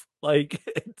woof, like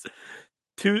it's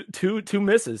two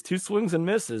misses, 2 swings and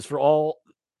misses for all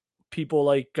people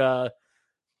like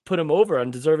put him over,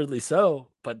 undeservedly so.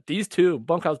 But these two,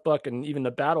 Bunkhouse Buck and even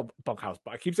the Bunkhouse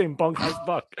Buck, I keep saying Bunkhouse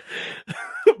Buck,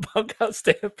 Bunkhouse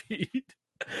Stampede,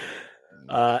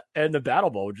 and the Battle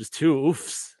Bowl, just 2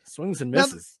 oofs, swings and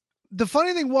misses. Now, the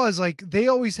funny thing was, like, they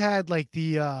always had like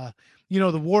the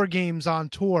the War Games on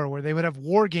tour where they would have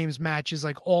War Games matches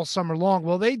like all summer long.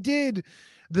 Well, they did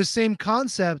the same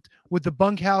concept with the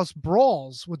Bunkhouse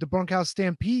Brawls, with the Bunkhouse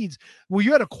Stampedes. Well,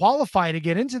 you had to qualify to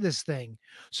get into this thing.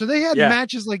 So they had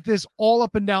matches like this all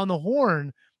up and down the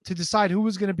horn to decide who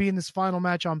was going to be in this final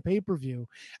match on pay-per-view.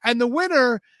 And the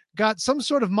winner got some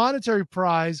sort of monetary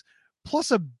prize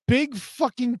plus a big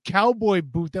fucking cowboy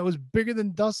boot that was bigger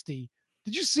than Dusty.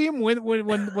 Did you see him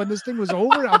when this thing was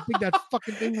over? How big that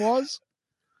fucking thing was?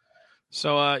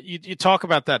 So you talk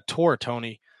about that tour,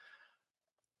 Tony.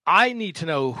 I need to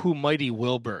know who Mighty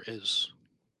Wilbur is.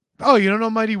 Oh, you don't know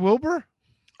Mighty Wilbur?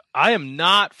 I am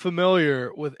not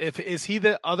familiar with. Is he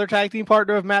the other tag team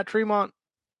partner of Matt Tremont?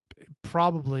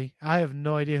 Probably. I have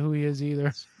no idea who he is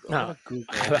either. No.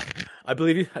 I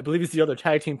believe he's the other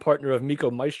tag team partner of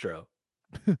Miko Maestro.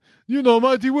 You know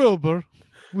Mighty Wilbur.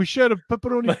 We share a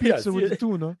pepperoni pizza with the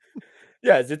tuna.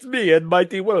 Yes, it's me and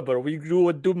Mighty Wilbur. We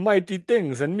do mighty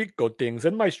things and Miko things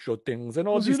and Maestro things and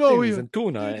all these things and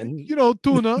tuna and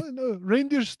tuna and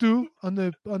reindeer stew on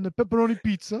the pepperoni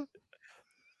pizza.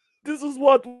 This is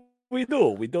what we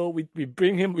do. We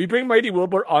bring Mighty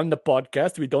Wilbur on the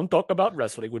podcast. We don't talk about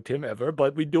wrestling with him ever,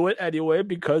 but we do it anyway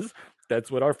because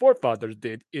that's what our forefathers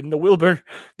did in the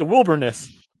wilderness.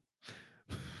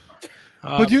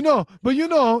 But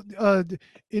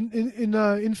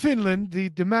in Finland,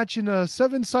 the match in a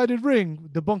 7-sided ring,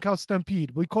 the Bunkhouse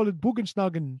Stampede, we call it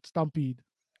Bugensnagen Stampede.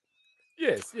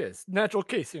 Yes, natural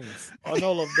casings on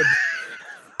all of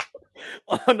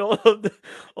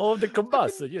the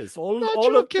kielbasa. Yes, all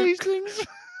casings.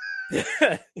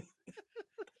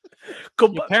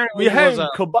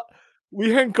 We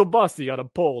hang kielbasa on a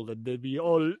pole, and then we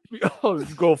all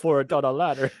go for it on a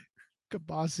ladder.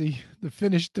 Kielbasa, the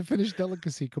Finnish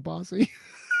delicacy, kielbasa.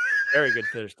 Very good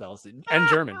Finnish delicacy, and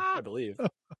German, I believe.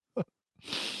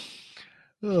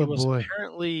 He was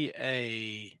apparently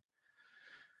a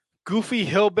goofy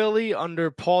hillbilly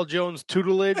under Paul Jones'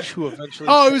 tutelage, who eventually.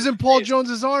 Oh, he was in Paul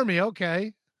Jones's army.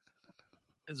 Okay,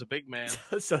 is a big man.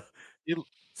 So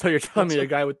you're telling me a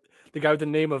guy with the guy with the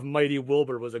name of Mighty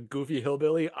Wilbur was a goofy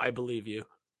hillbilly, I believe you.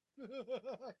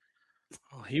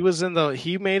 He was in the.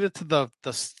 He made it to the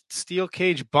steel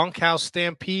cage bunkhouse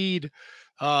stampede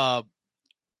qualifier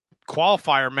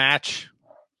match.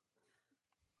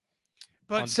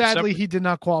 But sadly, he did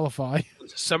not qualify.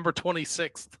 December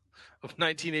 26th of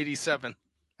 1987.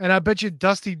 And I bet you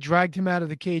Dusty dragged him out of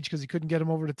the cage because he couldn't get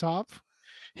him over the top.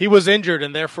 He was injured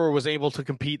and therefore was able to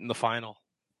compete in the final.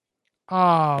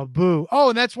 Oh, boo. Oh,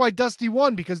 and that's why Dusty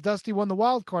won, because Dusty won the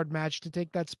wild card match to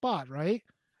take that spot, right?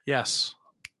 Yes.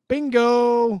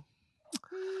 Bingo.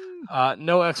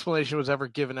 No explanation was ever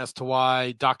given as to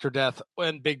why Dr. Death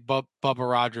and Big Bubba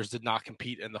Rogers did not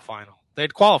compete in the final. They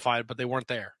had qualified, but they weren't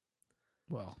there.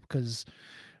 Well, because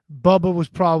Bubba was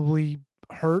probably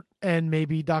hurt and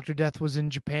maybe Dr. Death was in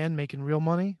Japan making real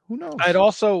money. Who knows? I'd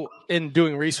also, in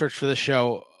doing research for the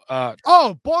show...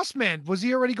 Boss Man. Was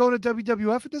he already going to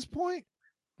WWF at this point?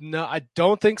 No, I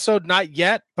don't think so. Not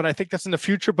yet, but I think that's in the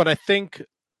future. But I think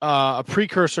a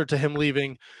precursor to him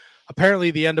leaving,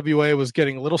 apparently the NWA was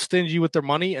getting a little stingy with their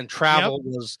money and travel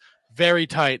was very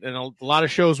tight. And a lot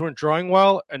of shows weren't drawing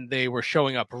well and they were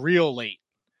showing up real late.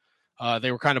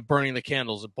 They were kind of burning the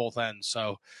candles at both ends.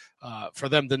 So for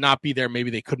them to not be there, maybe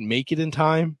they couldn't make it in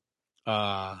time.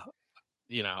 I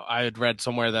had read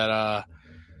somewhere that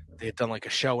they had done like a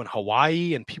show in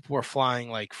Hawaii and people were flying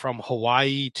like from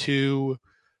Hawaii to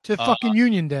fucking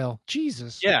Uniondale.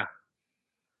 Jesus. Yeah.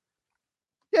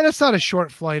 Yeah, that's not a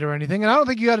short flight or anything. And I don't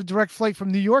think you had a direct flight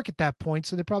from New York at that point.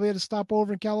 So they probably had to stop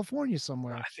over in California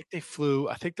somewhere. I think they flew.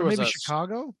 I think there was maybe a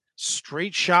Chicago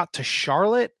straight shot to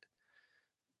Charlotte.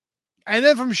 And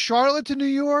then from Charlotte to New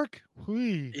York?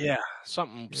 Whee. Yeah,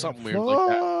 something weird like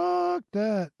that. Fuck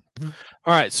that.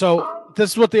 All right, so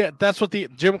that's what the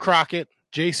Jim Crockett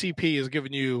JCP is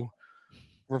giving you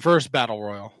reverse battle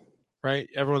royal, right?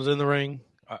 Everyone's in the ring.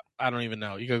 I don't even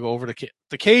know. You gotta go over the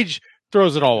cage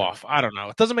throws it all off. I don't know.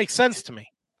 It doesn't make sense to me.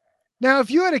 Now,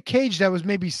 if you had a cage that was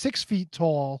maybe 6 feet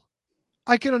tall,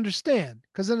 I can understand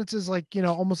because then it's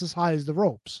almost as high as the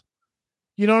ropes.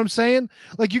 You know what I'm saying?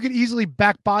 Like you could easily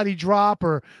back body drop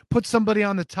or put somebody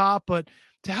on the top, but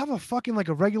to have a fucking like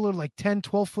a regular like 10,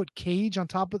 12 foot cage on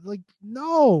top of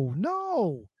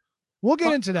no. We'll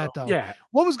get into that though. Yeah.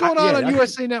 What was going on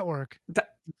USA Network?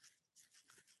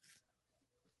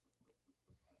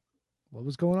 What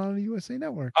was going on USA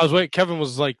Network? I was waiting. Kevin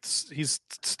was like, he's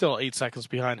still 8 seconds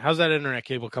behind. How's that internet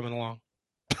cable coming along?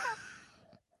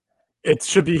 It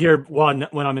should be here when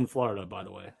I'm in Florida, by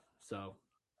the way. So.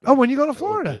 Oh, when you go to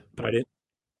Florida? But I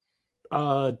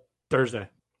didn't. Thursday.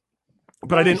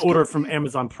 But I didn't order from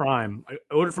Amazon Prime.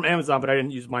 I ordered from Amazon, but I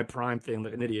didn't use my Prime thing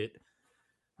like an idiot.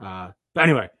 But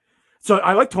anyway, so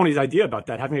I like Tony's idea about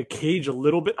that, having a cage a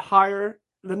little bit higher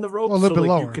than the ropes. Well, a little bit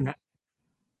lower.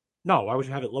 No, why would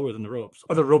you have it lower than the ropes?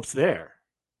 Are the ropes there?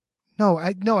 No,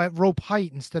 at rope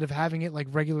height instead of having it like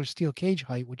regular steel cage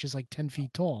height, which is like 10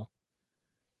 feet tall.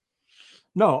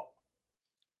 No,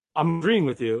 I'm agreeing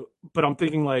with you, but I'm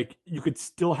thinking like you could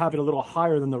still have it a little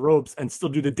higher than the ropes and still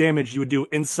do the damage you would do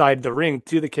inside the ring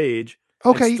to the cage.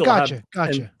 Okay, gotcha.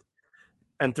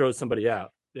 And throw somebody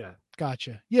out. Yeah.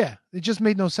 Gotcha. Yeah, it just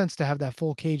made no sense to have that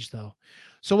full cage though.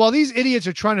 So while these idiots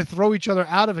are trying to throw each other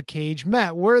out of a cage,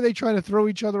 Matt, where are they trying to throw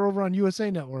each other over on USA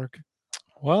Network?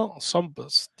 Well,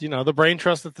 the brain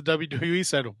trust at the WWE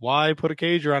said, why put a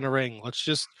cage around a ring? Let's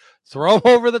just throw him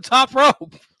over the top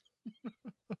rope.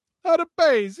 Out of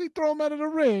base. He throw him out of the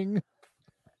ring.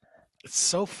 It's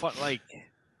so fun. Like,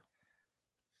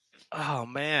 oh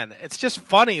man, it's just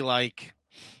funny. Like,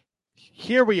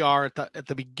 here we are at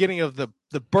the beginning of the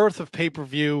birth of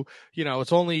pay-per-view.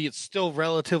 It's still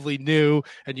relatively new,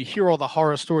 and you hear all the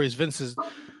horror stories. Vince is,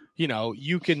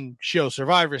 you can show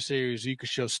Survivor Series, you could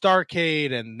show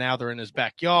Starrcade, and now they're in his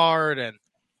backyard,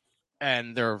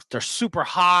 and they're super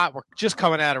hot. We're just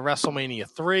coming out of WrestleMania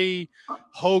 3.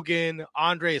 Hogan,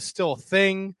 Andre is still a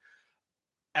thing,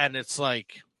 and it's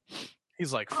like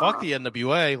he's like, fuck the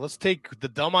NWA. Let's take the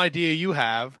dumb idea you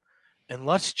have, and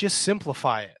let's just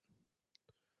simplify it.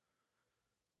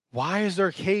 Why is there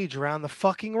a cage around the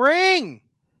fucking ring?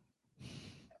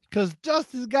 Because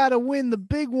Justin's got to win the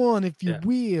big one, if you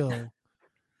will.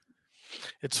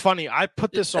 It's funny. I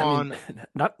put this on.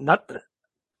 Not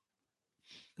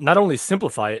only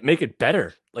simplify it, make it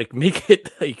better. Like make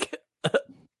it like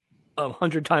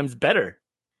 100 times better.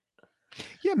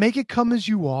 Yeah, make it come as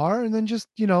you are, and then just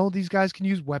these guys can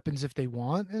use weapons if they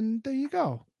want, and there you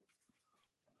go.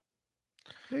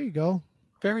 There you go.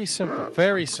 Very simple.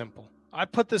 Very simple. I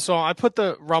put this on. I put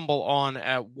the Rumble on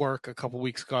at work a couple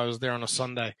weeks ago. I was there on a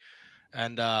Sunday,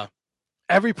 and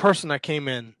every person that came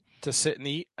in to sit and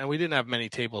eat, and we didn't have many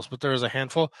tables, but there was a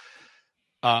handful.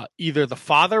 either the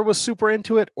father was super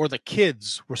into it or the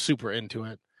kids were super into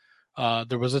it.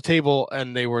 There was a table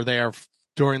and they were there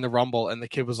during the Rumble, and the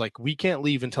kid was like, "We can't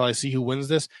leave until I see who wins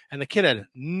this." And the kid had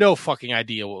no fucking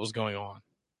idea what was going on.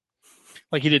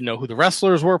 Like, he didn't know who the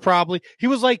wrestlers were, probably. He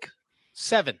was like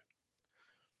 7.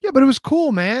 Yeah, but it was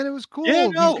cool, man. It was cool. Yeah,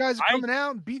 no, These guys are coming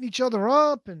out and beating each other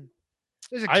up, and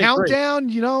there's a I countdown.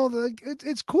 You know,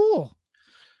 it's cool.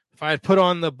 If I had put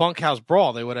on the Bunkhouse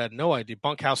Brawl, they would have had no idea.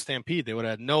 Bunkhouse Stampede, they would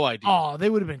have had no idea. Oh, they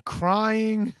would have been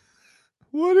crying.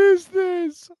 What is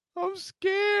this? I'm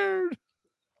scared.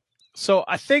 So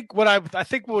I think what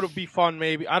would be fun,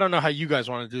 maybe, I don't know how you guys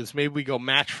want to do this. Maybe we go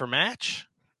match for match.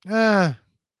 I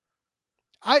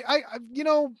you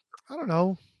know, I don't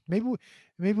know. Maybe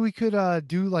we could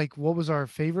do like, what was our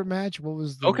favorite match? What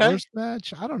was the worst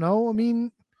match? I don't know. I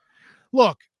mean,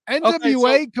 look,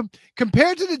 NWA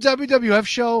compared to the WWF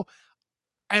show,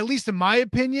 at least in my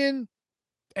opinion,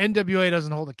 NWA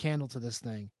doesn't hold a candle to this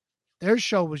thing. Their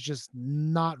show was just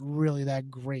not really that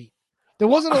great. There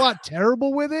wasn't a lot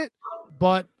terrible with it,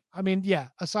 but I mean, yeah,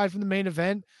 aside from the main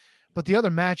event, but the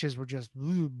other matches were just,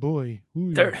 ooh, boy.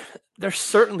 Ooh. There's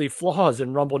certainly flaws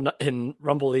in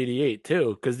Rumble 88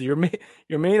 too, because your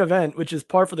main event, which is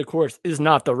par for the course, is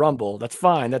not the Rumble. That's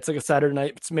fine. That's like a Saturday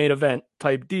night's main event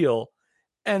type deal,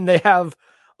 and they have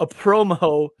a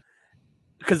promo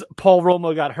because Paul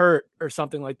Roma got hurt or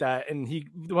something like that, and he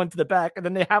went to the back, and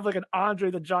then they have like an Andre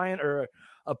the Giant or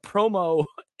a promo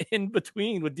in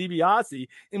between with DiBiase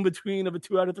in between of a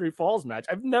 2 out of 3 falls match.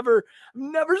 I've never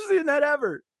seen that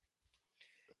ever.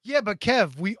 Yeah, but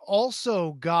Kev, we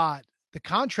also got the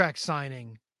contract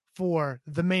signing for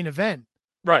the main event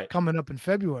coming up in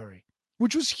February,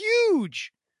 which was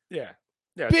huge. Yeah.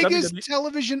 Biggest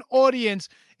television audience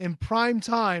in prime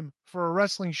time for a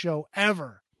wrestling show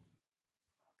ever.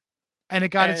 And it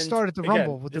got its start at the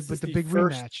Rumble with the big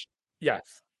rematch.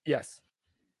 Yes.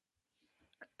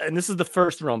 And this is the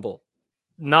first Rumble.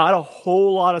 Not a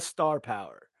whole lot of star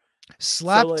power.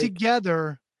 Slapped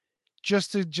together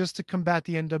just to combat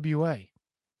the NWA.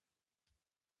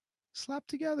 Slapped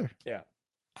together. Yeah.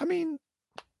 I mean,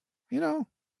 you know.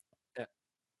 Yeah.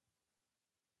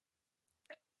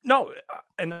 No,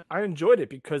 and I enjoyed it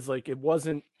because like it was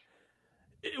the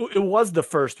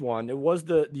first one. It was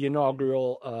the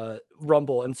inaugural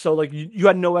Rumble. And so like you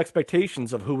had no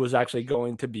expectations of who was actually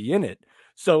going to be in it.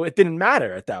 So it didn't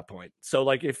matter at that point. So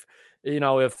like if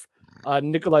Nikolai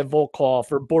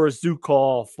Volkov or Boris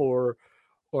Zukov or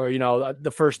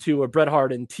the first two, or Bret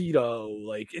Hart and Tito,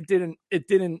 like it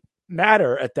didn't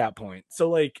matter at that point. So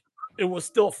like it was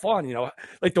still fun,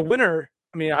 like the winner.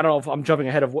 I mean, I don't know if I'm jumping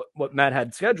ahead of what Matt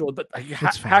had scheduled, but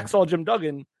Hacksaw Jim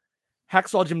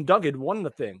Duggan won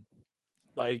the thing.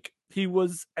 Like he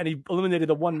eliminated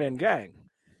the one-man gang.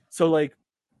 So like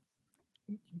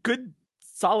good,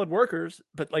 solid workers,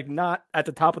 but like not at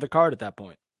the top of the card at that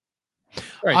point.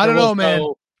 Right, I don't know, man.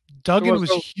 Duggan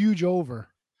was huge over.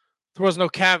 There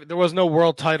was no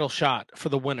world title shot for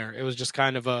the winner. It was just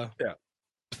kind of a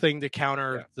thing to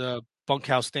counter the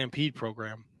Bunkhouse Stampede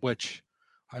program, which,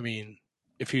 I mean,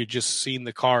 if you had just seen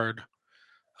the card,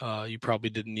 you probably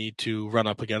didn't need to run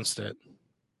up against it.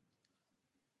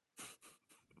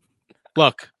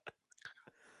 Look,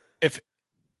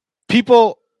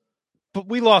 but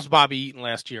we lost Bobby Eaton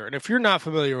last year, and if you're not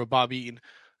familiar with Bobby Eaton,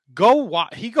 go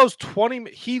watch. He goes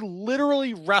 20. He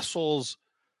literally wrestles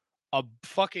a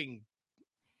fucking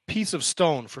piece of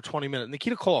stone for 20 minutes.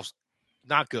 Nikita Koloff's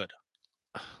not good.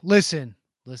 Listen.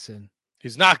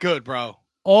 He's not good, bro.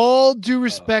 All due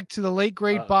respect to the late,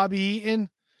 great Bobby Eaton,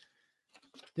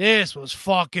 this was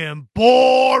fucking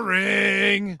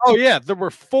boring. Oh, yeah. There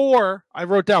were I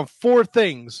wrote down 4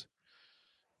 things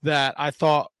that I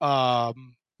thought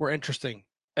were interesting.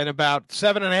 In about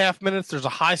 7.5 minutes, there's a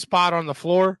high spot on the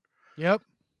floor. Yep.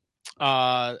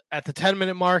 At the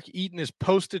 10-minute mark, Eaton is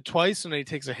posted twice, and then he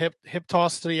takes a hip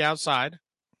toss to the outside.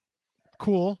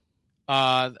 Cool.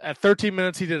 At 13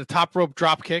 minutes, he did a top rope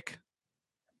drop kick.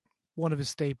 One of his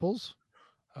staples.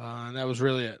 And that was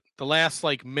really it. The last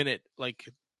minute,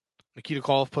 Nikita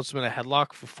Koloff puts him in a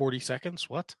headlock for 40 seconds.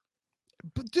 What?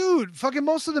 But dude, fucking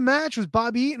most of the match was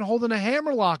Bobby Eaton holding a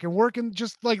hammerlock and working,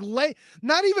 just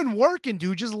not even working,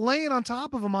 dude, just laying on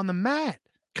top of him on the mat.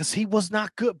 Because he was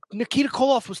not good. Nikita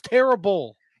Koloff was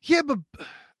terrible. Yeah,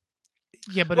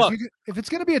 but look, if it's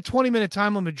going to be a 20-minute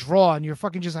time limit draw and you're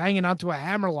fucking just hanging onto a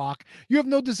hammerlock, you have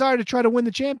no desire to try to win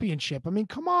the championship. I mean,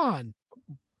 come on.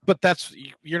 But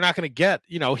you're not going to get,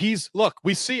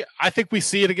 I think we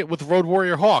see it again with Road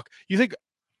Warrior Hawk. You think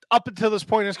up until this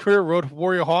point in his career, Road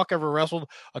Warrior Hawk ever wrestled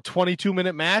a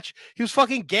 22-minute match? He was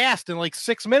fucking gassed in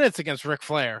 6 minutes against Ric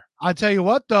Flair. I'll tell you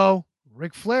what, though,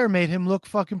 Ric Flair made him look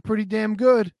fucking pretty damn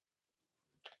good.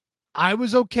 I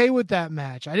was okay with that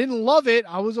match. I didn't love it.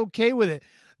 I was okay with it.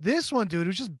 This one, dude, it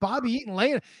was just Bobby Eaton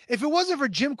laying. If it wasn't for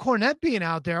Jim Cornette being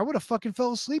out there, I would have fucking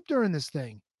fell asleep during this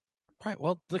thing. Right.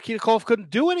 Well, Nikita Koloff couldn't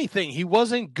do anything. He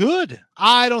wasn't good.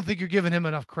 I don't think you're giving him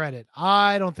enough credit.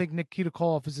 I don't think Nikita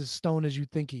Koloff is as stoned as you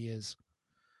think he is.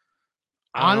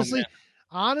 Honestly,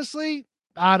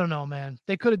 I don't know, man.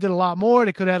 They could have did a lot more.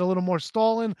 They could have had a little more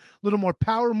stalling, a little more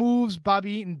power moves.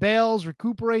 Bobby Eaton bails,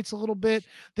 recuperates a little bit.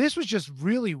 This was just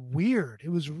really weird. It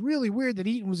was really weird that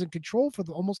Eaton was in control for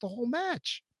almost the whole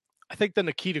match. I think the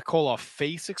Nikita Koloff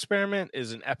face experiment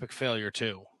is an epic failure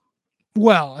too.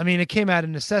 Well, I mean, it came out of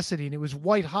necessity, and it was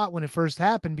white hot when it first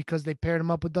happened because they paired him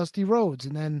up with Dusty Rhodes,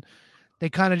 and then they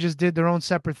kind of just did their own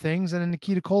separate things, and then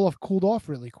Nikita Koloff cooled off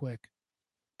really quick.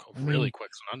 Really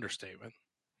quick's an understatement.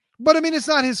 But I mean, it's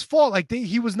not his fault. Like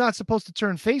he was not supposed to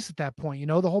turn face at that point. You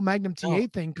know, the whole Magnum TA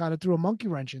thing kind of threw a monkey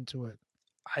wrench into it.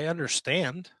 I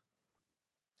understand.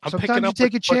 Sometimes you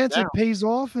take a chance, it pays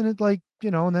off, and it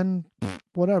and then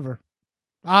whatever.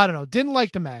 I don't know. Didn't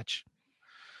like the match.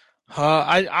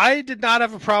 I did not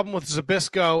have a problem with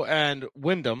Zbyszko and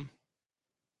Wyndham.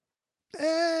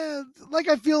 Like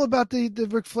I feel about the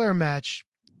Ric Flair match.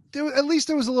 At least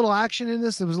there was a little action in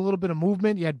this. There was a little bit of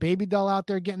movement. You had Baby Doll out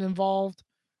there getting involved.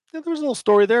 Yeah, there was a little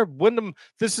story there. Wyndham,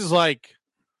 this is like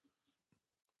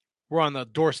we're on the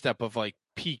doorstep of like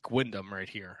peak Wyndham right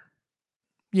here.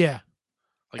 Yeah.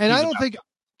 Like and I don't think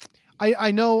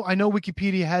I know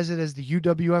Wikipedia has it as the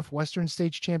UWF Western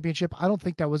States Championship. I don't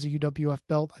think that was a UWF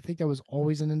belt. I think that was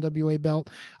always an NWA belt.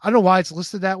 I don't know why it's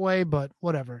listed that way, but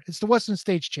whatever. It's the Western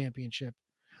States Championship.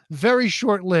 Very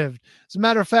short-lived. As a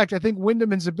matter of fact, I think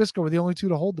Wyndham and Zbyszko were the only two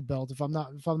to hold the belt, if I'm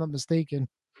not mistaken.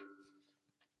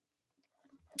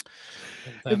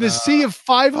 In the sea of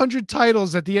 500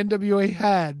 titles that the NWA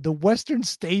had, the Western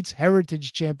States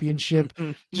Heritage Championship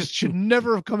just should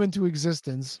never have come into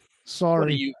existence.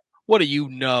 Sorry. What do you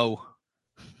know?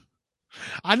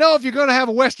 I know if you're going to have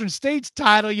a Western States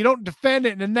title, you don't defend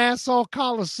it in the Nassau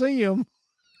Coliseum.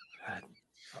 A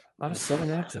lot of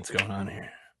Southern accents going on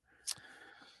here.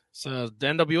 So the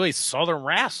NWA Southern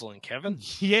Wrestling, Kevin.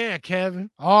 Yeah,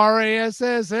 Kevin.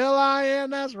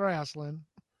 RASSLIN, that's wrestling.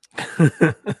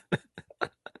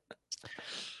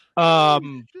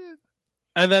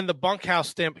 And then the bunkhouse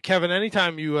stamp. Kevin,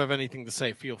 anytime you have anything to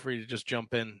say, feel free to just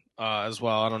jump in as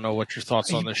well. I don't know what your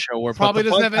thoughts on this show were. Probably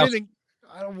doesn't have anything.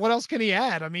 What else can he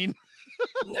add? I mean,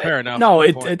 fair enough. No,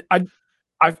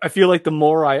 I feel like the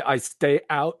more I stay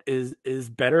out is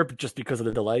better, just because of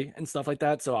the delay and stuff like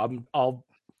that. So I'll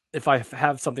if I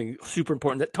have something super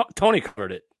important that Tony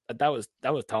covered it. That was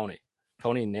Tony.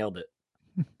 Tony nailed it.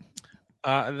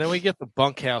 And then we get the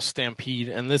bunkhouse stampede,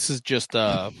 and this is just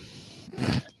an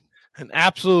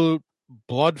absolute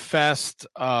bloodfest.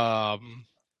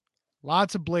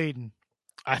 Lots of blading.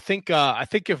 I think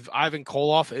if Ivan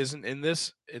Koloff isn't in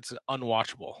this, it's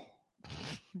unwatchable.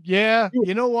 Yeah,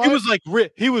 you know what? He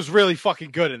was he was really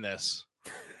fucking good in this.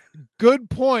 Good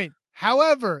point.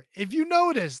 However, if you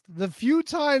noticed the few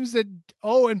times that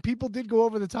and people did go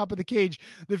over the top of the cage,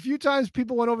 the few times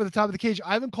people went over the top of the cage,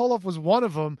 Ivan Koloff was one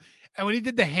of them. And when he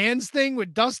did the hands thing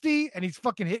with Dusty and he's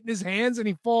fucking hitting his hands and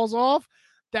he falls off,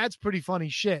 that's pretty funny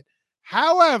shit.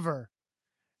 However,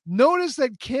 notice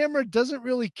that camera doesn't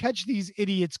really catch these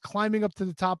idiots climbing up to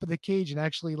the top of the cage and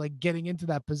actually like getting into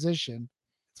that position.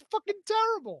 It's fucking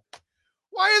terrible.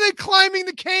 Why are they climbing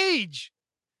the cage?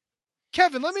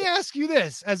 Kevin, let me ask you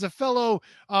this as a fellow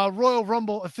Royal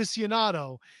Rumble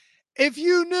aficionado. If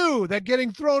you knew that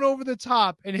getting thrown over the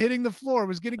top and hitting the floor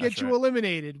was going to get you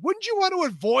eliminated, wouldn't you want to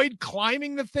avoid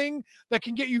climbing the thing that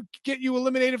can get you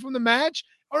eliminated from the match?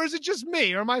 Or is it just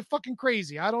me? Or am I fucking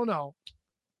crazy? I don't know.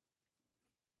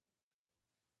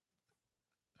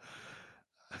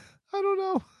 I don't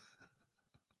know.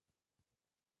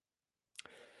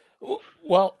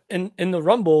 Well, in the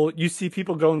Rumble, you see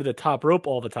people going to the top rope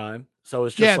all the time. So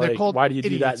it's just like, why do you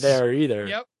do that there either?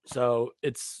 Yep. So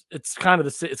it's kind of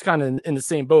in the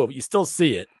same boat, but you still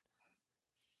see it.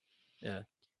 Yeah.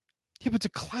 Yeah, but to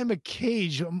climb a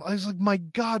cage, I was like, my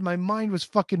God, my mind was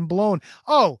fucking blown.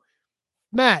 Oh,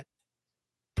 Matt,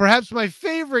 perhaps my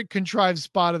favorite contrived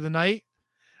spot of the night.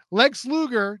 Lex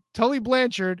Luger, Tully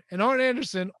Blanchard, and Arn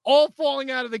Anderson all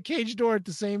falling out of the cage door at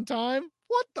the same time.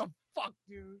 What the fuck,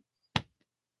 dude?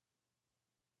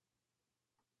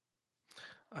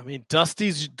 I mean,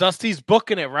 Dusty's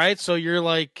booking it, right? So you're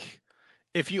like,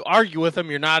 if you argue with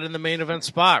him, you're not in the main event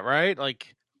spot, right?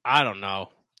 Like, I don't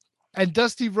know. And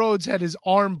Dusty Rhodes had his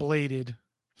arm bladed.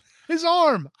 His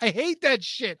arm. I hate that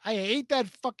shit. I hate that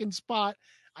fucking spot.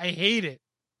 I hate it.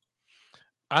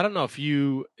 I don't know if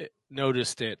you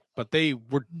noticed it, but they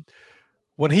were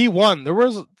when he won. There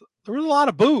was a lot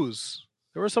of boos.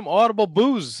 There was some audible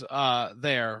boos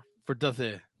there for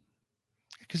Duthy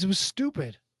because it was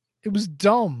stupid. It was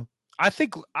dumb. I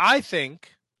think,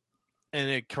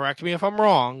 and correct me if I'm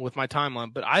wrong with my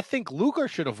timeline, but I think Luger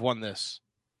should have won this.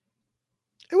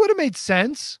 It would have made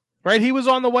sense, right? He was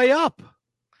on the way up,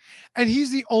 and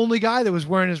he's the only guy that was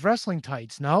wearing his wrestling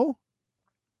tights. No.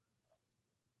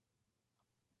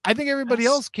 I think everybody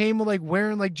else came like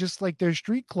wearing like just like their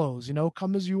street clothes,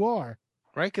 come as you are.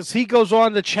 Right? Because he goes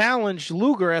on to challenge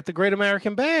Luger at the Great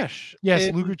American Bash.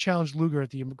 Yes, Luger challenged Luger at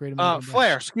the Great American Bash.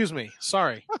 Flair, excuse me.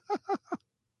 Sorry.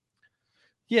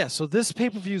 Yeah, so this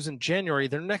pay-per-view's in January.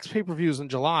 Their next pay-per-view's in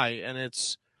July, and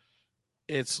it's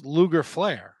Luger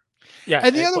Flair. Yeah.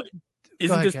 And the other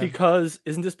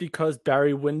isn't this because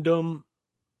Barry Windham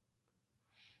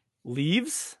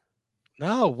leaves?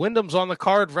 No, Wyndham's on the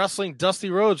card wrestling Dusty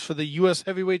Rhodes for the U.S.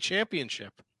 Heavyweight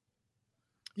Championship.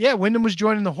 Yeah, Wyndham was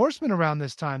joining the Horsemen around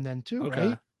this time then too,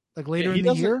 right? Like later in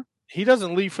the year? He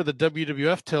doesn't leave for the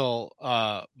WWF till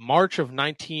March of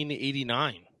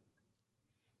 1989.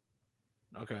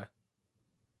 Okay.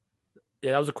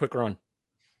 Yeah, that was a quick run.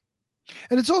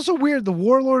 And it's also weird. The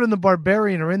Warlord and the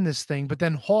Barbarian are in this thing, but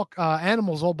then Hawk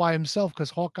Animal's all by himself because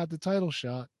Hawk got the title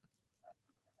shot.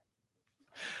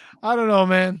 I don't know,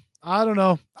 man. I don't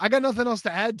know. I got nothing else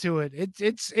to add to it.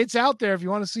 It's out there if you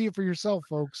want to see it for yourself,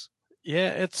 folks.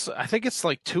 Yeah, I think it's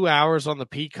like 2 hours on the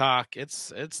Peacock. It's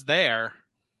there.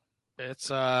 It's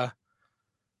there.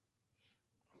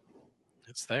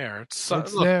 It's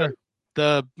look, there.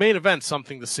 The main event's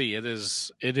something to see. It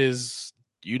is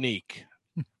unique.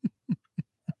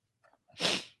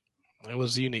 It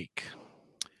was unique.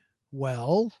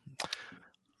 Well,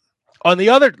 on the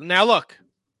other now look,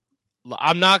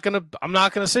 I'm not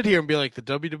gonna sit here and be like the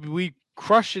WWE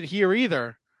crushed it here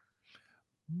either.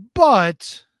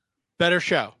 But better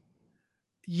show.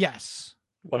 Yes.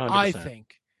 100%. I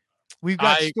think. We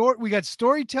got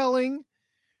storytelling.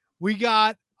 We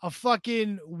got a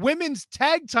fucking women's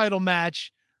tag title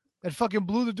match that fucking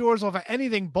blew the doors off of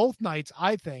anything both nights,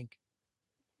 I think.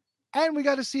 And we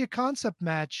got to see a concept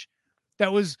match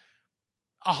that was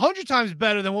 100 times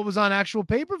better than what was on actual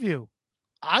pay-per-view.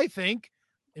 I think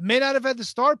it may not have had the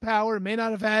star power. It may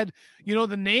not have had,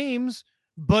 the names,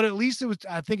 but at least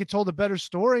I think it told a better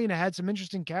story and it had some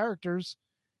interesting characters.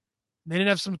 They didn't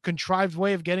have some contrived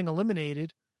way of getting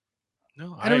eliminated.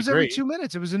 No, and it was every 2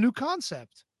 minutes. It was a new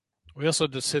concept. We also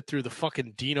had to sit through the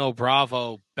fucking Dino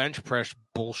Bravo bench press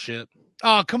bullshit.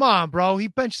 Oh, come on, bro. He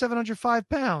benched 705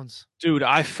 pounds. Dude,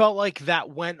 I felt like that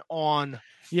went on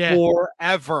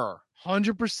forever.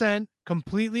 100%.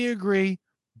 Completely agree.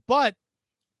 But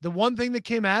the one thing that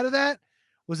came out of that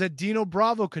was that Dino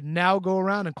Bravo could now go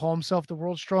around and call himself the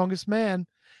world's strongest man.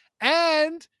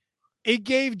 And it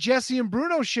gave Jesse and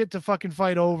Bruno shit to fucking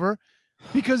fight over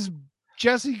because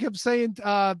Jesse kept saying,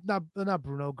 not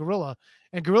Bruno, Gorilla.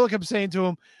 And Gorilla kept saying to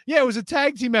him, yeah, it was a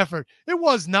tag team effort. It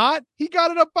was not. He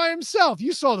got it up by himself.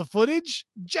 You saw the footage.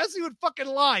 Jesse would fucking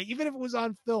lie, even if it was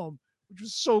on film, which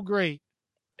was so great.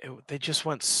 They just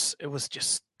went, it was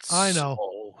just I know.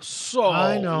 So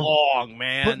long,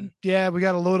 man. But, yeah, we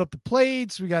got to load up the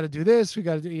plates. We got to do this. We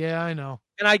got to do, yeah, I know.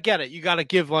 And I get it. You got to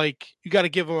give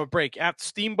them a break. At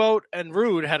Steamboat and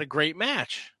Rude had a great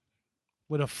match.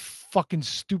 With a fucking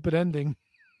stupid ending.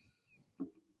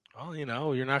 Well, you're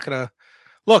not going to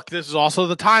look. This is also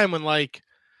the time when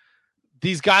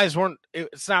these guys weren't,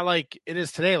 it's not like it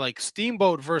is today. Like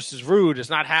Steamboat versus Rude is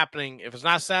not happening. If it's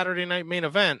not Saturday night main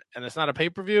event and it's not a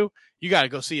pay-per-view, you got to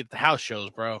go see it at the house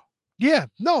shows, bro. Yeah,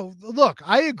 no, look,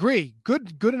 I agree.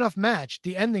 Good enough match.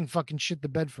 The ending fucking shit the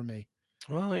bed for me.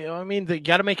 Well, I mean, you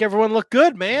got to make everyone look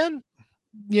good, man.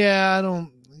 Yeah,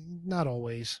 not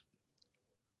always.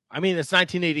 I mean, it's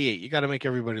 1988. You got to make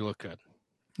everybody look good.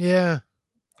 Yeah.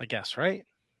 I guess, right?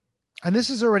 And this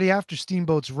is already after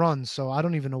Steamboat's run, so I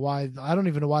don't even know why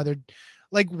they're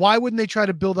like, why wouldn't they try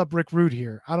to build up Rick Rude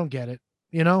here? I don't get it.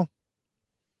 I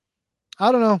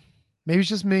don't know. Maybe it's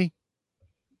just me.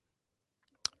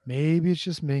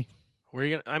 Where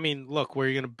you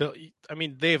gonna build? I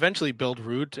mean, they eventually build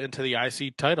Rude into the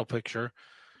IC title picture.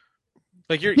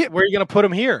 Like, where are you gonna put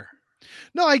him here?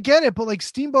 No, I get it, but like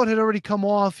Steamboat had already come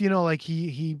off. Like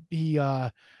he gave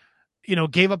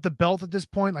up the belt at this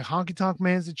point. Like Honky Tonk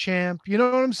Man's the champ. You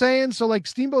know what I'm saying? So like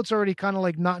Steamboat's already kind of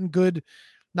like not in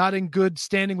good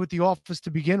standing with the office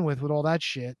to begin with all that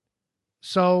shit.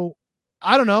 So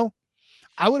I don't know.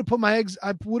 I would have put my eggs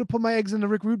in the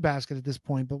Rick Rude basket at this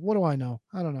point, but what do I know?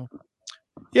 I don't know.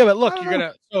 Yeah, but look,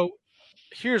 I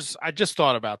just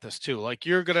thought about this too. Like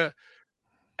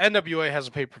NWA has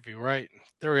a pay-per-view, right?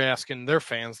 They're asking their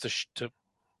fans to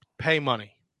pay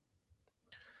money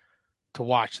to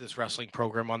watch this wrestling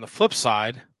program. On the flip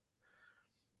side,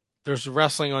 there's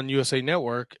wrestling on USA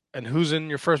Network, and who's in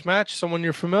your first match? Someone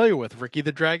you're familiar with, Ricky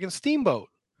the Dragon Steamboat.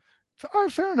 All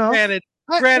right, fair enough. Granted,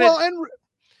 well, and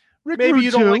Rick maybe Rude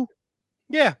you don't too. like.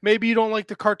 Yeah, maybe you don't like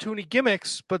the cartoony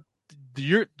gimmicks, but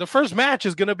the first match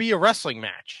is going to be a wrestling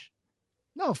match.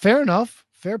 No, fair enough.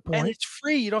 Fair point. And it's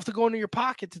free. You don't have to go into your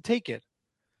pocket to take it.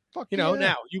 Fuck Now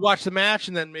you watch the match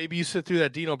and then maybe you sit through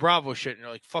that Dino Bravo shit and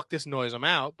you're like, fuck this noise, I'm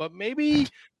out. But maybe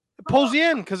it pulls you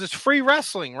in because it's free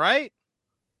wrestling, right?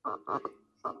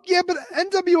 Yeah, but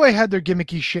NWA had their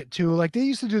gimmicky shit too. Like they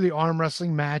used to do the arm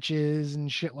wrestling matches and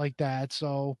shit like that.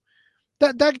 So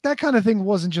that kind of thing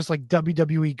wasn't just like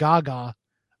WWE Gaga.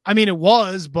 I mean, it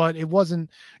was, but it wasn't.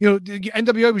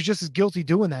 NWA was just as guilty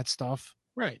doing that stuff.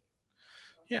 Right.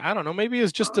 Yeah, I don't know. Maybe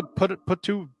it's just to put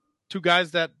two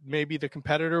guys that maybe the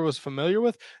competitor was familiar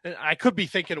with. And I could be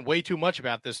thinking way too much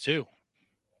about this too.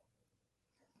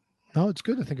 No, it's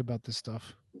good to think about this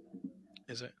stuff.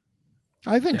 Is it?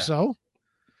 I think so.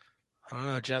 I don't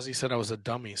know. Jazzy said I was a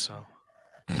dummy, so.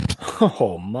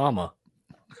 Oh, mama.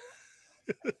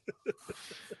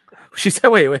 She said,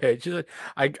 wait. She said,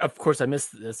 of course, I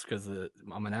missed this because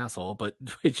I'm an asshole, but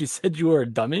wait, she said you were a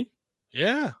dummy?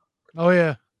 Yeah. Oh,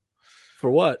 yeah. For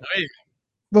what?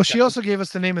 Well, she also gave us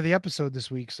the name of the episode this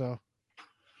week, so.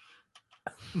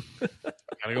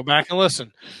 Gotta go back and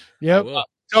listen. Yep.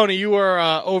 Tony, you were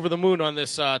over the moon on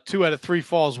this 2 out of 3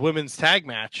 falls women's tag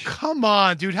match. Come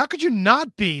on, dude. How could you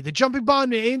not be? The Jumping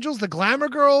Bond Angels, the Glamour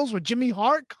Girls with Jimmy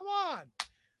Hart? Come on.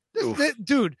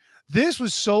 Dude, this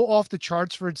was so off the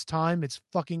charts for its time. It's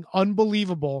fucking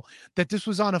unbelievable that this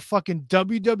was on a fucking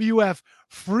WWF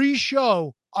free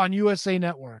show on USA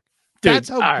Network. Dude, that's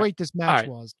how great this match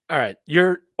was. All right.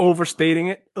 You're overstating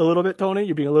it a little bit, Tony.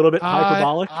 You're being a little bit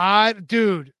hyperbolic.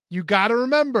 Dude, you got to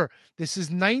remember, this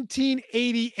is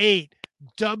 1988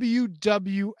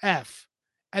 WWF,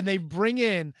 and they bring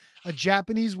in a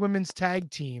Japanese women's tag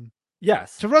team.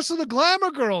 Yes. To wrestle the Glamour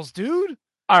Girls, dude.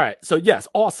 All right. So, yes,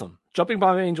 awesome. Jumping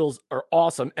Bomb Angels are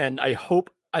awesome. And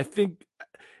I think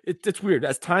it's weird.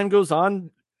 As time goes on,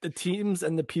 the teams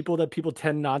and the people that people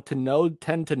tend to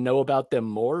know about them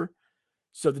more.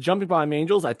 So the Jumping Bomb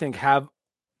Angels, I think, have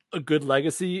a good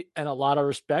legacy and a lot of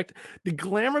respect. The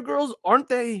Glamour Girls, aren't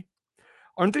they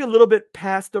a little bit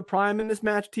past their prime in this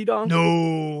match, T-Dong?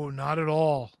 No, not at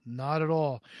all. Not at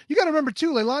all. You got to remember,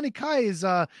 too, Leilani Kai is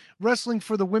wrestling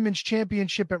for the Women's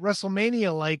Championship at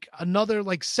WrestleMania another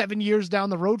 7 years down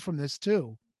the road from this,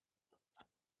 too.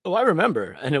 Oh, I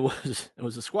remember. And it was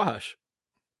a squash.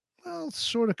 Well,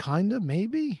 sort of, kind of,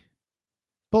 maybe.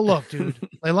 But look, dude,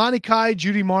 Leilani Kai,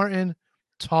 Judy Martin,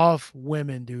 tough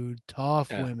women, dude.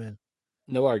 Tough women.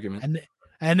 No argument.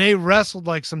 And they wrestled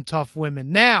like some tough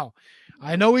women. Now,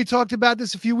 I know we talked about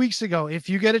this a few weeks ago. If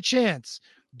you get a chance,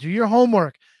 do your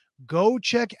homework. Go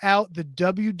check out the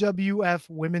WWF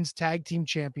Women's Tag Team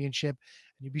Championship.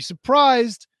 And you'd be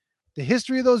surprised. The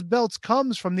history of those belts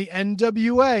comes from the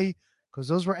NWA, because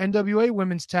those were NWA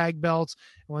women's tag belts.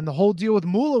 And when the whole deal with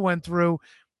Moolah went through,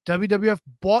 WWF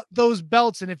bought those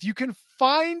belts. And if you can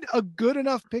find a good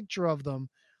enough picture of them,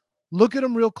 look at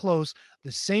them real close.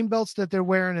 The same belts that they're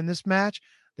wearing in this match,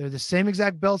 they're the same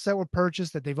exact belts that were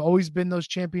purchased, that they've always been those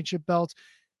championship belts.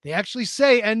 They actually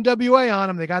say NWA on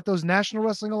them. They got those National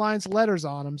Wrestling Alliance letters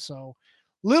on them. So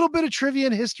a little bit of trivia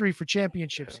and history for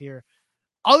championships here.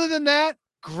 Other than that,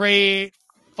 great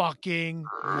fucking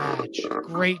match.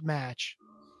 Great match.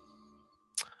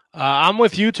 I'm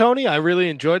with you, Tony. I really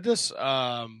enjoyed this.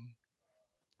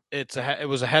 It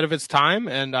was ahead of its time,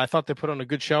 and I thought they put on a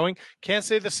good showing. Can't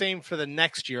say the same for the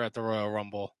next year at the Royal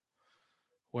Rumble,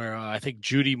 where I think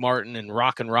Judy Martin and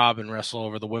Rockin' Robin wrestle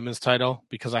over the women's title,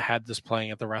 because I had this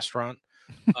playing at the restaurant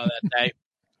that day.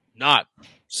 Not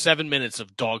 7 minutes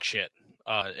of dog shit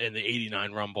in the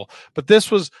 '89 Rumble, but this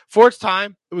was, for its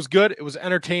time, it was good. It was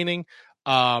entertaining.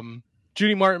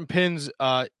 Judy Martin pins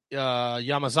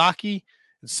Yamazaki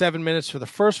in 7 minutes for the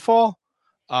first fall.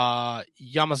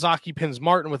 Yamazaki pins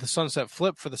Martin with a sunset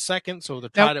flip for the second, so they're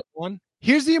tied at 1.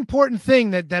 Here's the important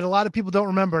thing that a lot of people don't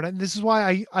remember, and this is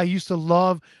why I used to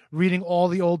love reading all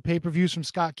the old pay-per-views from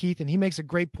Scott Keith, and he makes a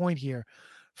great point here.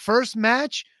 First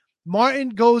match, Martin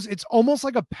goes, it's almost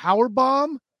like a power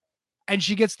bomb, and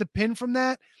she gets the pin from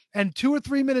that, and 2 or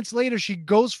 3 minutes later, she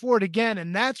goes for it again,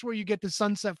 and that's where you get the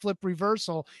sunset flip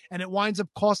reversal, and it winds up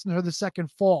costing her the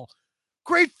second fall.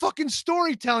 Great fucking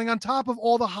storytelling on top of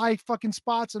all the high fucking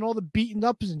spots and all the beaten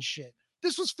ups and shit.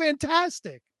 This was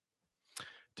fantastic.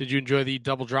 Did you enjoy the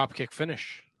double drop kick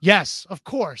finish? Yes, of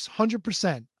course.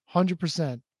 100%.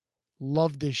 100%.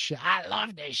 Love this shit. I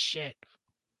love this shit.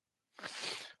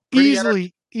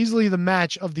 Pretty Easily the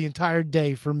match of the entire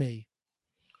day for me.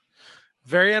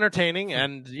 Very entertaining,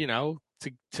 and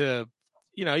to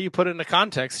you put it into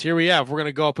context. Here we're going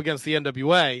to go up against the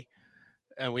NWA,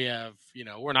 and we have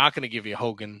we're not going to give you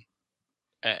Hogan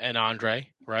and Andre,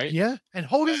 right? Yeah, and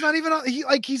Hogan's not even on.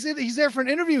 He's there for an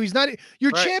interview. He's not.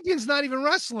 Your champion's not even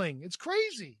wrestling. It's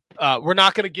crazy. We're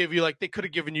not going to give you they could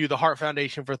have given you the Hart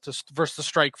Foundation versus the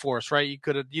Strike Force, right?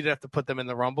 You'd have to put them in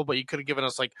the Rumble, but you could have given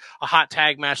us like a hot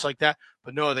tag match like that.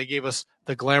 But no, they gave us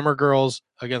the Glamour Girls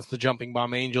against the Jumping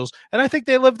Bomb Angels, and I think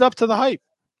they lived up to the hype.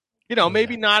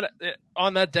 Maybe not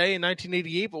on that day in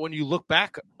 1988, but when you look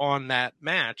back on that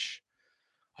match,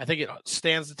 I think it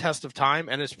stands the test of time,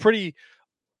 and it's pretty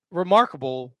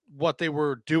remarkable what they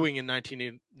were doing in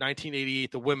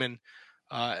 1988, the women,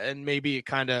 and maybe it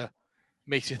kind of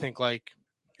makes you think like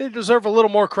they deserve a little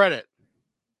more credit,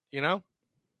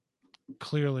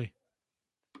 Clearly,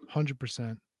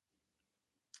 100%.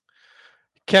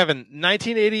 Kevin,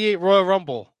 1988 Royal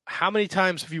Rumble. How many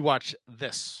times have you watched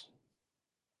this?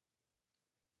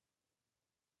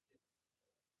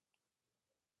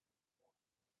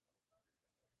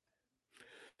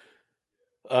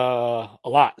 A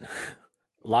lot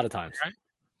of times.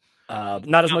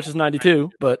 Not as much as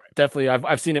 92, but definitely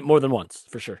I've seen it more than once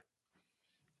for sure.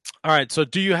 All right. So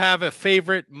do you have a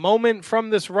favorite moment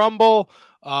from this Rumble,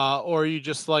 or you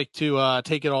just like to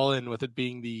take it all in with it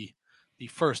being the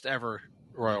first ever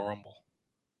Royal Rumble?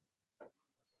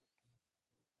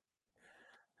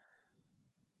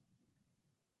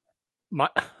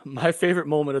 My favorite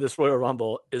moment of this Royal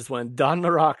Rumble is when Don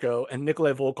Morocco and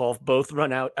Nikolai Volkov both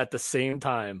run out at the same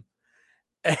time,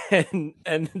 and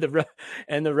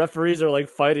the referees are like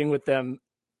fighting with them.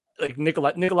 Like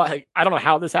Nikolai, I don't know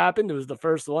how this happened. It was the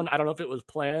first one. I don't know if it was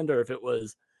planned or if it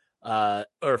was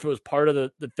part of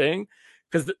the thing.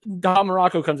 Because Don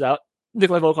Morocco comes out,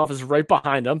 Nikolai Volkov is right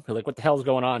behind him. They're like, what the hell is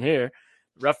going on here?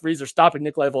 The referees are stopping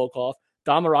Nikolai Volkov.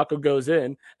 Don Morocco goes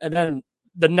in, and then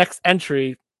the next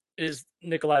entry is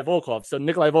Nikolai Volkov. So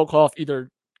Nikolai Volkov either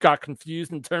got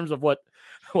confused in terms of what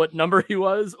number he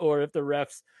was, or if the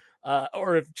refs,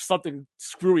 or if something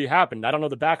screwy happened. I don't know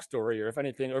the backstory, or if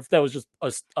anything, or if that was just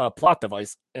a plot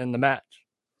device in the match.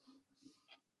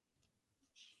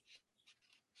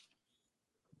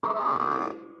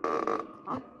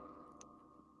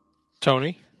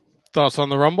 Tony, thoughts on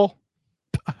the Rumble?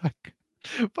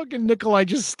 Fucking Nikolai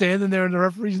just standing there and the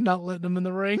referee's not letting him in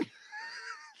the ring.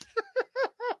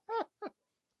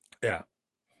 Yeah.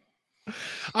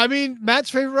 I mean, Matt's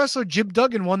favorite wrestler, Jim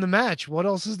Duggan, won the match. What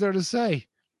else is there to say?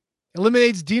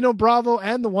 Eliminates Dino Bravo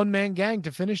and the one-man gang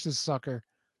to finish this sucker.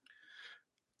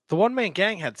 The one-man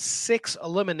gang had 6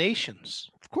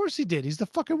 eliminations. Of course he did. He's the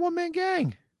fucking one-man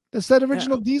gang. That's that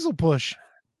original Diesel push.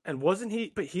 And wasn't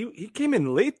he? But he came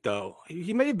in late, though.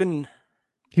 He may have been...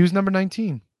 He was number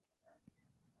 19.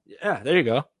 Yeah, there you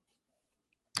go.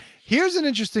 Here's an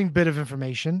interesting bit of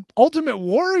information. Ultimate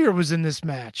Warrior was in this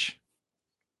match.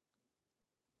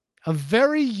 A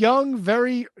very young,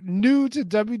 very new to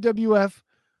WWF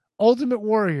Ultimate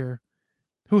Warrior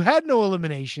who had no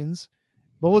eliminations,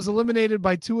 but was eliminated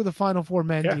by 2 of the final 4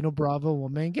 men, Dino Bravo,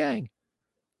 one-man gang.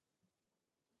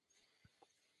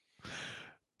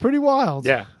 Pretty wild.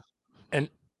 Yeah. And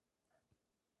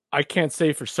I can't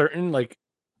say for certain,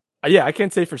 I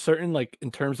can't say for certain,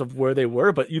 in terms of where they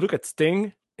were, but you look at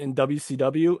Sting in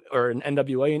WCW or in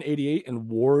NWA in 88 and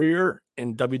Warrior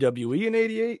in WWE in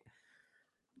 88,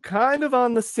 kind of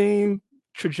on the same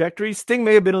trajectory. Sting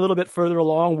may have been a little bit further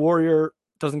along. Warrior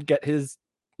doesn't get his,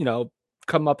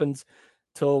 comeuppance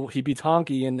till he beats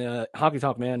Honky and Honky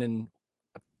Tonk Man, and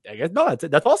I guess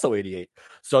that's also 88.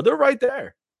 So they're right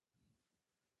there.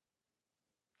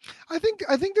 I think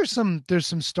there's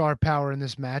some star power in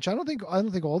this match. I don't think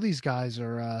all these guys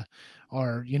are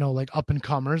up and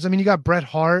comers. I mean, you got Bret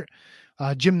Hart,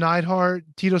 Jim Neidhart,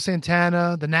 Tito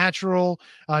Santana, The Natural,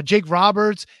 Jake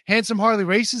Roberts, Handsome Harley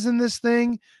Race is in this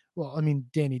thing. Well, I mean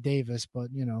Danny Davis, but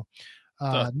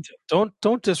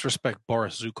don't disrespect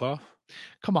Boris Zukov.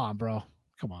 Come on, bro.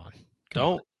 Come on.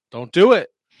 Don't do it.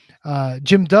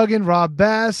 Jim Duggan, Rob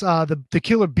Bass, the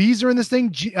Killer Bees are in this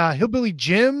thing. Hillbilly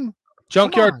Jim.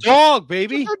 Junkyard Dog,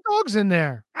 baby. Junkyard Dog's in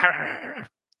there.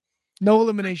 No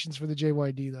eliminations for the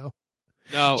JYD, though.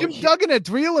 No. Jim Duggan had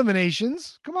 3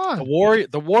 eliminations. Come on.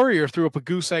 The Warrior threw up a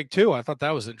goose egg, too. I thought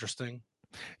that was interesting.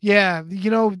 Yeah.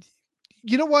 You know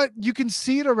what? You can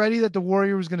see it already that the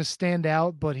Warrior was going to stand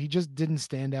out, but he just didn't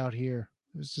stand out here.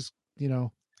 It was just,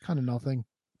 kind of nothing.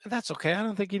 That's okay. I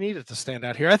don't think he needed to stand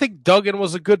out here. I think Duggan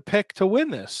was a good pick to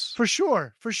win this. For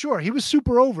sure. He was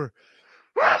super over.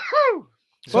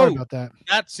 Sorry about that.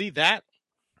 That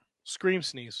scream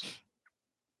sneeze.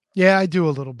 Yeah, I do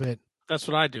a little bit. That's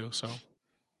what I do. So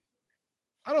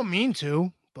I don't mean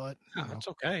to, but it's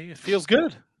okay. It feels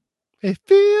good. It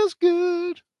feels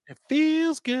good. It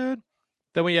feels good.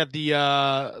 Then we had the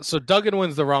so Duggan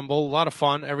wins the Rumble. A lot of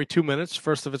fun every 2 minutes,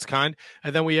 first of its kind.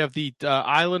 And then we have the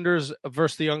Islanders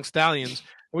versus the Young Stallions.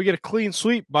 We get a clean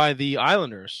sweep by the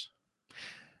Islanders.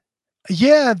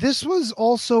 Yeah, this was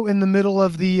also in the middle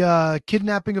of the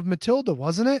kidnapping of Matilda,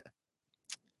 wasn't it?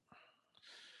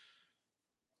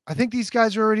 I think these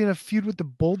guys are already in a feud with the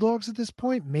Bulldogs at this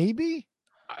point. Maybe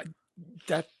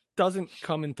that doesn't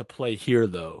come into play here,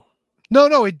 though.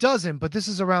 No, it doesn't. But this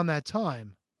is around that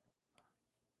time.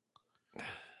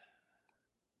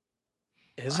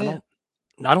 Is it?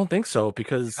 I don't think so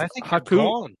because I think Haku. they're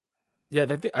gone. Yeah,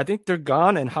 I think they're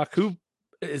gone, and Haku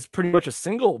is pretty much a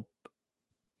single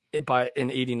in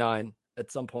 '89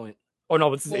 at some point. Oh no,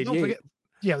 this is '88.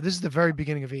 Yeah, this is the very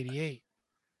beginning of '88.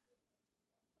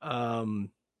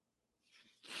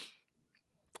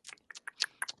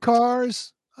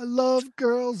 Cars. I love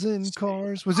girls in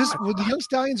cars. Were the Young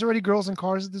Stallions already girls in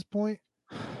cars at this point?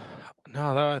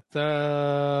 No,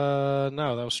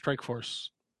 that was Strike Force.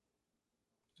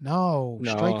 No,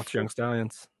 it's Young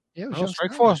Stallions. Yeah, it was No, Young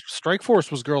Strike Stallions. Force. Strike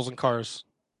Force was girls in cars.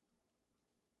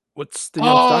 What's the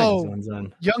Young Stallions ones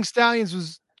then? Young Stallions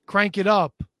was Crank It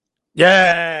Up.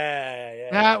 Yeah.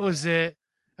 That was it.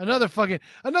 Another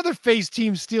face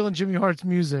team stealing Jimmy Hart's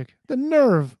music. The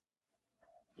nerve.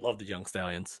 Love the Young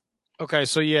Stallions. Okay,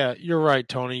 so yeah, you're right,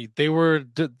 Tony. They were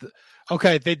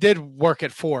okay. They did work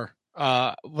at 4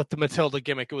 with the Matilda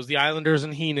gimmick. It was the Islanders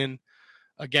and Heenan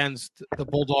against the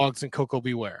Bulldogs and Coco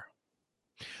Beware.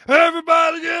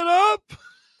 Everybody get up.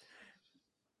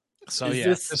 So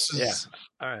this is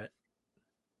all right.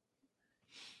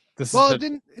 It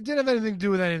didn't have anything to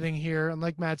do with anything here. And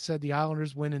like Matt said, the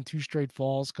Islanders win in 2 straight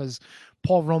falls because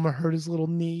Paul Roma hurt his little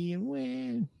knee and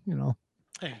win.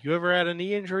 Hey, you ever had a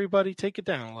knee injury, buddy? Take it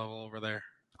down a level over there.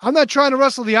 I'm not trying to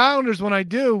wrestle the Islanders when I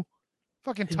do.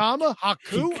 Fucking Tama,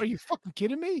 Haku? Are you fucking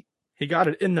kidding me? He got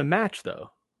it in the match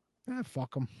though.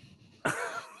 Fuck him.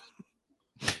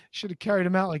 Should have carried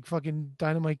him out like fucking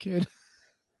Dynamite Kid.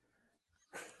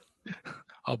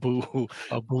 A boo.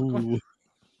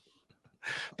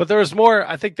 But there was more.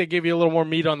 I think they gave you a little more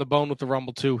meat on the bone with the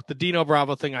Rumble too. The Dino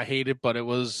Bravo thing, I hated, but it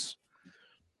was,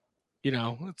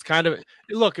 it's kind of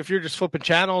look. If you're just flipping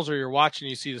channels or you're watching,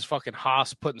 you see this fucking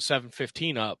Haas putting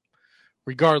 715 up,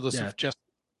 regardless if just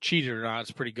cheated or not.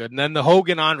 It's pretty good. And then the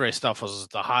Hogan Andre stuff was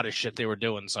the hottest shit they were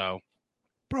doing. So,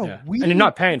 bro, and you're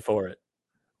not paying for it.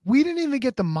 We didn't even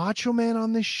get the Macho Man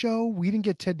on this show. We didn't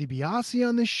get Ted DiBiase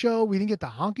on this show. We didn't get the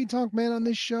Honky Tonk Man on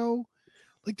this show.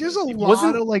 Like, there's a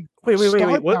lot of like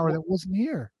star power that wasn't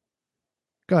here.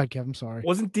 Go ahead, Kev. I'm sorry.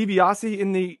 Wasn't DiBiase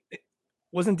in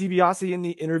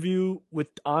the interview with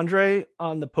Andre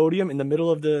on the podium in the middle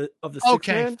of the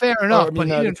okay, 6-man? fair enough. But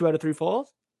he didn't 2 out of 3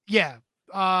 falls. Yeah,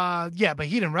 but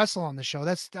he didn't wrestle on the show.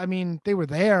 They were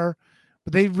there,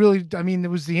 but they really.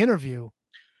 It was the interview.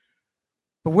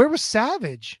 But where was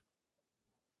Savage?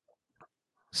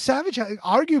 Savage,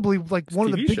 arguably, like one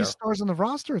of the biggest stars on the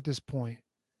roster at this point.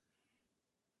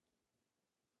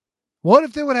 What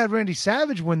if they would have had Randy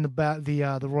Savage win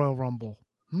the Royal Rumble?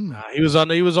 He was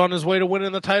on his way to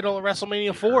winning the title at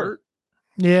WrestleMania 4.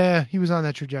 Yeah, he was on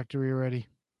that trajectory already.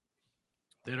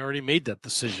 They'd already made that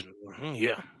decision.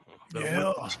 Yeah.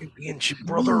 Championship,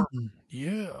 brother.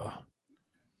 Yeah.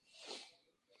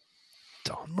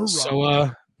 Don Morocco.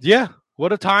 So, yeah.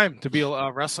 What a time to be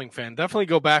a wrestling fan. Definitely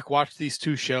go back, watch these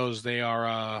 2 shows. They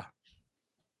are,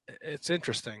 it's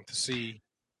interesting to see.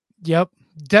 Yep.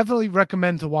 Definitely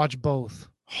recommend to watch both.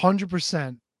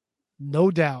 100%. No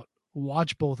doubt.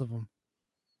 Watch both of them.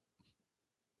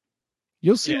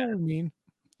 You'll see what I mean.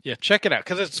 Yeah, check it out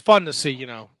because it's fun to see,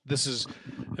 this is,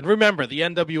 and remember the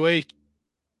NWA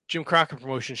Jim Crockett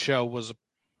Promotion show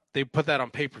they put that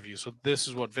on pay-per-view. So this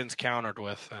is what Vince countered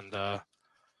with. And,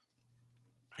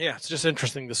 yeah, it's just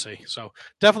interesting to see. So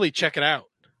definitely check it out.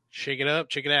 Shake it up.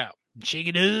 Check it out. Shake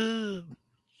it up.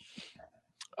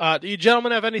 Do you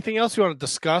gentlemen have anything else you want to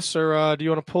discuss, or do you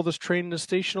want to pull this train to the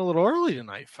station a little early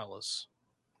tonight, fellas?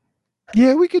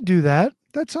 Yeah, we could do that.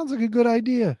 That sounds like a good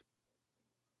idea.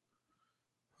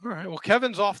 All right. Well,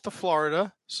 Kevin's off to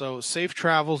Florida, so safe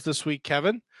travels this week,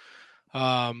 Kevin.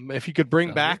 If you could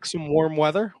bring back some warm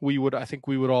weather, I think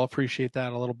we would all appreciate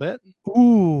that a little bit.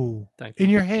 Ooh, thank you. In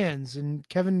your hands, in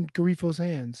Kevin Garifo's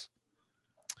hands.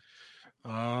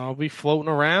 I'll be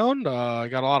floating around. I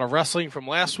got a lot of wrestling from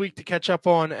last week to catch up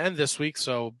on and this week,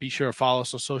 so be sure to follow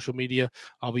us on social media.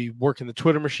 I'll be working the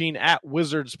Twitter machine at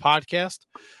Wizards Podcast.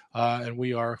 And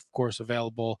we are, of course,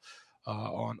 available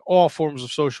on all forms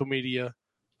of social media,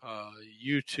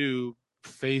 YouTube,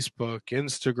 Facebook,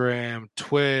 Instagram,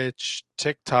 Twitch,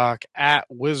 TikTok, at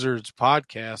Wizards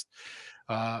Podcast.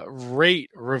 Rate,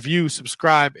 review,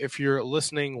 subscribe if you're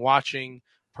listening, watching,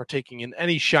 partaking in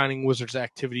any Shining Wizards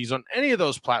activities on any of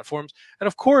those platforms. And,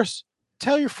 of course,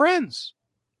 tell your friends.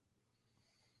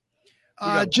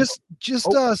 Just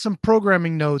some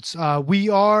programming notes. We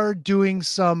are doing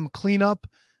some cleanup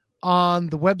on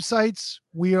the websites.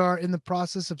 We are in the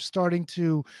process of starting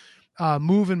to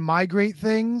move and migrate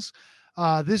things.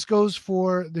 This goes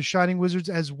for the Shining Wizards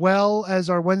as well as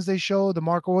our Wednesday show, the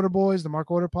Mark Order Boys, the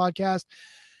Mark Order podcast.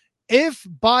 If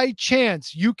by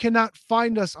chance you cannot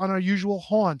find us on our usual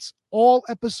haunts, all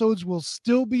episodes will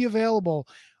still be available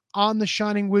on the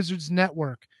Shining Wizards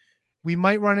network. We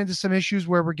might run into some issues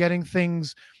where we're getting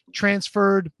things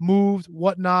transferred, moved,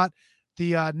 whatnot.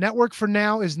 The network for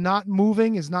now is not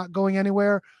moving, is not going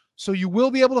anywhere. So you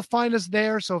will be able to find us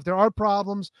there. So if there are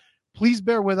problems, please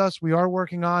bear with us. We are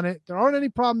working on it. There aren't any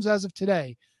problems as of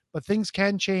today, but things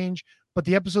can change. But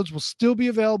the episodes will still be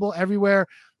available everywhere.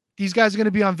 These guys are going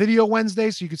to be on video Wednesday,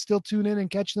 so you can still tune in and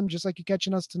catch them just like you're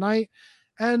catching us tonight.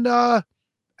 And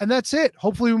that's it.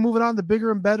 Hopefully we're moving on to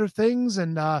bigger and better things,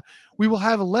 and we will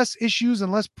have less issues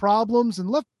and less problems and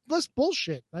less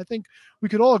bullshit. I think we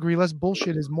could all agree less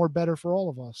bullshit is more better for all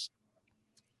of us.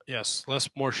 Yes, less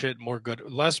more shit, more good.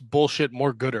 Less bullshit,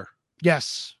 more gooder.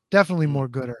 Yes, definitely more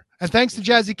gooder. And thanks to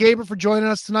Jazzy Gaber for joining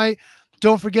us tonight.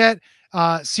 Don't forget,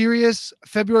 Sirius,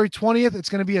 February 20th. It's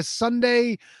going to be a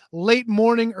Sunday, late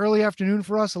morning, early afternoon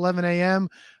for us, 11 a.m.,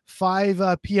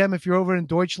 5 p.m. if you're over in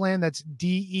Deutschland. That's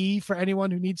DE for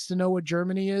anyone who needs to know what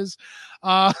Germany is.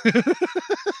 What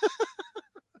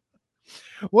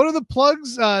are the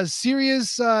plugs?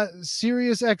 Sirius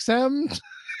XM.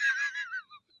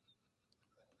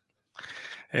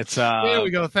 It's there we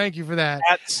go. Thank you for that.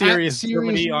 At Sirius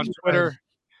Germany on Twitter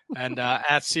and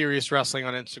at Sirius Wrestling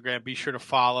on Instagram. Be sure to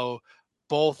follow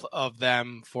both of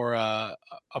them for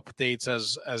updates.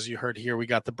 As you heard here, we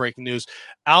got the breaking news.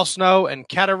 Al Snow and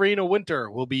Katarina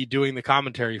Winter will be doing the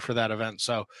commentary for that event.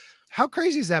 So how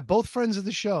crazy is that? Both friends of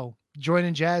the show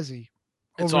joining Jazzy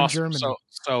it's over awesome. in Germany.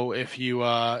 So if you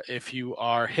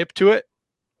are hip to it,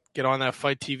 get on that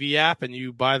Fight TV app and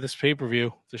you buy this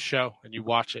pay-per-view, the show, and you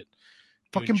watch it.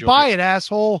 Fucking buy it,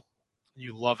 asshole.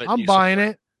 You love it. I'm buying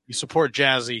it. You support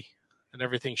Jazzy and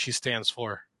everything she stands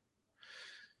for.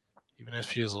 Even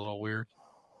if she is a little weird.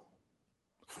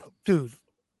 Dude,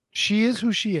 she is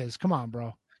who she is. Come on,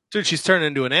 bro. Dude, she's turned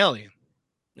into an alien.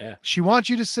 Yeah. She wants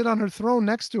you to sit on her throne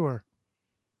next to her.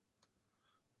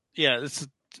 Yeah, it's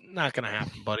not going to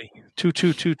happen, buddy.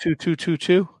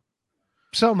 2-2-2-2-2-2-2.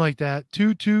 Something like that.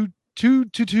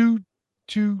 2-2-2-2-2.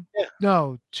 Yeah.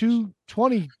 No,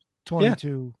 2-20.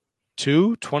 22.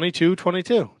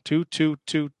 2-22-22.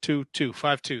 2-2-2-2-2.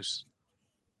 5 twos.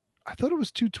 I thought it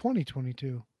was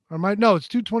 2-20-22. No, it's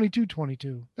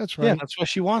 2-22-22. That's right. Yeah, that's why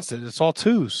she wants it. It's all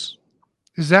twos.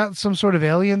 Is that some sort of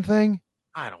alien thing?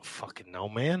 I don't fucking know,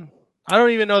 man. I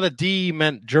don't even know that D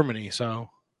meant Germany, so.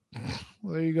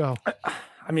 Well, there you go.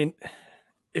 I mean,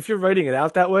 if you're writing it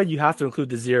out that way, you have to include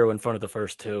the 0 in front of the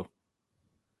first two.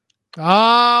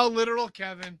 Oh, literal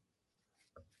Kevin.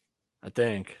 I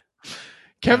think.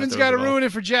 Kevin's got to ruin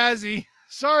it for Jazzy.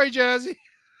 Sorry, Jazzy.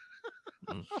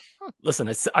 Listen,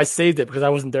 I saved it because I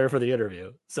wasn't there for the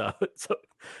interview. So.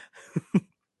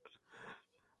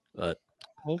 But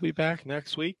we'll be back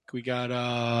next week. We got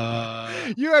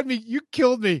You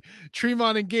killed me.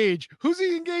 Tremont engaged. Who's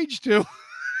he engaged to?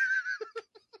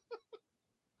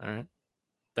 All right.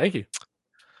 Thank you.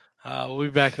 We'll be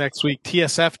back next week.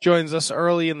 TSF joins us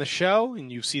early in the show,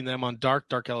 and you've seen them on Dark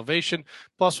Elevation.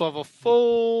 Plus, we'll have a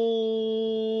full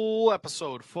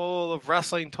episode full of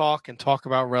wrestling talk and talk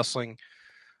about wrestling.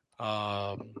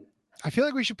 I feel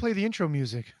like we should play the intro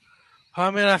music.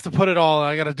 I'm going to have to put it all.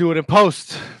 I got to do it in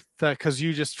post because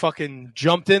you just fucking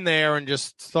jumped in there and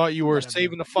just thought you were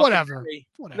saving the fucking Whatever.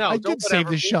 No, I did save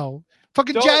the show.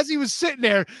 Fucking Jazzy was sitting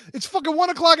there. It's fucking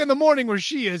 1:00 in the morning where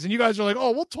she is, and you guys are like,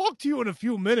 "Oh, we'll talk to you in a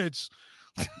few minutes."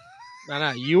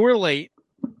 No, you were late.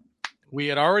 We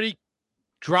had already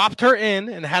dropped her in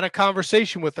and had a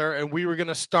conversation with her, and we were going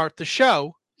to start the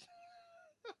show.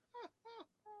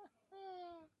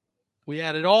 We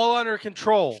had it all under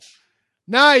control.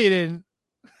 No, you didn't.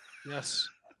 Yes,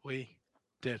 we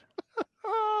did.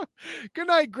 Good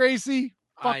night, Gracie.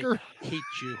 Fucker. I hate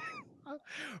you.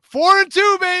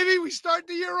 4-2, baby. We start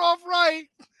the year off right.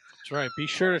 That's right. Be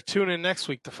sure to tune in next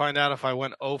week to find out if I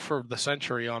went 0 for the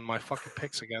century on my fucking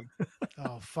picks again.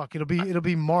 Oh fuck! It'll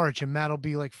be March, and Matt'll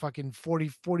be like fucking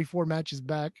 44 matches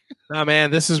back. Nah,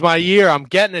 man, this is my year. I'm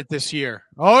getting it this year.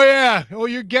 Oh yeah. Oh,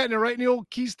 you're getting it right in the old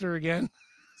keister again.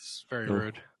 It's very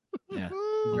rude. Yeah.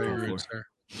 Very rude, sir.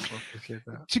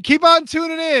 To keep on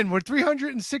tuning in, we're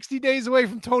 360 days away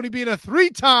from Tony being a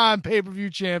 3-time pay-per-view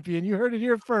champion. You heard it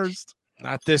here first.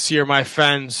 Not this year, my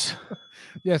friends.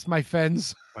 Yes, my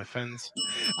friends. My friends.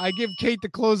 I give Kate the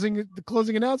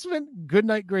closing announcement. Good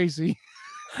night, Gracie.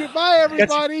 Goodbye,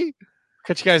 everybody.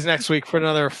 Catch you guys next week for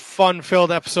another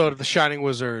fun-filled episode of the Shining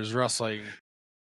Wizards Wrestling